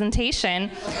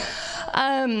 #representation.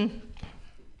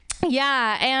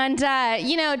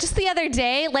 Just the other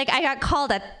day, like, I got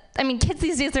called kids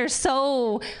these days are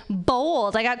so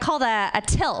bold. I got called a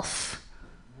TILF.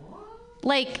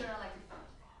 Like,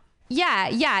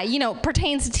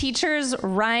 pertains to teachers,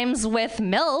 rhymes with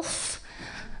MILF.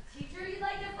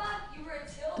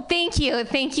 Thank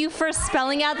you for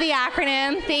spelling out the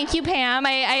acronym. Thank you, Pam.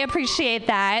 I appreciate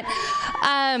that.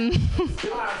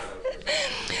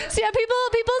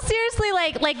 People seriously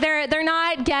like they're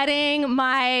not getting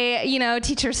my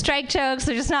teacher strike jokes.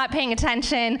 They're just not paying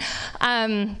attention.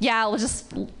 We'll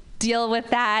just deal with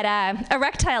that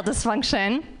erectile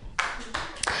dysfunction.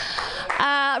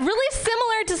 Really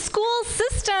similar to school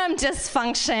system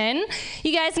dysfunction.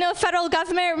 You guys know federal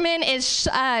government is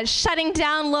shutting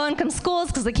down low-income schools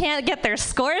because they can't get their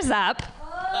scores up.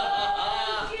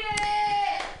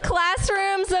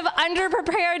 Classrooms of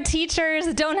underprepared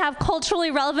teachers don't have culturally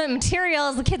relevant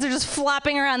materials. The kids are just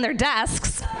flopping around their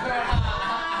desks.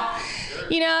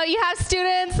 You have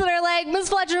students that are like, Ms.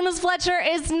 Fletcher,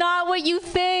 it's not what you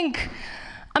think.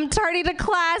 I'm tardy to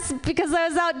class because I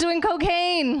was out doing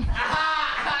cocaine.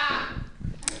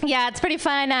 Yeah, it's pretty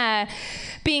fun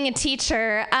being a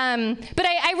teacher. But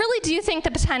I really do think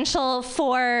the potential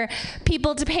for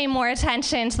people to pay more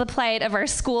attention to the plight of our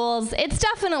schools, it's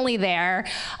definitely there.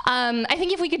 I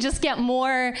think if we could just get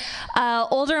more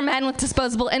older men with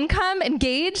disposable income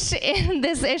engaged in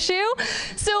this issue.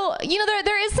 So,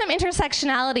 there is some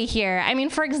intersectionality here. I mean,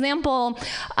 for example,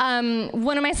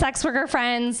 one of my sex worker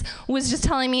friends was just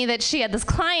telling me that she had this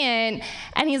client,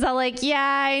 and he's all like, yeah,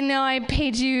 I know I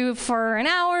paid you for an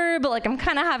hour, but like I'm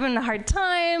kind of having a hard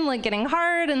time, like getting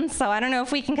hard, and so I don't know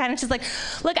if we can kind of just like,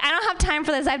 look, I don't have time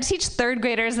for this. I have to teach third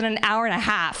graders in an hour and a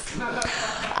half.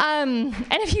 And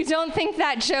if you don't think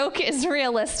that joke is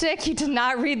realistic, you did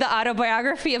not read the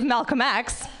autobiography of Malcolm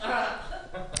X.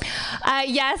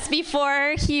 Yes,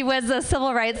 before he was a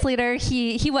civil rights leader,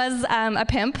 he was a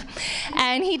pimp,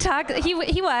 and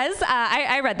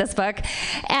I read this book,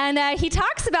 and he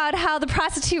talks about how the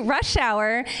prostitute rush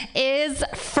hour is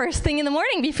first thing in the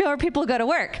morning before people go to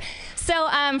work. So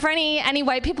for any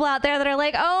white people out there that are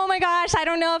like, oh my gosh, I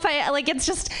don't know if it's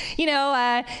just,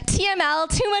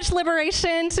 TML, too much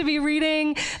liberation to be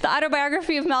reading the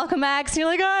autobiography of Malcolm X. And you're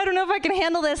like, oh, I don't know if I can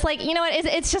handle this. Like, you know what,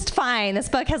 it's just fine. This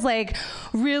book has like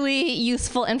really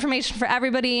useful information for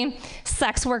everybody.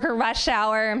 Sex worker rush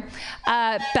hour,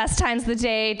 best times of the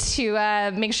day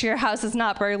to make sure your house is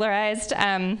not burglarized.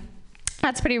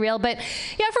 That's pretty real. But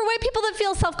yeah, for white people that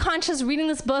feel self-conscious reading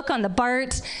this book on the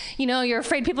BART, you're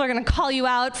afraid people are going to call you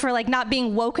out for like not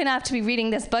being woke enough to be reading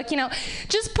this book,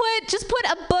 just put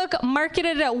a book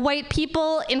marketed at white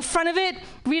people in front of it,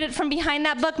 read it from behind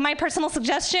that book. My personal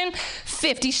suggestion,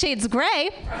 50 Shades of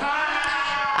Grey.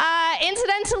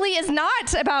 Incidentally, is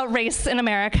not about race in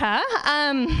America.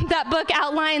 That book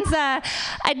outlines a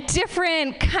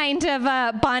different kind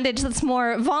of bondage that's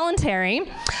more voluntary.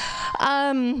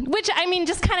 Which, I mean,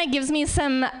 just kind of gives me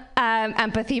some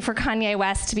empathy for Kanye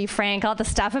West, to be frank. All the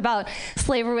stuff about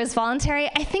slavery was voluntary.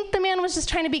 I think the man was just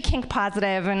trying to be kink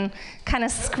positive and kind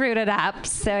of screwed it up.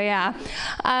 So, yeah.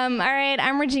 All right,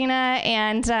 I'm Regina,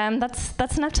 and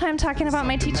that's enough time talking about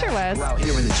my teacher was.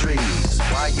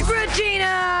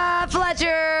 Regina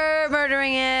Fletcher,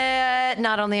 murdering it.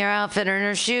 Not only her outfit and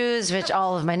her shoes, which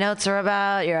all of my notes are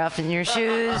about, your outfit and your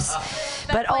shoes.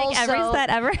 But like also, every set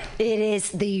ever. It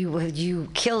is you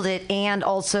killed it, and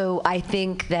also I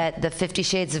think that the 50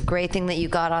 Shades of Grey thing that you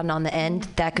got on the end,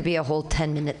 that could be a whole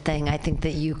 10-minute thing. I think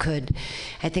that you could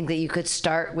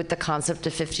start with the concept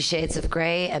of 50 Shades of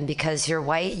Grey, and because you're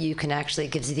white, you can actually,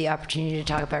 it gives you the opportunity to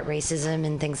talk about racism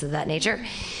and things of that nature.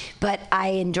 But I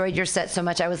enjoyed your set so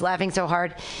much. I was laughing so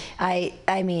hard. I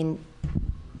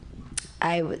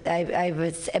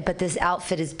was, but this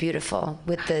outfit is beautiful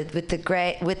with the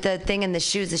gray, with the thing and the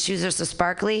shoes. The shoes are so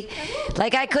sparkly.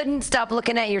 Like, I couldn't stop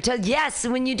looking at your toes. Yes,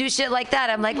 when you do shit like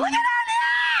that, I'm like, look at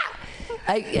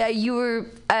that! You were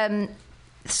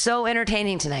so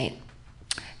entertaining tonight.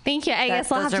 Thank you. I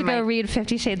guess I'll have to go read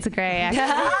 50 Shades of Grey.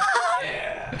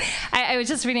 I was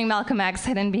just reading Malcolm X,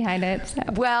 hidden behind it. So.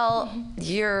 Well,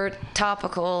 you're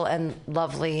topical and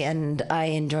lovely, and I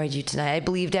enjoyed you tonight. I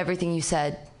believed everything you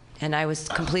said. And I was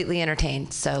completely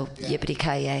entertained, so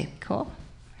yippee-ki-yay. Cool.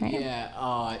 Right.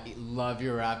 Yeah, love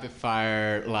your rapid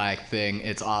fire thing.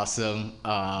 It's awesome.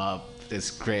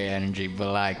 It's great energy,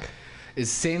 but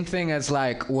it's the same thing as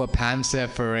what Pam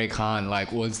said for Ray Khan.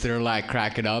 Was there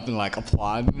crack it up and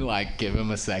applaud, give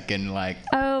him a second,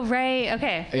 Oh right,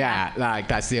 okay. Yeah,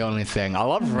 that's the only thing. I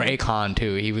love Ray Khan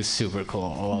too. He was super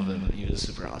cool. I love him. He was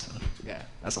super awesome. Yeah,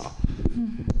 that's all.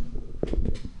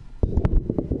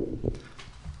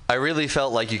 I really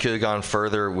felt like you could have gone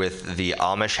further with the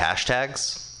Amish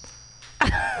hashtags.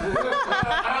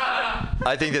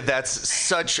 I think that's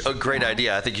such a great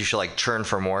idea. I think you should churn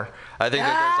for more. I think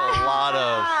that there's a lot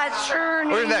of...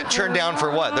 Or that churn down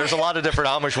for what? There's a lot of different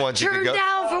Amish ones you could go... Churn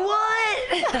down for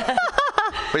what?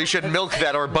 But you should milk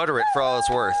that or butter it for all it's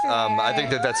worth. I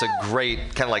think that's a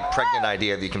great kind of pregnant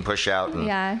idea that you can push out and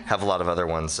have a lot of other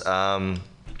ones.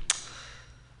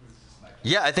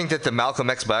 Yeah, I think that the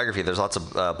Malcolm X biography, there's lots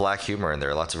of black humor in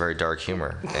there, lots of very dark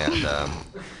humor. And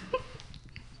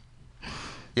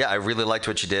yeah, I really liked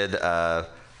what you did. I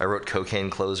wrote Cocaine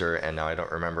Closer, and now I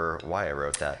don't remember why I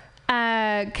wrote that.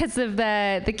 Because of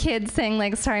the kids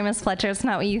saying, sorry, Miss Fletcher, it's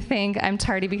not what you think. I'm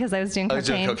tardy because I was doing cocaine. I was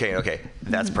doing cocaine, okay.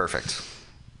 That's perfect.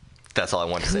 That's all I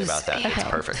wanted to say about that. It's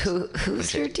perfect.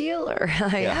 Who's your dealer? How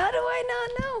do I not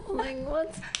know?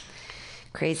 What?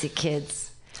 Crazy kids.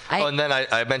 And then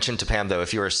I mentioned to Pam, though,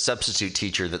 if you're a substitute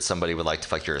teacher that somebody would like to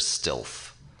fuck, you're a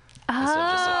stilf. Instead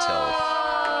of just a tilf.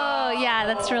 Oh, yeah,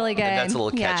 that's really good. And that's a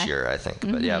little catchier, I think.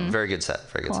 But yeah, very good set.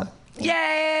 Very good set.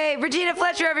 Yay! Regina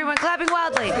Fletcher, everyone, clapping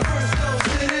wildly.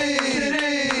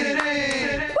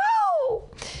 Woo!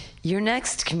 your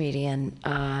next comedian,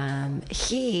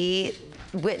 he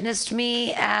witnessed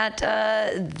me at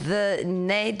the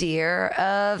nadir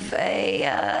of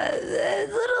a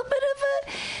little bit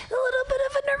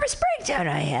of a nervous breakdown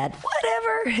I had.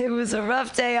 Whatever. It was a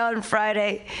rough day on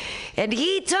Friday, and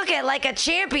he took it like a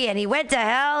champion. He went to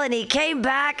hell and he came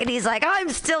back and he's like, I'm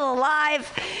still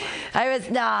alive.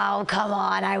 No, come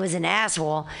on. I was an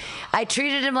asshole. I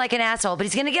treated him like an asshole, but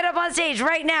he's gonna get up on stage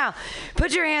right now.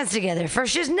 Put your hands together for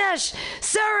Shiznesh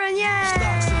Saran.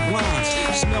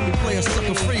 Yay! Smell me play a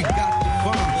sucker free, got the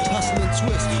bomb, hustle and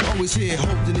twist, always here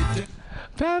holding it down.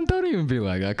 Pam, don't even be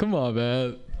like that. Come on,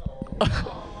 man.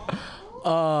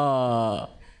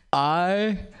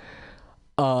 I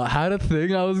had a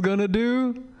thing I was gonna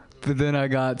do, but then I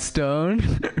got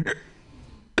stoned.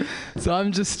 So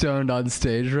I'm just stoned on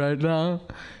stage right now.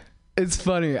 It's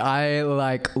funny. I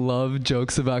love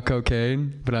jokes about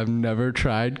cocaine, but I've never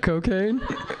tried cocaine.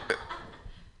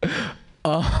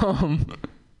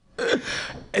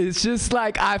 It's just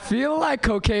I feel like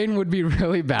cocaine would be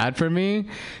really bad for me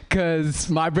because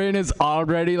my brain is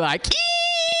already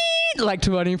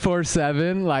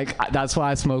 24/7. That's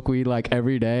why I smoke weed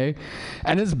every day.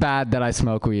 And it's bad that I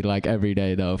smoke weed every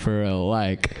day though, for real.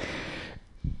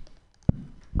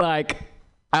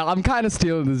 I'm kind of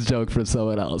stealing this joke from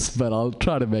someone else, but I'll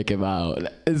try to make him out.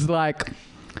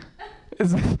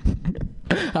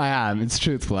 I am. It's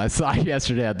truthful. I saw it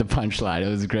yesterday at the Punchline. It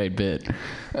was a great bit.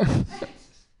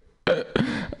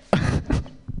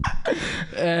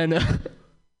 And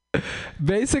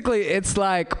basically, it's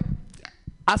I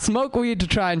smoke weed to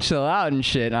try and chill out and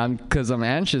shit. Because I'm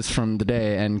anxious from the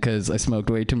day, and because I smoked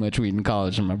way too much weed in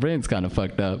college, and my brain's kind of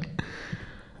fucked up.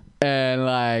 And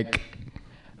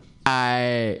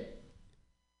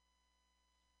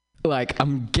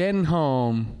I'm getting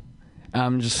home.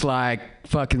 I'm just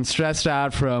fucking stressed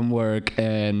out from work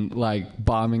and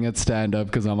bombing at stand-up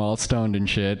because I'm all stoned and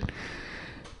shit.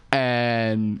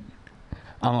 And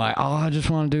I'm all I just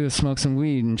want to do is smoke some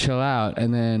weed and chill out.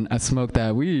 And then I smoke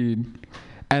that weed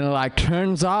and it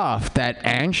turns off that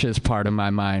anxious part of my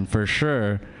mind for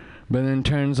sure. But then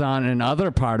turns on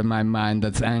another part of my mind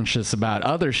that's anxious about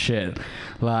other shit.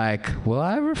 Will I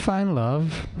ever find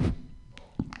love?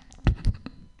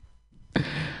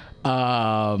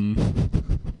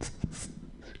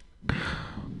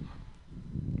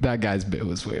 That guy's bit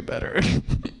was way better.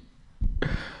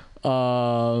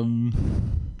 Y'all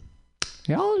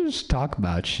just talk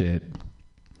about shit.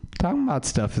 Talking about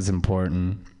stuff is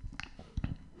important.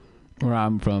 Where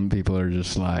I'm from, people are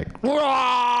just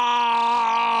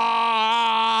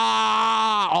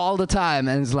all the time,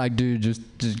 and it's dude,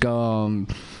 just go home,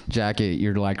 Jacket.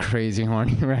 You're crazy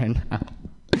horny right now.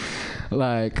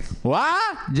 What?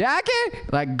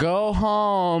 Jacket? Go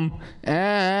home.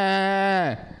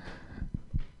 And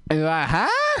you're huh?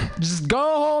 Just go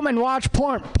home and watch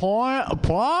porn. Porn? And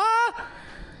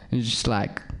you're just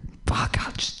fuck,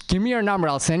 just give me your number.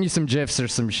 I'll send you some GIFs or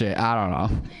some shit. I don't know.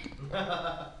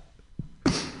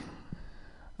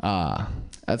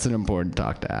 That's an important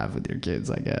talk to have with your kids,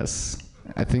 I guess.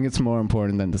 I think it's more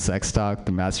important than the sex talk,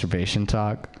 the masturbation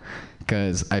talk,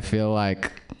 because I feel I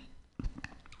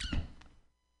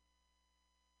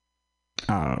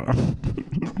don't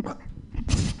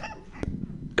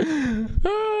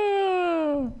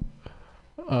know.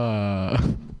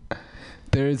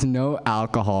 There is no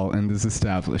alcohol in this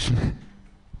establishment.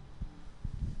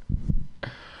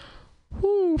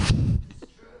 Whew.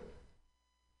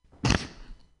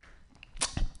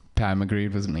 Pam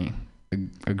agreed with me.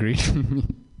 Agreed with me.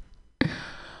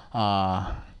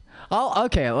 I'll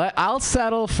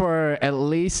settle for at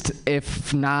least,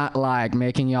 if not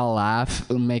making y'all laugh,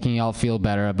 making y'all feel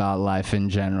better about life in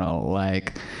general.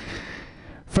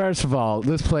 First of all,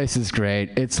 this place is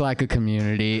great. It's like a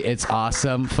community. It's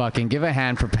awesome. Fucking give a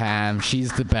hand for Pam.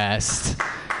 She's the best.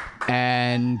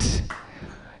 And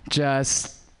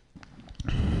just,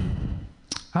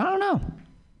 I don't know.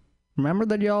 Remember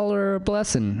that y'all are a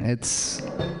blessing. It's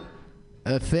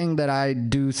a thing that I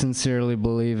do sincerely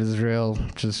believe is real.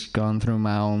 Just gone through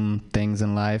my own things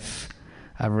in life,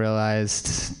 I've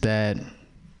realized that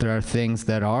there are things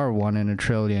that are 1 in a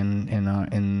trillion in our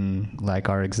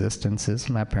existences.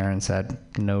 My parents had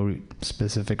no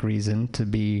specific reason to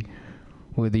be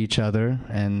with each other,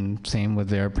 and same with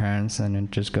their parents, and it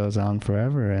just goes on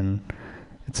forever. And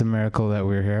it's a miracle that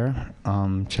we're here.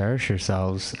 Cherish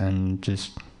yourselves and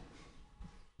just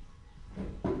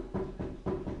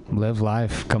live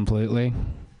life completely.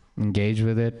 Engage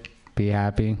with it. Be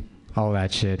happy. All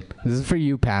that shit. This is for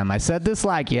you, Pam. I said this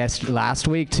last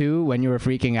week too when you were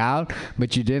freaking out,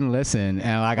 but you didn't listen.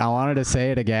 And I wanted to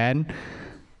say it again.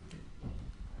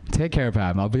 Take care,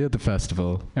 Pam. I'll be at the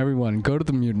festival. Everyone, go to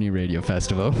the Mutiny Radio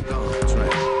Festival.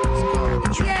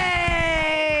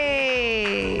 Yay!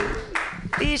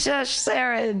 Isha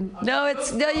Sharon. No,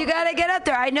 you gotta get up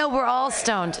there. I know we're all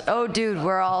stoned. Oh, dude,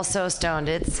 we're all so stoned.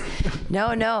 No,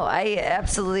 I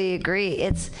absolutely agree.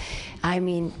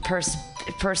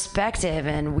 Perspective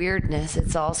and weirdness.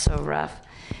 It's also rough.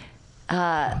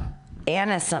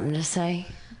 Anna, something to say?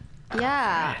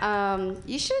 Yeah,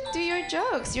 you should do your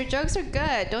jokes. Your jokes are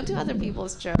good. Don't do other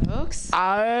people's jokes.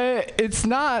 It's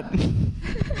not.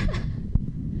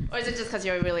 Or is it just because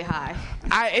you're really high?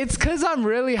 It's because I'm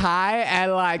really high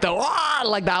and like that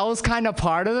was kind of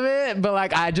part of it. But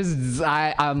like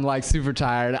I'm like super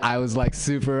tired. I was like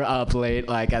super up late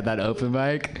like at that open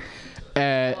mic.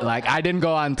 Like I didn't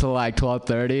go on until like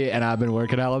 12:30 and I've been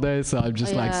working all day, so I'm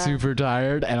just like super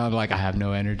tired and I'm like I have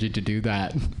no energy to do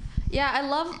that. Yeah, I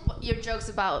love your jokes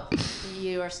about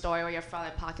your story where you're from,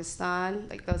 like Pakistan.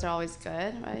 Like those are always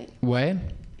good, right? What?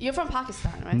 You're from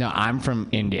Pakistan, right? No, I'm from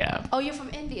India. Oh, you're from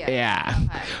India. Yeah,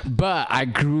 okay. But I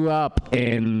grew up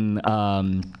in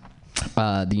the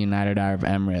United Arab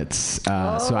Emirates,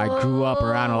 so I grew up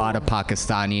around a lot of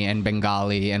Pakistani and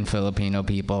Bengali and Filipino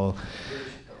people.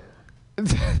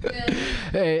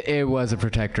 It was a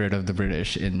protectorate of the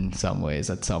British in some ways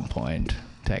at some point.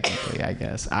 Technically, I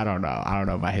guess. I don't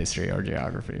know my history or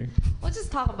geography. We'll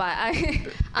just talk about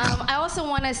it. I also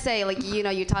want to say, like,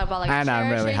 you talk about, like,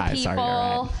 cherishing really high. people. Sorry,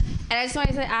 right. And I just want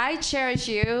to say, I cherish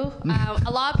you.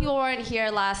 A lot of people weren't here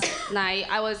last night.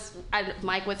 I was at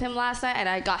Mike with him last night, and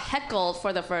I got heckled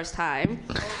for the first time.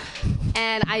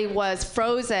 And I was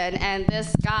frozen, and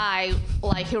this guy,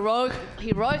 like,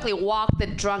 heroically walked the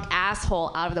drunk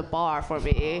asshole out of the bar for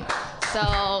me.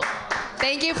 So,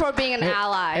 thank you for being an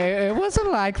ally. It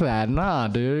wasn't like that. Nah,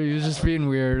 dude. You're just being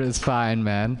weird. It's fine,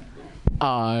 man.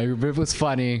 It was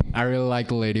funny. I really liked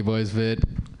the Ladyboys bit.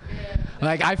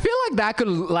 Like, I feel like that could,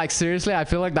 like, seriously, I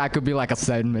feel like that could be, like, a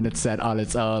 7-minute set on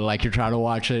its own. Like, you're trying to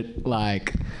watch it,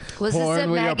 like, Was this porn at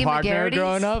with Maggie your partner McGarrity's?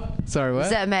 growing up. Sorry, what?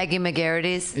 Was that Maggie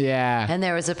McGarrity's? Yeah. And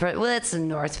there was well, it's in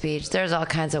North Beach. There's all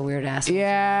kinds of weird assholes.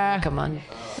 Yeah. Come on.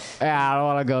 Yeah, I don't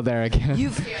want to go there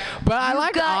again. But I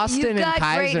like Austin and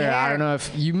Kaiser. I don't know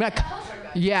if you met.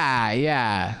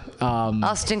 Yeah.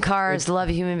 Austin Carr's love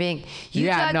a human being. You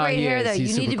got great hair though.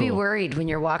 You need to be worried when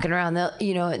you're walking around. Not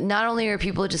only are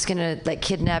people just gonna like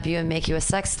kidnap you and make you a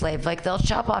sex slave, like they'll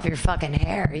chop off your fucking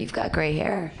hair. You've got gray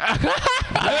hair.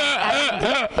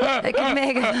 They can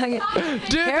make a fucking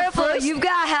careful.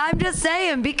 I'm just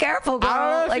saying, be careful,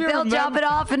 girl. Like they'll chop it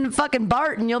off in fucking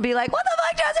Bart, and you'll be like, what the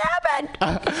fuck just happened?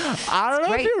 I don't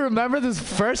know if you remember this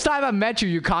first time I met you.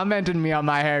 You commented me on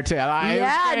my hair too.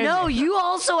 You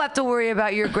also have to worry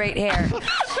about your great hair.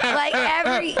 Like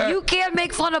you can't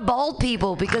make fun of bald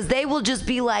people because they will just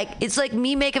be like, it's like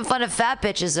me making fun of fat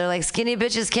bitches. They're like, skinny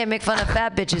bitches can't make fun of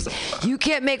fat bitches. You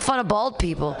can't make fun of bald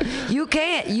people. You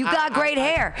can't. You got great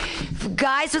hair.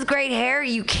 Guys with great hair,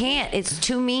 you can't. It's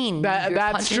too mean.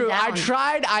 That's true. Down. I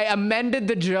tried. I amended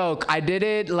the joke. I did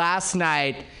it last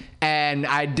night. And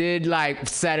I did like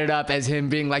set it up as him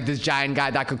being like this giant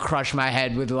guy that could crush my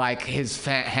head with like his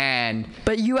hand.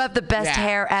 But you have the best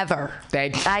hair ever.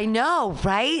 Thanks. I know,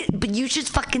 right? But you should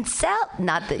fucking sell.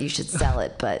 Not that you should sell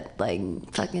it, but like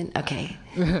fucking okay.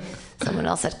 Someone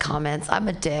else had comments. I'm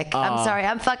a dick. I'm sorry.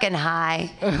 I'm fucking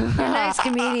high. The next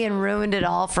comedian ruined it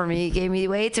all for me. He gave me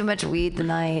way too much weed the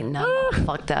night, and I'm all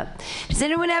fucked up. Does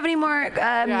anyone have any more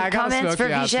comments for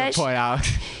Vishesh? Point out.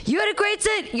 You had a great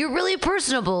set. You're really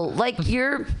personable. Like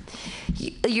you're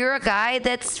a guy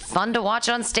that's fun to watch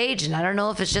on stage, and I don't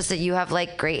know if it's just that you have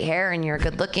like great hair and you're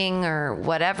good looking or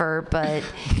whatever, but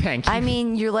thank you. I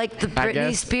mean, you're like the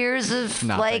Britney Spears of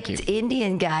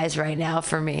Indian guys right now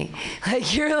for me.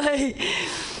 Like you're like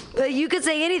you could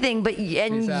say anything, but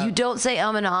you don't say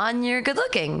and ah, and you're good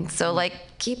looking. So like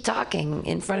keep talking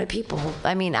in front of people.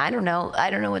 I mean, I don't know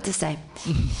what to say.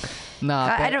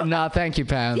 No, thank you,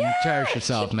 Pam. Yeah. Cherish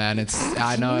yourself, man.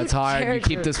 I know it's hard. You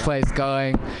keep this place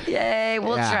going. Yay,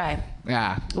 we'll try.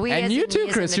 Yeah. And you too,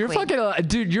 Chris. You're fucking,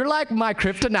 dude, you're like my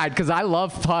kryptonite because I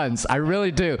love puns. I really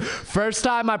do. First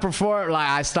time I performed, like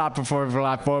I stopped performing for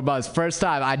like 4 months. First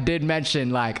time I did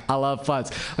mention like I love puns.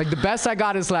 Like the best I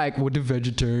got is like, what do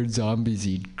vegetarian zombies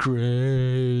eat?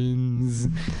 Cranes.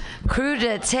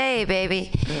 Crudité,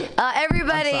 baby.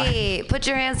 Everybody, put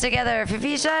your hands together for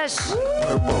Vishesh.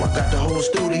 I got the whole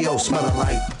studio smelling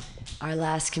like. Our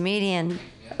last comedian.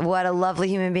 What a lovely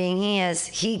human being he is.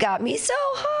 He got me so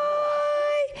high.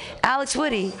 Alex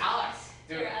Woody.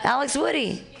 Alex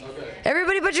Woody. Okay.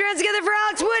 Everybody put your hands together for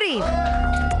Alex Woody.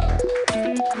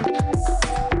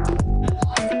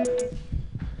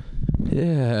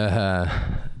 Yeah.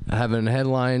 haven't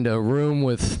headlined a room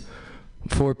with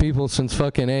 4 people since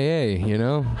fucking AA, you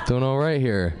know? Doing all right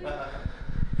here.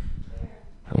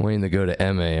 I'm waiting to go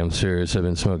to MA. I'm serious. I've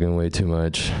been smoking way too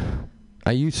much.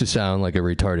 I used to sound like a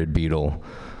retarded Beatle,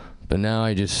 but now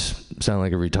I just sound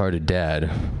like a retarded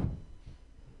dad.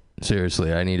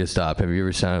 Seriously, I need to stop. Have you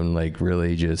ever sounded like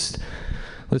really just,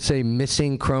 let's say,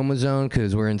 missing chromosome?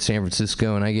 Because we're in San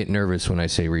Francisco, and I get nervous when I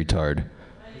say retard.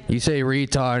 You say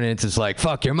retard, and it's just like,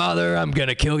 fuck your mother, I'm going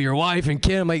to kill your wife and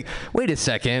kid. I'm like, wait a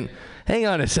second. Hang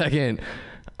on a second.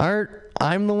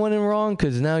 I'm the one in wrong?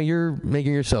 Because now you're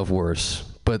making yourself worse.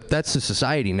 But that's the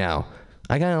society now.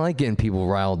 I kind of like getting people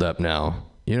riled up now.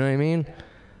 You know what I mean?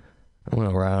 I want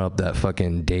to rile up that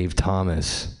fucking Dave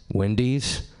Thomas.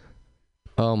 Wendy's?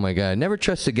 Oh, my God. Never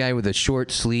trust a guy with a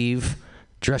short sleeve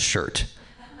dress shirt.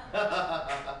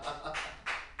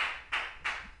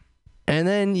 And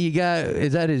then you got,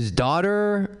 is that his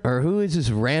daughter? Or who is this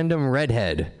random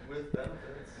redhead? With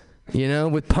benefits. You know,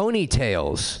 with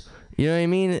ponytails. You know what I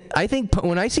mean? I think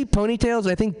when I see ponytails,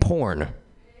 I think porn.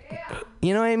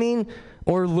 You know what I mean?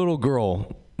 Or little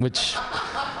girl, which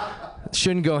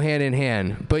shouldn't go hand in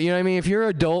hand. But you know what I mean? If you're an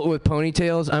adult with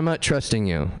ponytails, I'm not trusting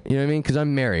you. You know what I mean? Because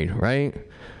I'm married, right?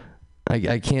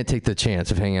 I can't take the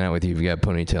chance of hanging out with you if you got a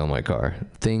ponytail in my car.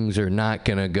 Things are not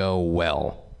going to go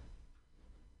well.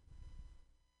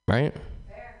 Right?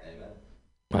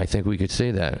 I think we could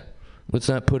say that. Let's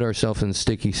not put ourselves in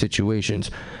sticky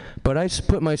situations. But I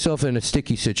put myself in a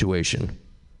sticky situation.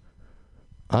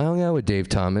 I hung out with Dave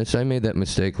Thomas. I made that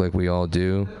mistake like we all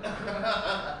do.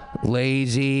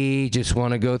 Lazy, just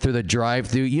want to go through the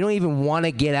drive-thru. You don't even want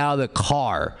to get out of the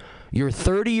car. You're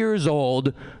 30 years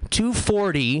old,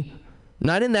 240,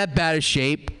 not in that bad a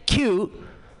shape, cute,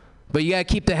 but you got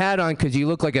to keep the hat on because you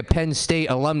look like a Penn State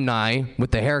alumni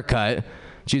with the haircut.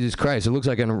 Jesus Christ, it looks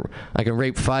like I can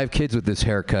rape 5 kids with this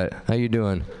haircut. How you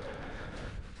doing?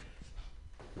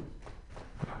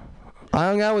 I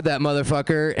hung out with that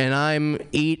motherfucker, and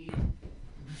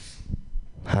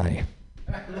Hi.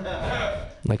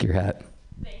 Like your hat.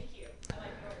 Thank you. I like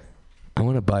yours. I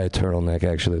want to buy a turtleneck,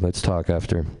 actually. Let's talk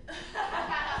after.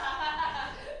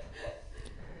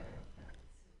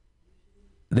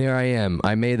 There I am.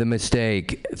 I made the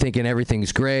mistake thinking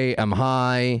everything's great. I'm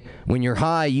high. When you're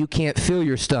high, you can't feel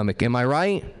your stomach. Am I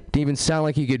right? Didn't even sound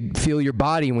like you could feel your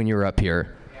body when you're up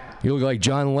here. You look like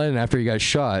John Lennon after he got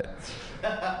shot.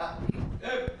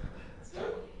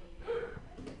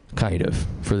 Kind of,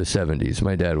 for the 70s.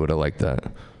 My dad would have liked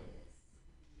that.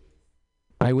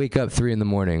 I wake up 3 in the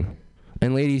morning.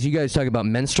 And ladies, you guys talk about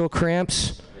menstrual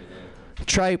cramps?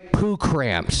 Try poo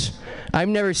cramps. I've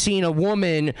never seen a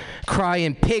woman cry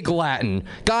in pig Latin.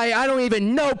 Guy, I don't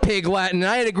even know pig Latin.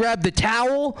 I had to grab the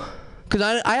towel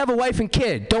because I have a wife and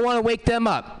kid. Don't want to wake them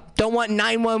up. Don't want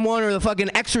 911 or the fucking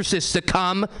exorcist to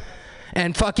come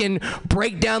and fucking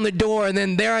break down the door, and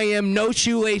then there I am, no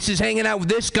shoelaces, hanging out with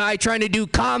this guy trying to do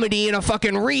comedy in a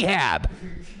fucking rehab.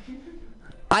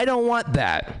 I don't want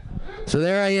that. So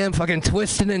there I am, fucking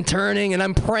twisting and turning, and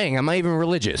I'm praying. I'm not even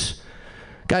religious.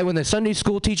 Guy, when the Sunday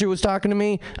school teacher was talking to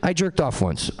me, I jerked off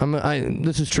once.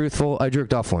 This is truthful. I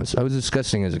jerked off once. I was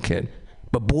disgusting as a kid.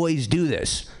 But boys do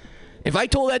this. If I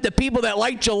told that to people that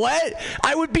like Gillette,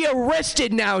 I would be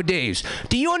arrested nowadays.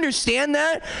 Do you understand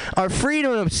that? Our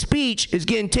freedom of speech is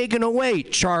getting taken away,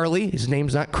 Charlie. His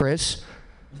name's not Chris.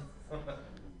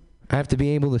 I have to be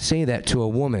able to say that to a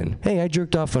woman. Hey, I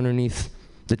jerked off underneath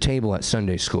the table at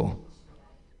Sunday school.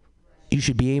 You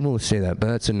should be able to say that, but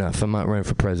that's enough. I'm not running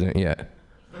for president yet.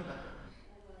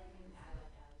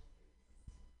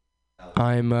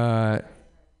 I'm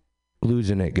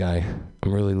losing it, guy.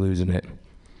 I'm really losing it.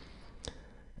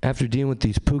 After dealing with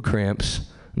these poo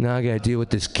cramps, now I gotta deal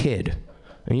with this kid.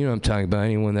 And you know what I'm talking about.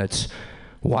 Anyone that's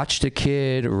watched a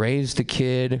kid, raised a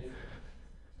kid,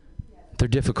 they're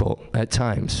difficult at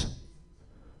times.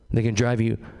 They can drive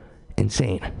you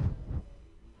insane.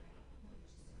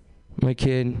 My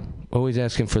kid, always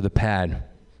asking for the pad,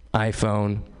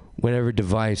 iPhone, whatever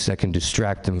device that can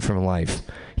distract him from life.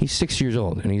 He's 6 years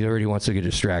old, and he already wants to get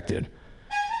distracted.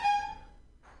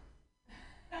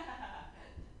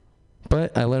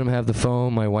 But I let him have the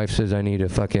phone. My wife says I need to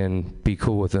fucking be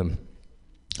cool with him.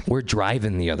 We're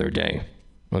driving the other day,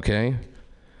 okay?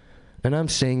 And I'm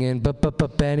singing,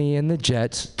 Benny and the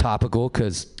Jets, topical,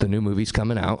 because the new movie's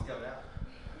coming out.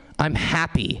 I'm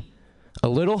happy. A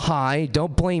little high.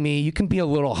 Don't blame me. You can be a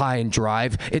little high and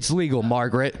drive. It's legal,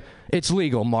 Margaret. It's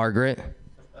legal, Margaret.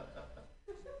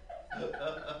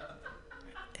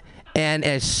 And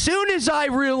as soon as I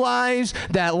realize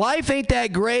that life ain't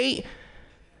that great,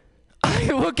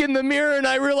 I look in the mirror and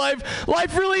I realize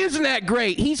life really isn't that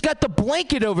great. He's got the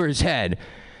blanket over his head.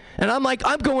 And I'm like,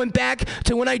 I'm going back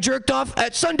to when I jerked off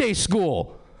at Sunday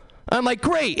school. I'm like,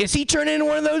 great. Is he turning into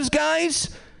one of those guys?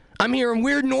 I'm hearing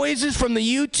weird noises from the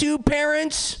YouTube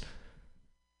parents.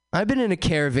 I've been in a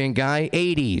caravan, guy,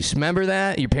 80s. Remember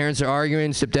that? Your parents are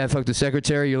arguing, stepdad fucked the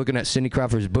secretary, you're looking at Cindy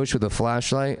Crawford's bush with a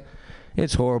flashlight.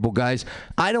 It's horrible, guys.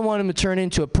 I don't want him to turn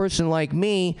into a person like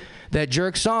me that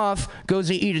jerks off, goes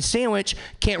to eat a sandwich,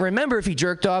 can't remember if he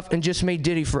jerked off, and just made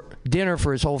dinner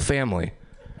for his whole family.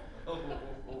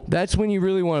 That's when you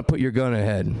really want to put your gun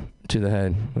to the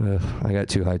head. Ugh, I got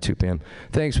too high, 2 p.m.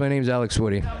 Thanks, my name's Alex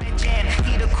Woody.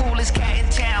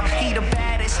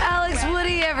 Alex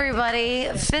Woody, everybody,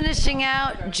 finishing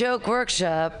out Joke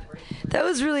Workshop. That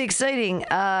was really exciting.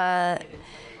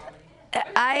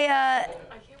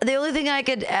 The only thing I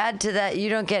could add to that, you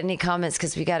don't get any comments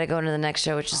because we got to go into the next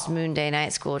show, which is Moon Day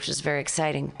Night School, which is very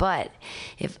exciting. But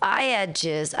if I had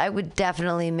jizz, I would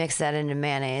definitely mix that into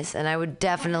mayonnaise, and I would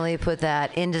definitely put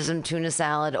that into some tuna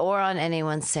salad or on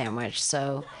anyone's sandwich.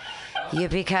 So,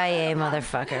 yippee-ki-yay,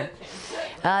 motherfucker.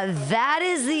 That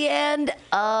is the end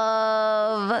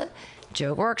of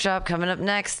Joke Workshop. Coming up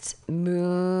next,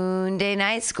 Moon Day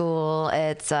Night School.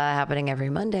 It's happening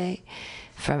every Monday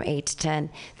from 8 to 10.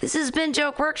 This has been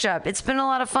Joke Workshop. It's been a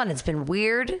lot of fun. It's been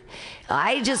weird.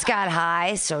 I just got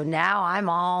high, so now I'm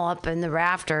all up in the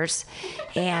rafters.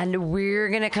 And we're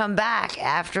going to come back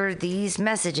after these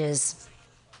messages.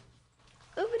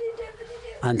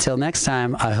 Until next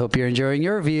time, I hope you're enjoying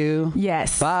your view.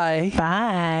 Yes. Bye.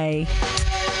 Bye.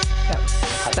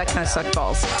 That kind of sucked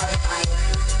balls.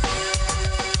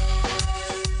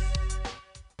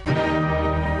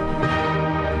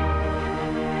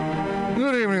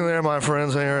 Good evening there, my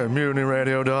friends here at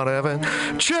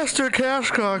MutinyRadio.fm. Chester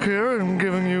Cashcock here, and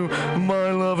giving you my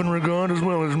love and regard as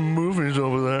well as movies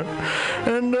over there.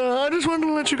 And I just wanted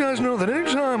to let you guys know that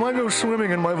anytime I go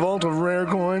swimming in my vault of rare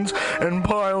coins and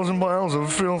piles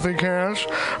of filthy cash,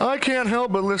 I can't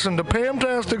help but listen to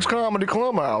Pamtastic's Comedy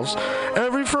Clubhouse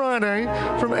every Friday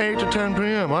from 8 to 10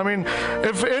 p.m. I mean,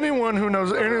 if anyone who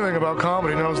knows anything about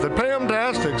comedy knows that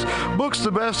Pamtastics books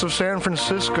the best of San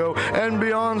Francisco and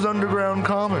beyond's underground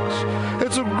comics.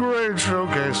 It's a great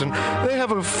showcase, and they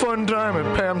have a fun time at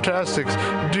Pamtastics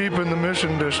deep in the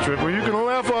Mission District, where you can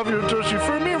laugh off your tushy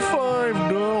for a mere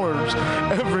 $5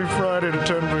 every Friday to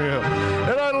 10 p.m.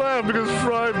 And I laugh because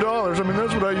 $5, I mean,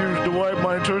 that's what I use to wipe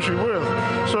my tushy with.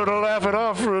 So to laugh it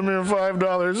off for a mere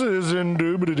 $5 is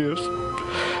indubitious.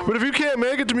 But if you can't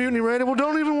make it to Mutiny Radio, well,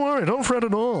 don't even worry. Don't fret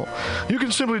at all. You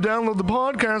can simply download the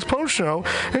podcast post-show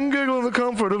and giggle in the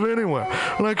comfort of anywhere,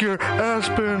 like your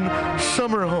Aspen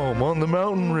summer home on the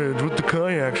mountain ridge with the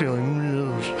kayak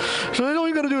feeling. So all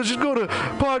you got to do is just go to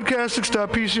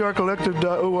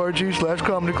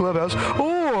podcastics.pcrcollective.org/comedy clubhouse,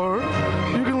 or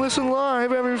you can listen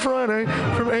live every Friday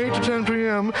from 8 to 10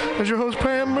 p.m. as your host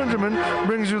Pam Benjamin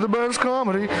brings you the best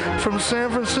comedy from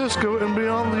San Francisco and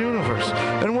beyond the universe.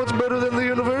 And what's better than the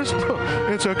universe?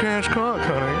 It's a cash cock,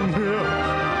 honey. Yeah.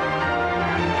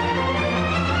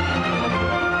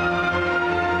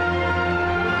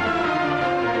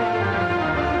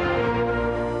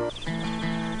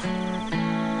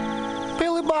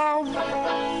 Billy Bob,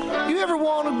 you ever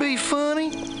want to be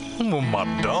funny? Well, my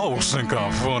dogs think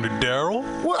I'm funny, Daryl.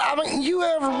 Well, I mean, you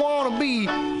ever want to be,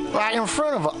 like, in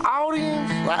front of an audience?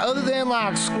 Like, other than,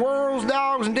 like, squirrels,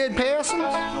 dogs, and dead peasants?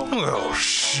 Oh,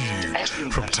 shit.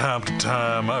 From time to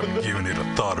time, I've given it a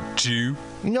thought or two.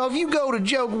 You know, if you go to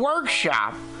Joke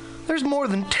Workshop, there's more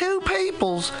than 2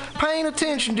 peoples paying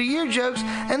attention to your jokes,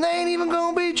 and they ain't even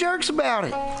gonna be jerks about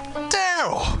it.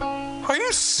 Daryl, are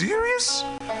you serious?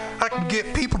 I can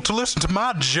get people to listen to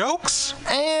my jokes?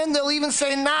 And they'll even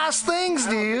say nice things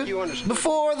to you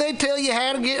before they tell you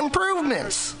how to get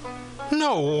improvements.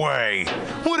 No way.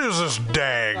 What is this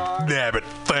dag-nabbit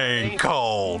thing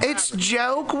called? It's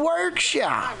Joke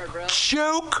Workshop.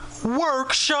 Joke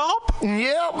Workshop?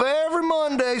 Yep, every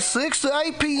Monday, 6 to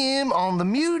 8 p.m. on the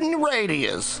Mutiny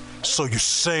Radios. So you're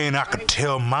saying I could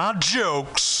tell my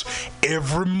jokes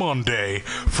every Monday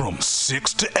from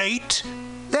 6 to 8?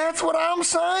 That's what I'm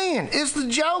saying. It's the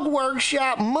Joke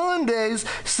Workshop Mondays,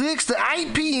 6 to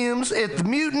 8 p.m. at the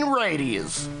Mutiny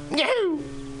Radios. Yahoo!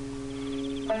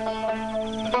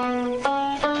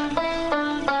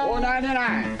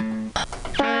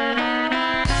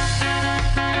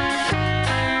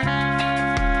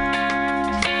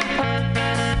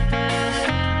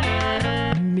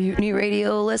 Mutiny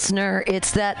Radio listeners. listener,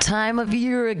 it's that time of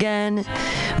year again.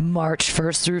 March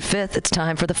 1st through 5th, it's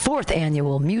time for the 4th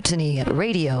annual Mutiny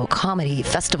Radio Comedy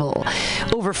Festival.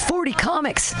 Over 40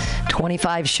 comics,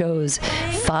 25 shows,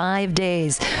 5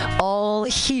 days, all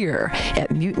here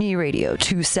at Mutiny Radio,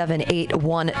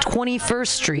 2781 21st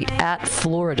Street at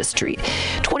Florida Street.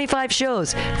 25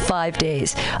 shows, 5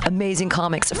 days. Amazing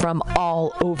comics from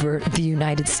all over the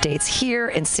United States here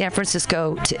in San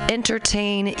Francisco to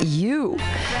entertain you,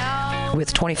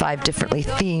 with 25 differently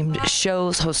themed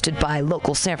shows hosted by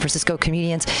local San Francisco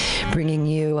comedians, bringing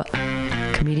you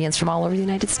comedians from all over the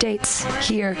United States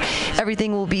here.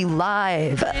 Everything will be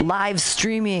live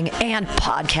streaming, and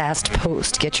podcast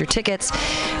post. Get your tickets,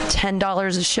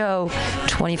 $10 a show,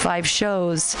 25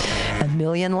 shows, a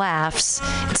million laughs.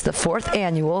 It's the 4th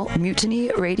annual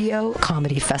Mutiny Radio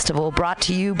Comedy Festival, brought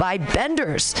to you by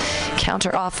Benders,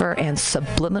 Counteroffer, and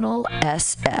Subliminal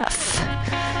SF.